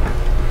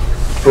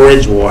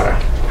Bridgewater.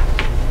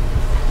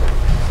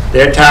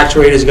 Their tax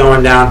rate is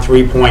going down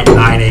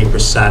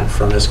 3.98%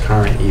 from this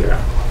current year.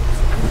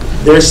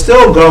 They're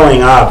still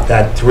going up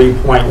that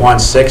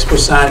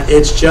 3.16%.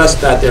 It's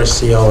just that their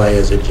CLA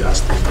is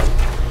adjusting.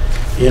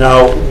 You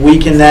know, we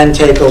can then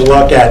take a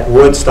look at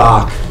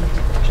Woodstock.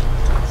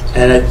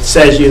 and it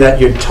says you that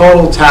your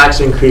total tax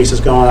increase is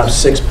going up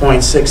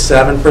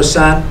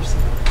 6.67%.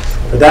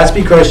 But that's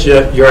because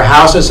your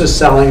houses are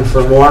selling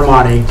for more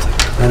money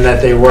than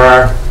that they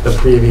were the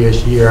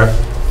previous year.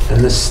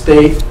 And the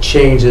state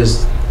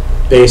changes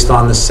based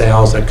on the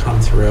sales that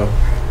come through.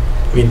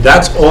 I mean,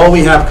 that's all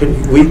we have.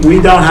 We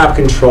don't have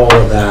control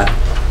of that.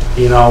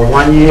 You know,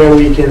 one year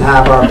we can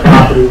have our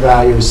property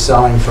values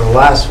selling for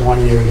less. One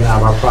year we can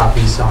have our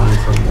property selling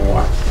for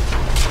more.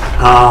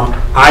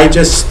 I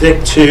just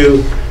stick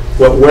to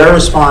what we're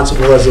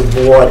responsible as a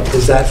board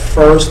is that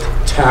first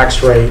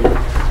tax rate,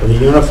 the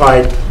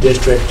unified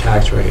district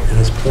tax rate, and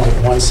it's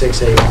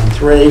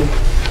 0.16813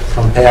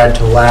 compared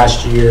to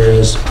last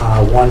year's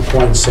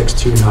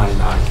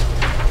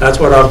 1.6299. That's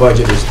what our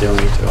budget is doing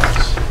to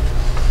us.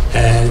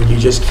 And you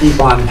just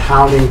keep on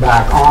pounding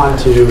back on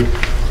to,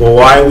 well,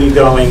 why are we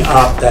going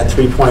up that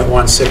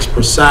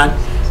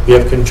 3.16%? We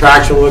have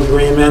contractual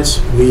agreements.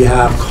 We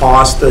have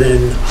cost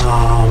in,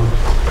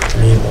 I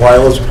mean,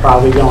 oil is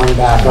probably going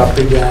back up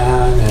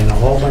again and a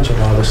whole bunch of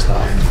other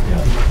stuff.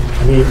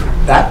 I mean,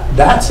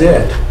 that's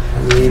it. I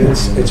mean,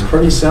 it's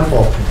pretty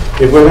simple.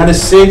 If we're going to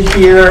sit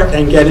here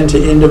and get into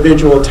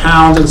individual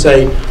towns and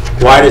say,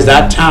 why is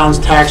that town's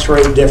tax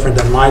rate different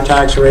than my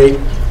tax rate?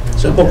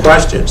 Simple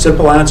question,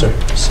 simple answer,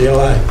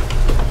 CLA.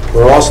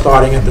 We're all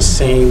starting at the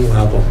same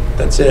level.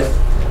 That's it.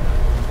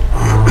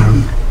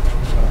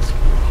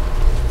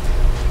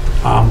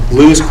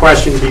 Lou's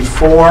question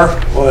before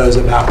was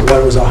about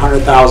what was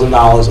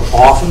 $100,000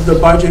 off of the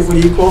budget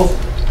would equal.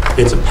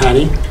 It's a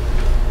penny.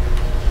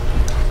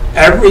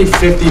 Every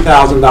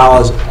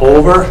 $50,000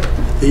 over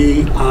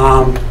the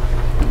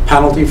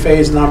penalty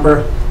phase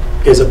number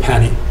is a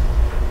penny.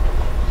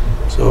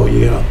 So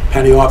you get a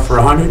penny off for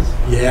 100,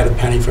 you add a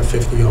penny for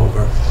 50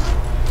 over.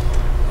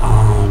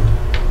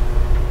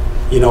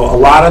 You know, a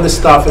lot of the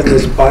stuff in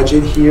this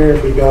budget here,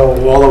 if we go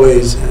all the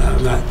ways,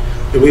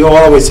 if we go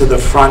all the way to the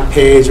front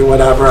page or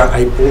whatever,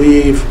 I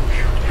believe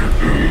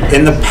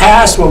in the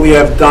past what we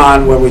have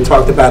done when we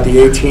talked about the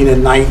 18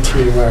 and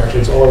 19, where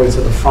it's all the way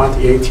to the front,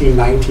 the 18,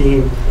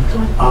 19,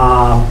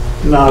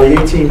 no, the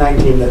 18,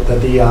 19,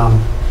 the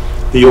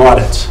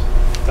audits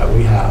that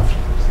we have.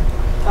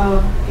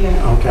 Oh,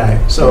 yeah. Okay,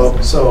 so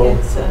It's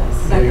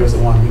maybe it was the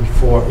one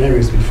before, maybe it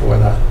was before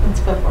that. It's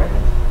before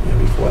that. Yeah,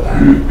 before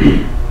that.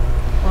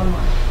 One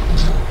more.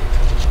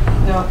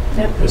 No.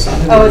 There's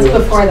something to Oh, do it's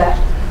with- before that.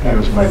 That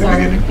was my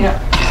beginning. Yeah.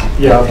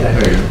 Yeah, okay.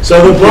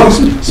 So the books,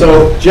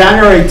 so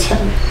January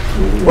 10th,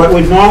 what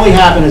would normally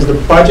happen is the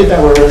budget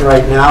that we're in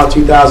right now,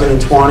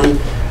 2020,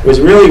 was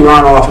really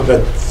run off of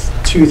a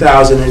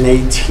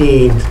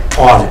 2018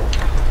 audit.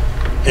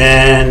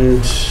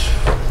 And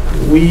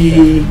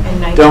we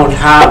don't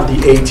have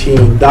the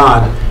 18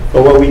 done.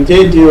 But what we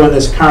did do in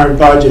this current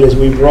budget is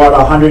we brought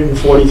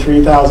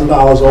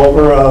 $143,000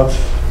 over of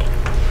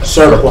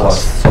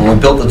surplus. So when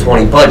we built the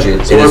 20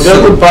 budget, So we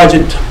built the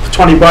budget,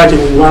 20 budget,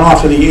 we went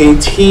off of the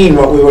 18,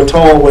 what we were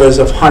told was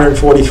of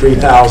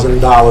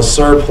 $143,000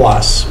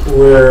 surplus.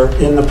 We're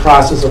in the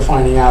process of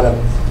finding out if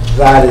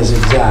that is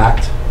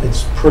exact.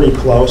 It's pretty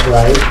close,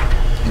 right?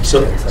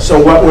 So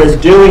what we're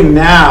doing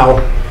now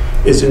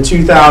is in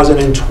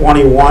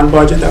 2021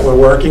 budget that we're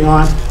working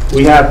on,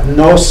 we have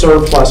no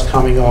surplus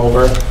coming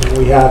over, and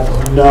we have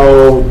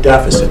no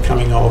deficit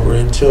coming over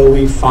until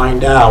we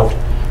find out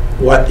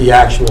what the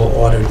actual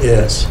audit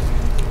is.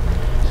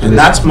 And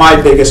that's my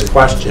biggest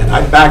question.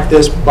 I back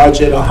this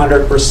budget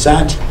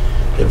 100%.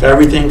 If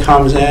everything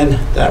comes in,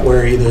 that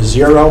we're either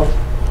zero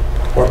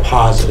or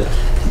positive.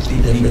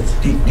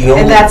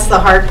 And that's the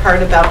hard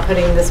part about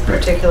putting this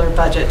particular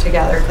budget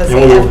together, because the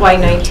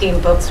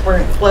FY19 books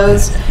weren't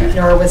closed,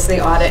 nor was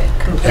the audit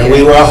completed. And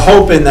we were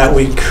hoping that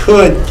we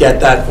could get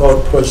that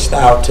vote pushed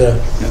out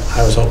to,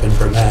 I was hoping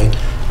for May,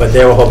 but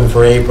they were hoping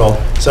for April,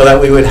 so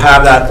that we would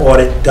have that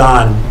audit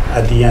done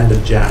at the end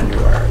of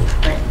January.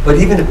 But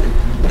even if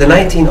the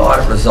 19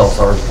 audit results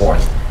are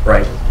important,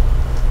 right?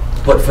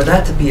 But for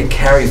that to be a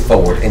carry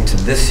forward into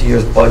this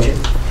year's budget,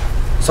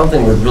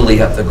 something would really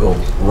have to go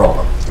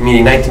wrong.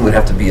 Meaning 19 would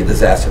have to be a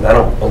disaster, and I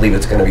don't believe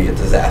it's going to be a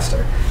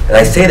disaster. And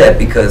I say that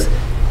because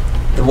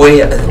the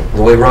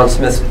way Ron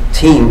Smith's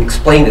team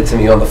explained it to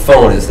me on the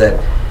phone is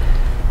that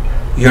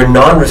your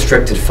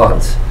non-restricted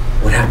funds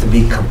would have to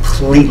be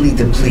completely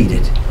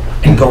depleted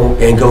and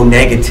go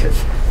negative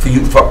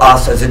for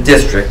us as a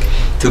district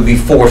to be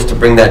forced to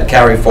bring that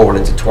carry forward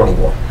into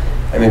 21.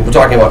 I mean, we're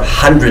talking about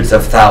hundreds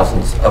of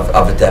thousands of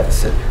a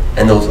deficit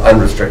and those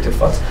unrestricted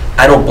funds.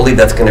 I don't believe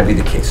that's going to be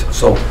the case.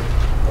 So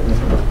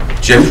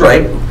Jim's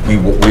right.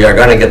 We are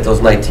going to get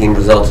those 19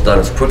 results done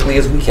as quickly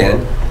as we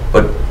can,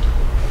 but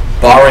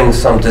barring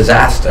some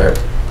disaster,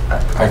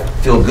 I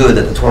feel good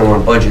that the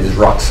 21 budget is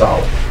rock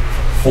solid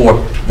for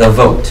the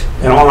vote.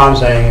 And all I'm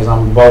saying is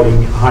I'm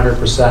voting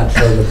 100%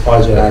 for the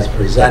budget as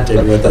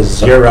presented with a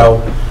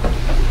zero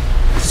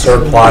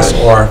surplus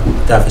or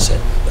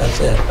deficit. That's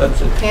it.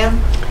 That's it. Pam?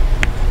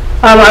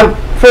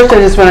 First, I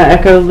just want to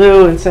echo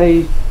Lou and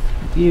say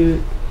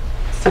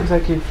seems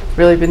like you've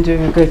really been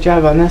doing a good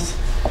job on this.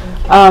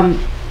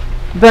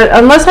 But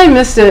unless I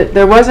missed it,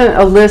 there wasn't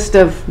a list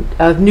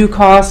of new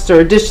costs or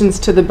additions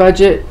to the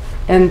budget,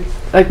 and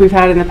like we've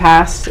had in the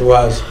past. It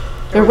was.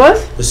 There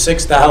was? The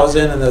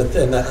 6,000 and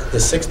the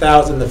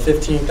 6,000, the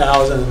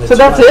 15,000. And the So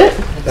that's it?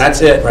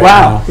 That's it right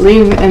wow. now. Wow,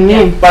 lean and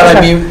mean. But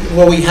okay. I mean,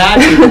 well, we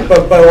had to,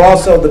 but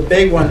also the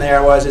big one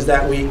there is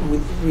that we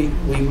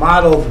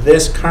modeled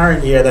this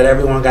current year that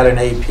everyone got an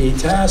AP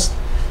test,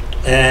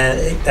 and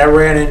that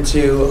ran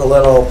into a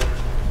little.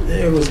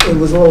 It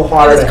was a little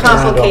harder to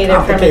handle.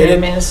 Complicated from an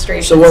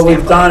administration So what we've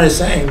standpoint. done is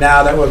saying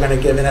now that we're going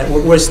to give it,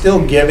 we're still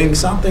giving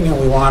something, and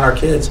we want our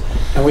kids,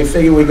 and we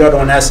figure we go to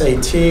an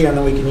SAT, and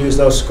then we can use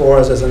those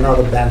scores as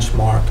another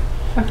benchmark.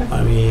 Okay.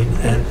 I mean,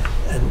 and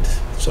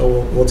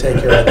so we'll take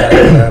care of that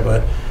there.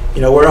 But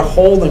you know, we're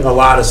holding a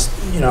lot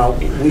of, you know,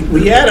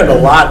 we added a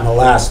lot in the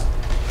last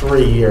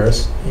 3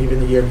 years, even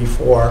the year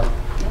before,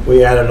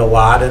 we added a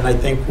lot, and I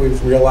think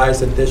we've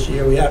realized that this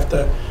year we have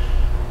to.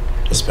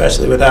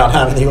 Especially without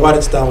having the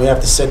audits done, we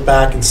have to sit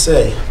back and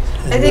see.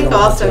 And I think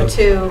also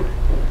too,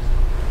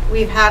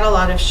 we've had a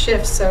lot of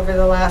shifts over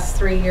the last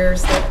 3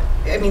 years that,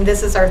 I mean,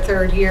 this is our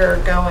 3rd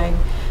year going,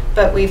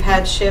 but we've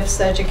had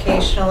shifts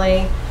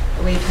educationally,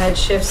 we've had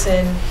shifts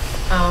in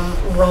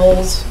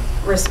roles,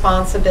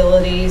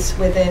 responsibilities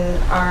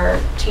within our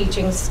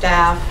teaching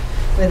staff,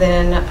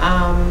 within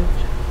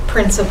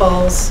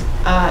principals,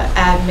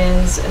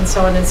 admins, and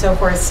so on and so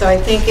forth. So I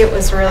think it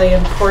was really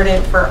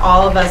important for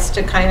all of us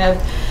to kind of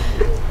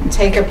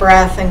take a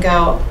breath and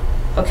go,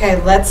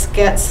 okay, let's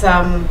get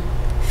some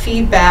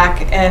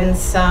feedback and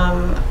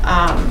some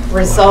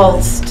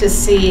results to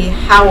see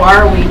how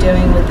are we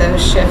doing with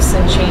those shifts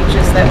and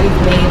changes that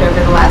we've made over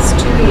the last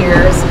 2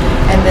 years.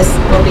 And this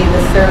will be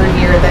the 3rd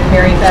year that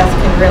Mary Beth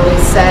can really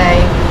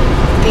say,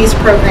 these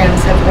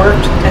programs have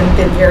worked and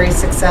been very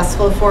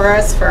successful for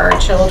us, for our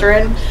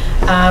children.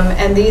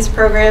 And these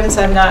programs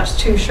I'm not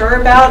too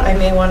sure about. I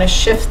may want to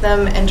shift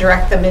them and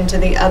direct them into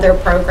the other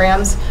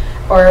programs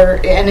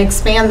and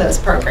expand those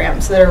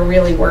programs that are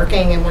really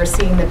working and we're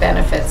seeing the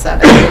benefits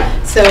of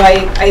it. So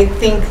I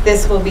think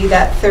this will be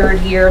that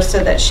 3rd year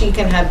so that she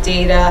can have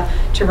data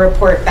to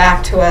report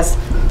back to us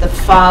the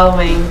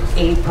following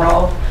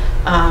April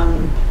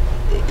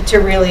to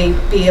really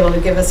be able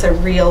to give us a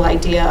real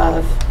idea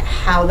of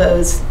how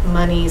those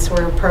monies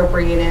were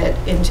appropriated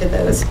into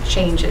those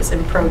changes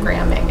in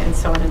programming and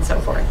so on and so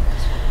forth.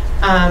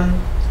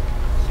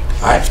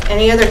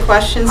 Any other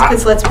questions?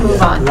 Because let's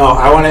move on. No,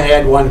 I want to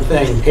add one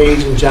thing.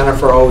 Paige and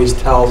Jennifer always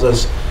tells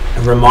us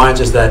and reminds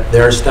us that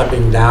they're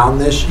stepping down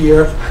this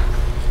year.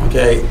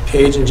 Okay,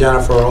 Paige and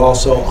Jennifer are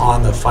also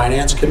on the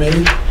finance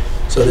committee,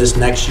 so this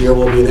next year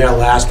will be their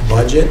last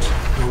budget.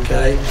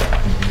 Okay,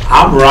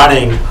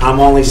 I'm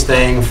only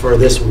staying for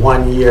this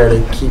 1 year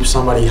to keep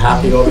somebody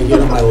happy over here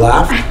to my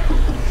left,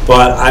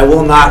 but I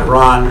will not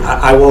run.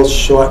 I will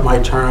short my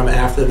term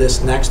after this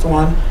next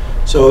one.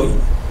 So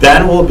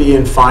Ben will be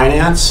in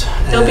finance.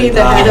 He'll be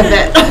the head of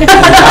it.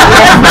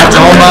 That's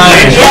all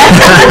mine.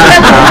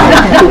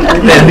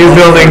 That new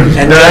building.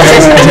 And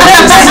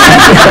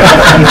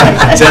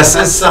just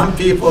as some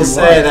people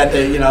say that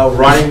they, you know,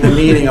 running the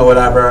meeting or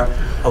whatever,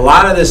 a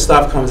lot of this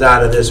stuff comes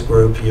out of this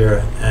group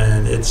here,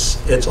 and it's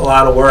a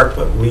lot of work.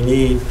 But you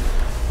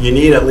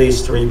need at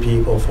least 3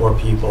 people, 4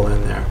 people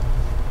in there.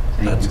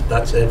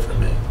 That's it for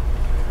me.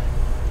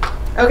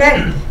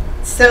 Okay.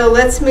 So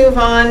let's move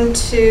on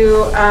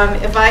to,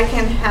 if I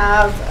can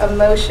have a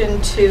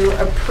motion to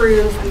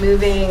approve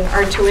moving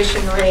our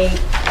tuition rate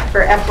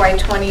for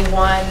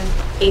FY21,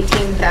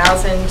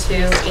 18,000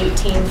 to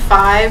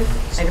 18,500.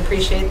 I'd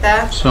appreciate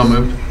that. So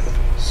moved.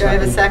 Do I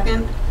have a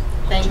second?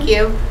 Thank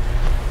you.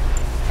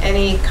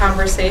 Any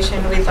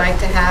conversation we'd like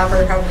to have,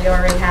 or have we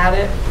already had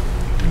it?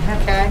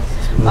 Okay.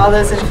 All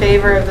those in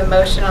favor of the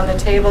motion on the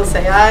table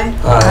say aye.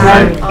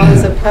 Aye. All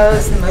those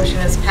opposed, the motion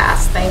is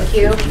passed. Thank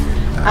you.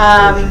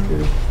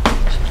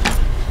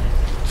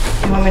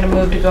 You want me to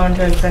move to go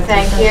into executive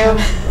Thank session? you.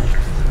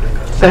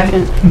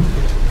 Second.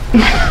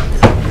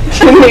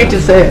 Didn't need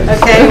to say it.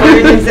 Okay, we're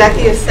in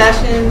executive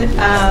session.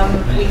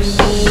 We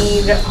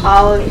need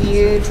all of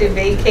you to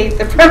vacate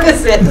the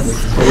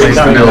premises. We're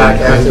coming back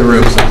after the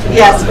room.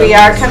 Yes, we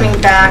are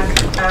coming back.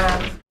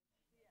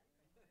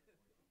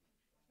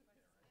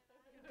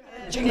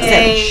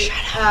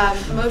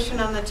 A motion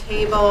on the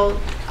table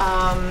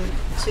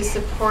to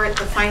support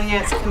the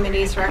Finance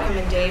Committee's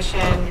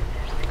recommendation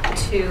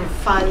to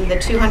fund the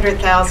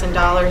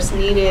 $200,000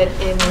 needed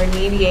in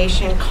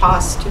remediation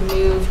costs to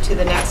move to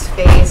the next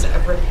phase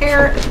of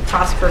repair at the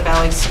Prosper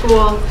Valley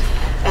School.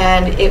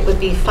 And it would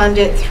be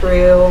funded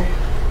through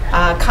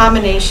a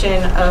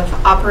combination of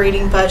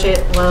operating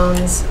budget,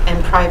 loans,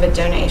 and private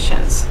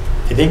donations.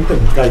 I think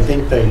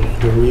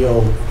the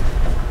real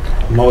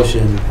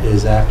motion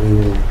is that we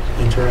were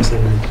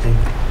interested in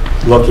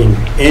looking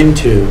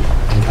into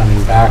and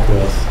coming back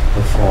with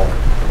the full.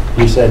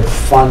 You said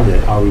fund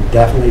it. Are we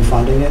definitely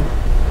funding it?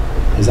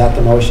 Is that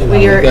the motion?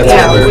 We are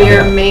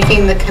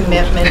making the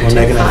commitment We're to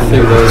making a fund.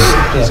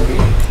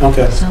 commitment.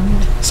 Okay.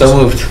 So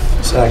moved.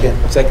 Second.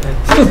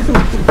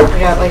 We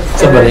got like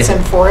thirds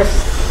and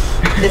fourths.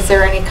 Is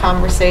there any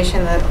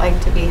conversation that'd like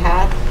to be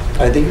had?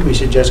 I think we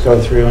should just go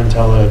through and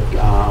tell the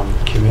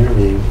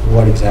community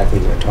what exactly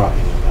we're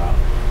talking about,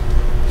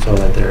 so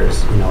that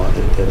there's, you know,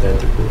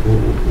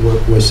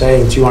 we're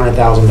saying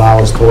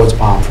 $200,000 towards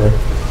Pomfret.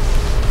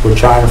 We're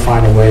trying to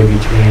find a way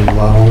between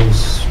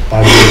loans,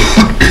 budget,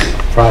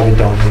 private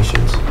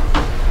donations.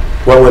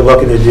 What we're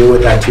looking to do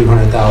with that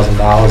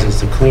 $200,000 is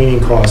the cleaning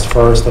cost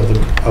first of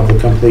the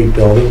complete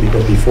building,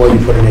 because before you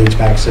put an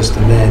HVAC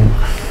system in,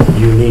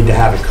 you need to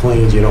have it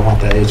cleaned. You don't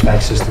want the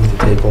HVAC system to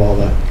take all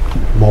the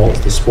molds,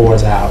 the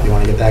spores out. You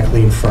want to get that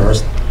cleaned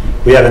first.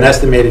 We have an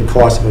estimated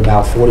cost of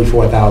about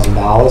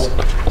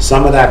 $44,000.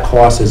 Some of that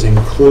cost is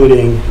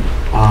including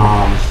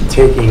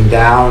taking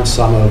down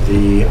some of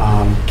the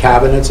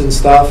cabinets and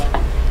stuff.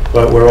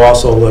 But we're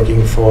also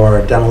looking for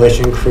a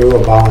demolition crew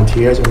of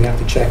volunteers, and we have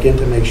to check in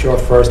to make sure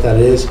first that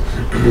is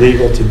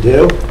legal to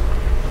do.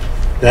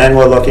 Then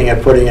we're looking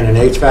at putting in an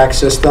HVAC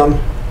system.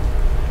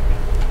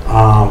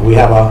 We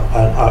have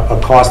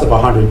a cost of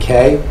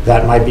 $100K.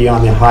 That might be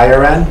on the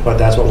higher end, but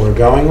that's what we're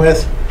going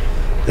with.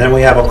 Then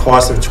we have a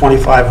cost of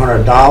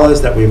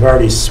 $2,500 that we've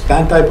already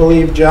spent, I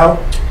believe, Joe,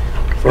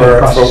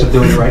 for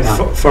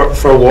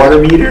water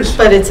meters.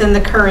 But it's in the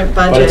current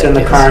budget. But it's in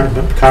the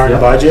current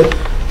budget.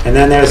 And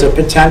then there's a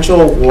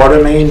potential water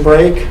main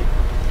break.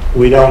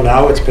 We don't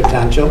know, it's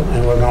potential,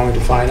 and we're going to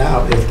find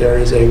out if there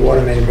is a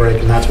water main break,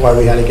 and that's why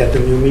we had to get the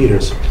new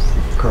meters.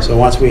 Correct. So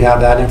once we have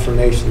that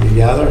information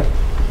together,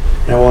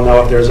 then we'll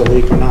know if there's a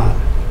leak or not.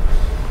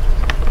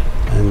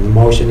 And the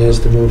motion is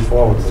to move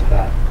forward with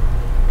that.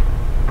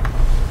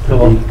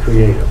 Be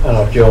creative. I don't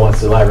know if Joe wants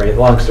to elaborate.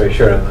 Long story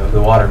short on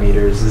the water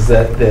meters is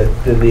that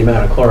the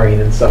amount of chlorine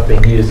and stuff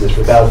being used is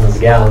for thousands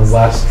of gallons.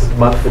 Last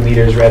month the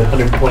meters read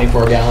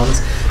 124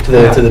 gallons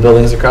to the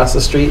buildings across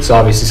the street, so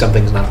obviously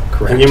something's not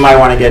correct. And you might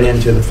want to get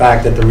into the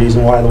fact that the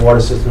reason why the water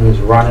system is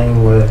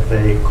running with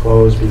a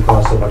close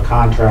because of a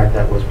contract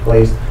that was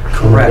placed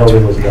when the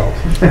building was built.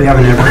 We have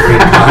an evergreen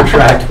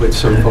contract with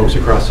some folks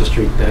across the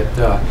street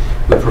that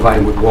we provide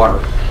them with water.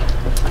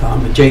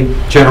 They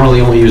generally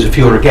only use a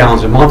few hundred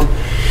gallons a month,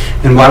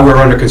 and while we're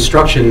under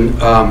construction,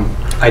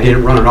 I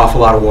didn't run an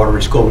awful lot of water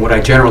in school, and what I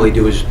generally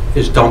do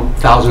is dump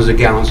thousands of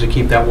gallons to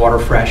keep that water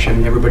fresh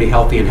and everybody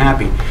healthy and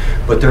happy.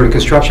 But during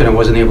construction, I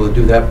wasn't able to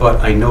do that,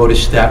 but I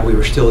noticed that we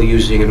were still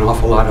using an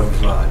awful lot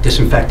of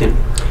disinfectant,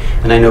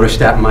 and I noticed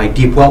that my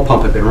deep well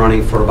pump had been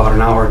running for about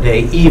an hour a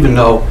day, even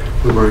though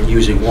we weren't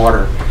using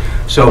water.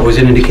 So it was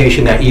an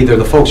indication that either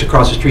the folks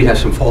across the street have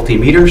some faulty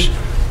meters,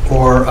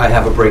 or I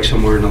have a break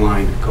somewhere in the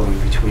line going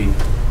between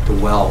the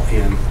well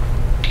and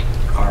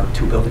our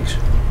two buildings.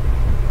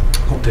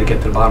 Hope to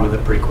get to the bottom of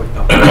it pretty quick,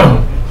 though.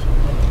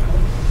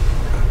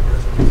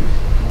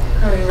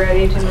 Are we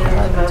ready to move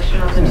the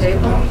motion on the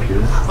table?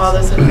 All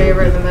those in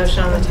favor of the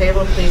motion on the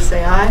table, please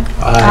say aye.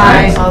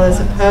 Aye. All those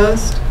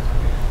opposed?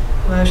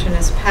 Motion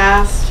is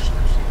passed.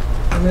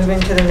 We're moving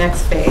to the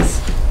next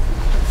phase.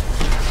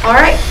 All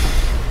right.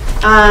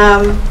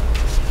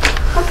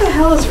 What the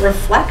hell is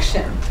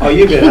reflection? Oh,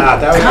 you've been out.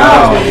 That was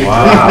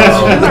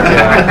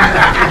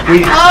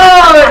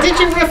Oh, did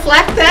you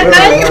reflect that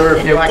night?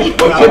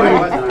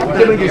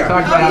 We just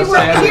talked about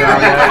You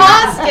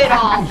paused it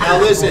all. Now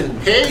listen,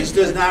 Paige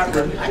does not.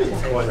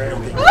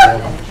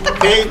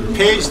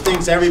 Paige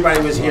thinks everybody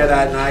was here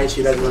that night.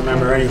 She doesn't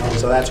remember anything,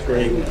 so that's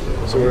great.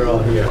 So we're all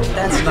here.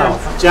 That's no.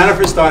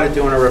 Jennifer started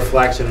doing a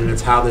reflection, and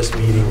it's how this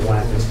meeting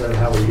went instead of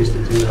how we used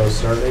to do those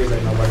surveys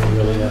that nobody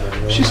really ever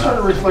knew. She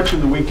started a reflection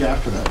the week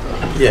after that, though.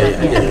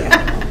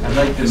 Yeah. I'd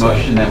like the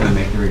motion that we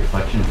make the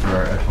reflection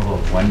for a total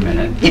of 1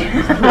 minute. Okay.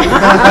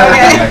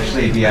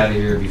 Actually be out of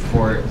here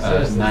before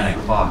 9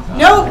 o'clock.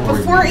 No,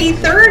 before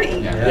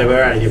 8:30. Yeah,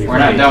 we're out of here. We're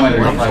not done with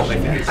the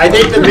reflection. I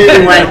think the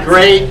meeting went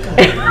great.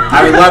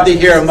 I would love to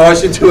hear a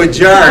motion to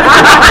adjourn.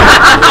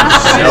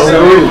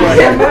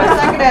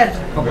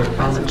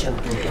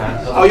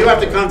 Oh, you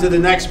have to come to the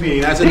next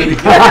meeting. That's in the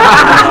beginning.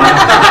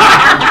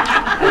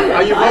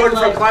 Are you voting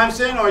for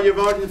Clemson or are you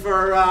voting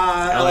for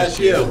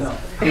LSU?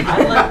 I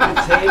like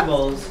the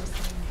tables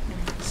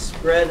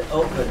spread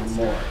open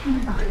more,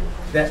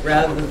 that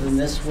rather than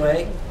this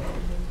way.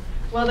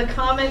 Well, the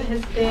comment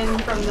has been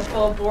from the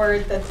full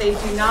board that they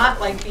do not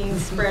like being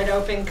spread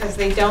open because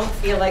they don't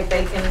feel like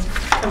they can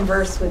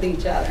converse with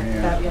each other.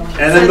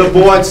 And then the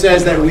board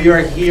says that we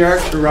are here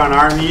to run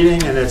our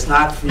meeting and it's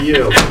not for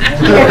you.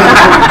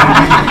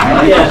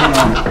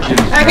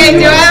 Okay,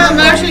 do I have a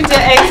motion to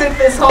exit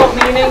this whole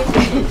meeting?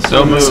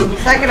 So moved.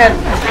 Seconded.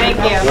 Thank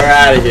you. We're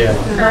out of here.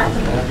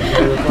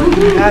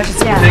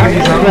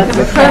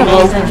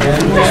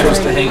 We're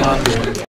supposed to hang on.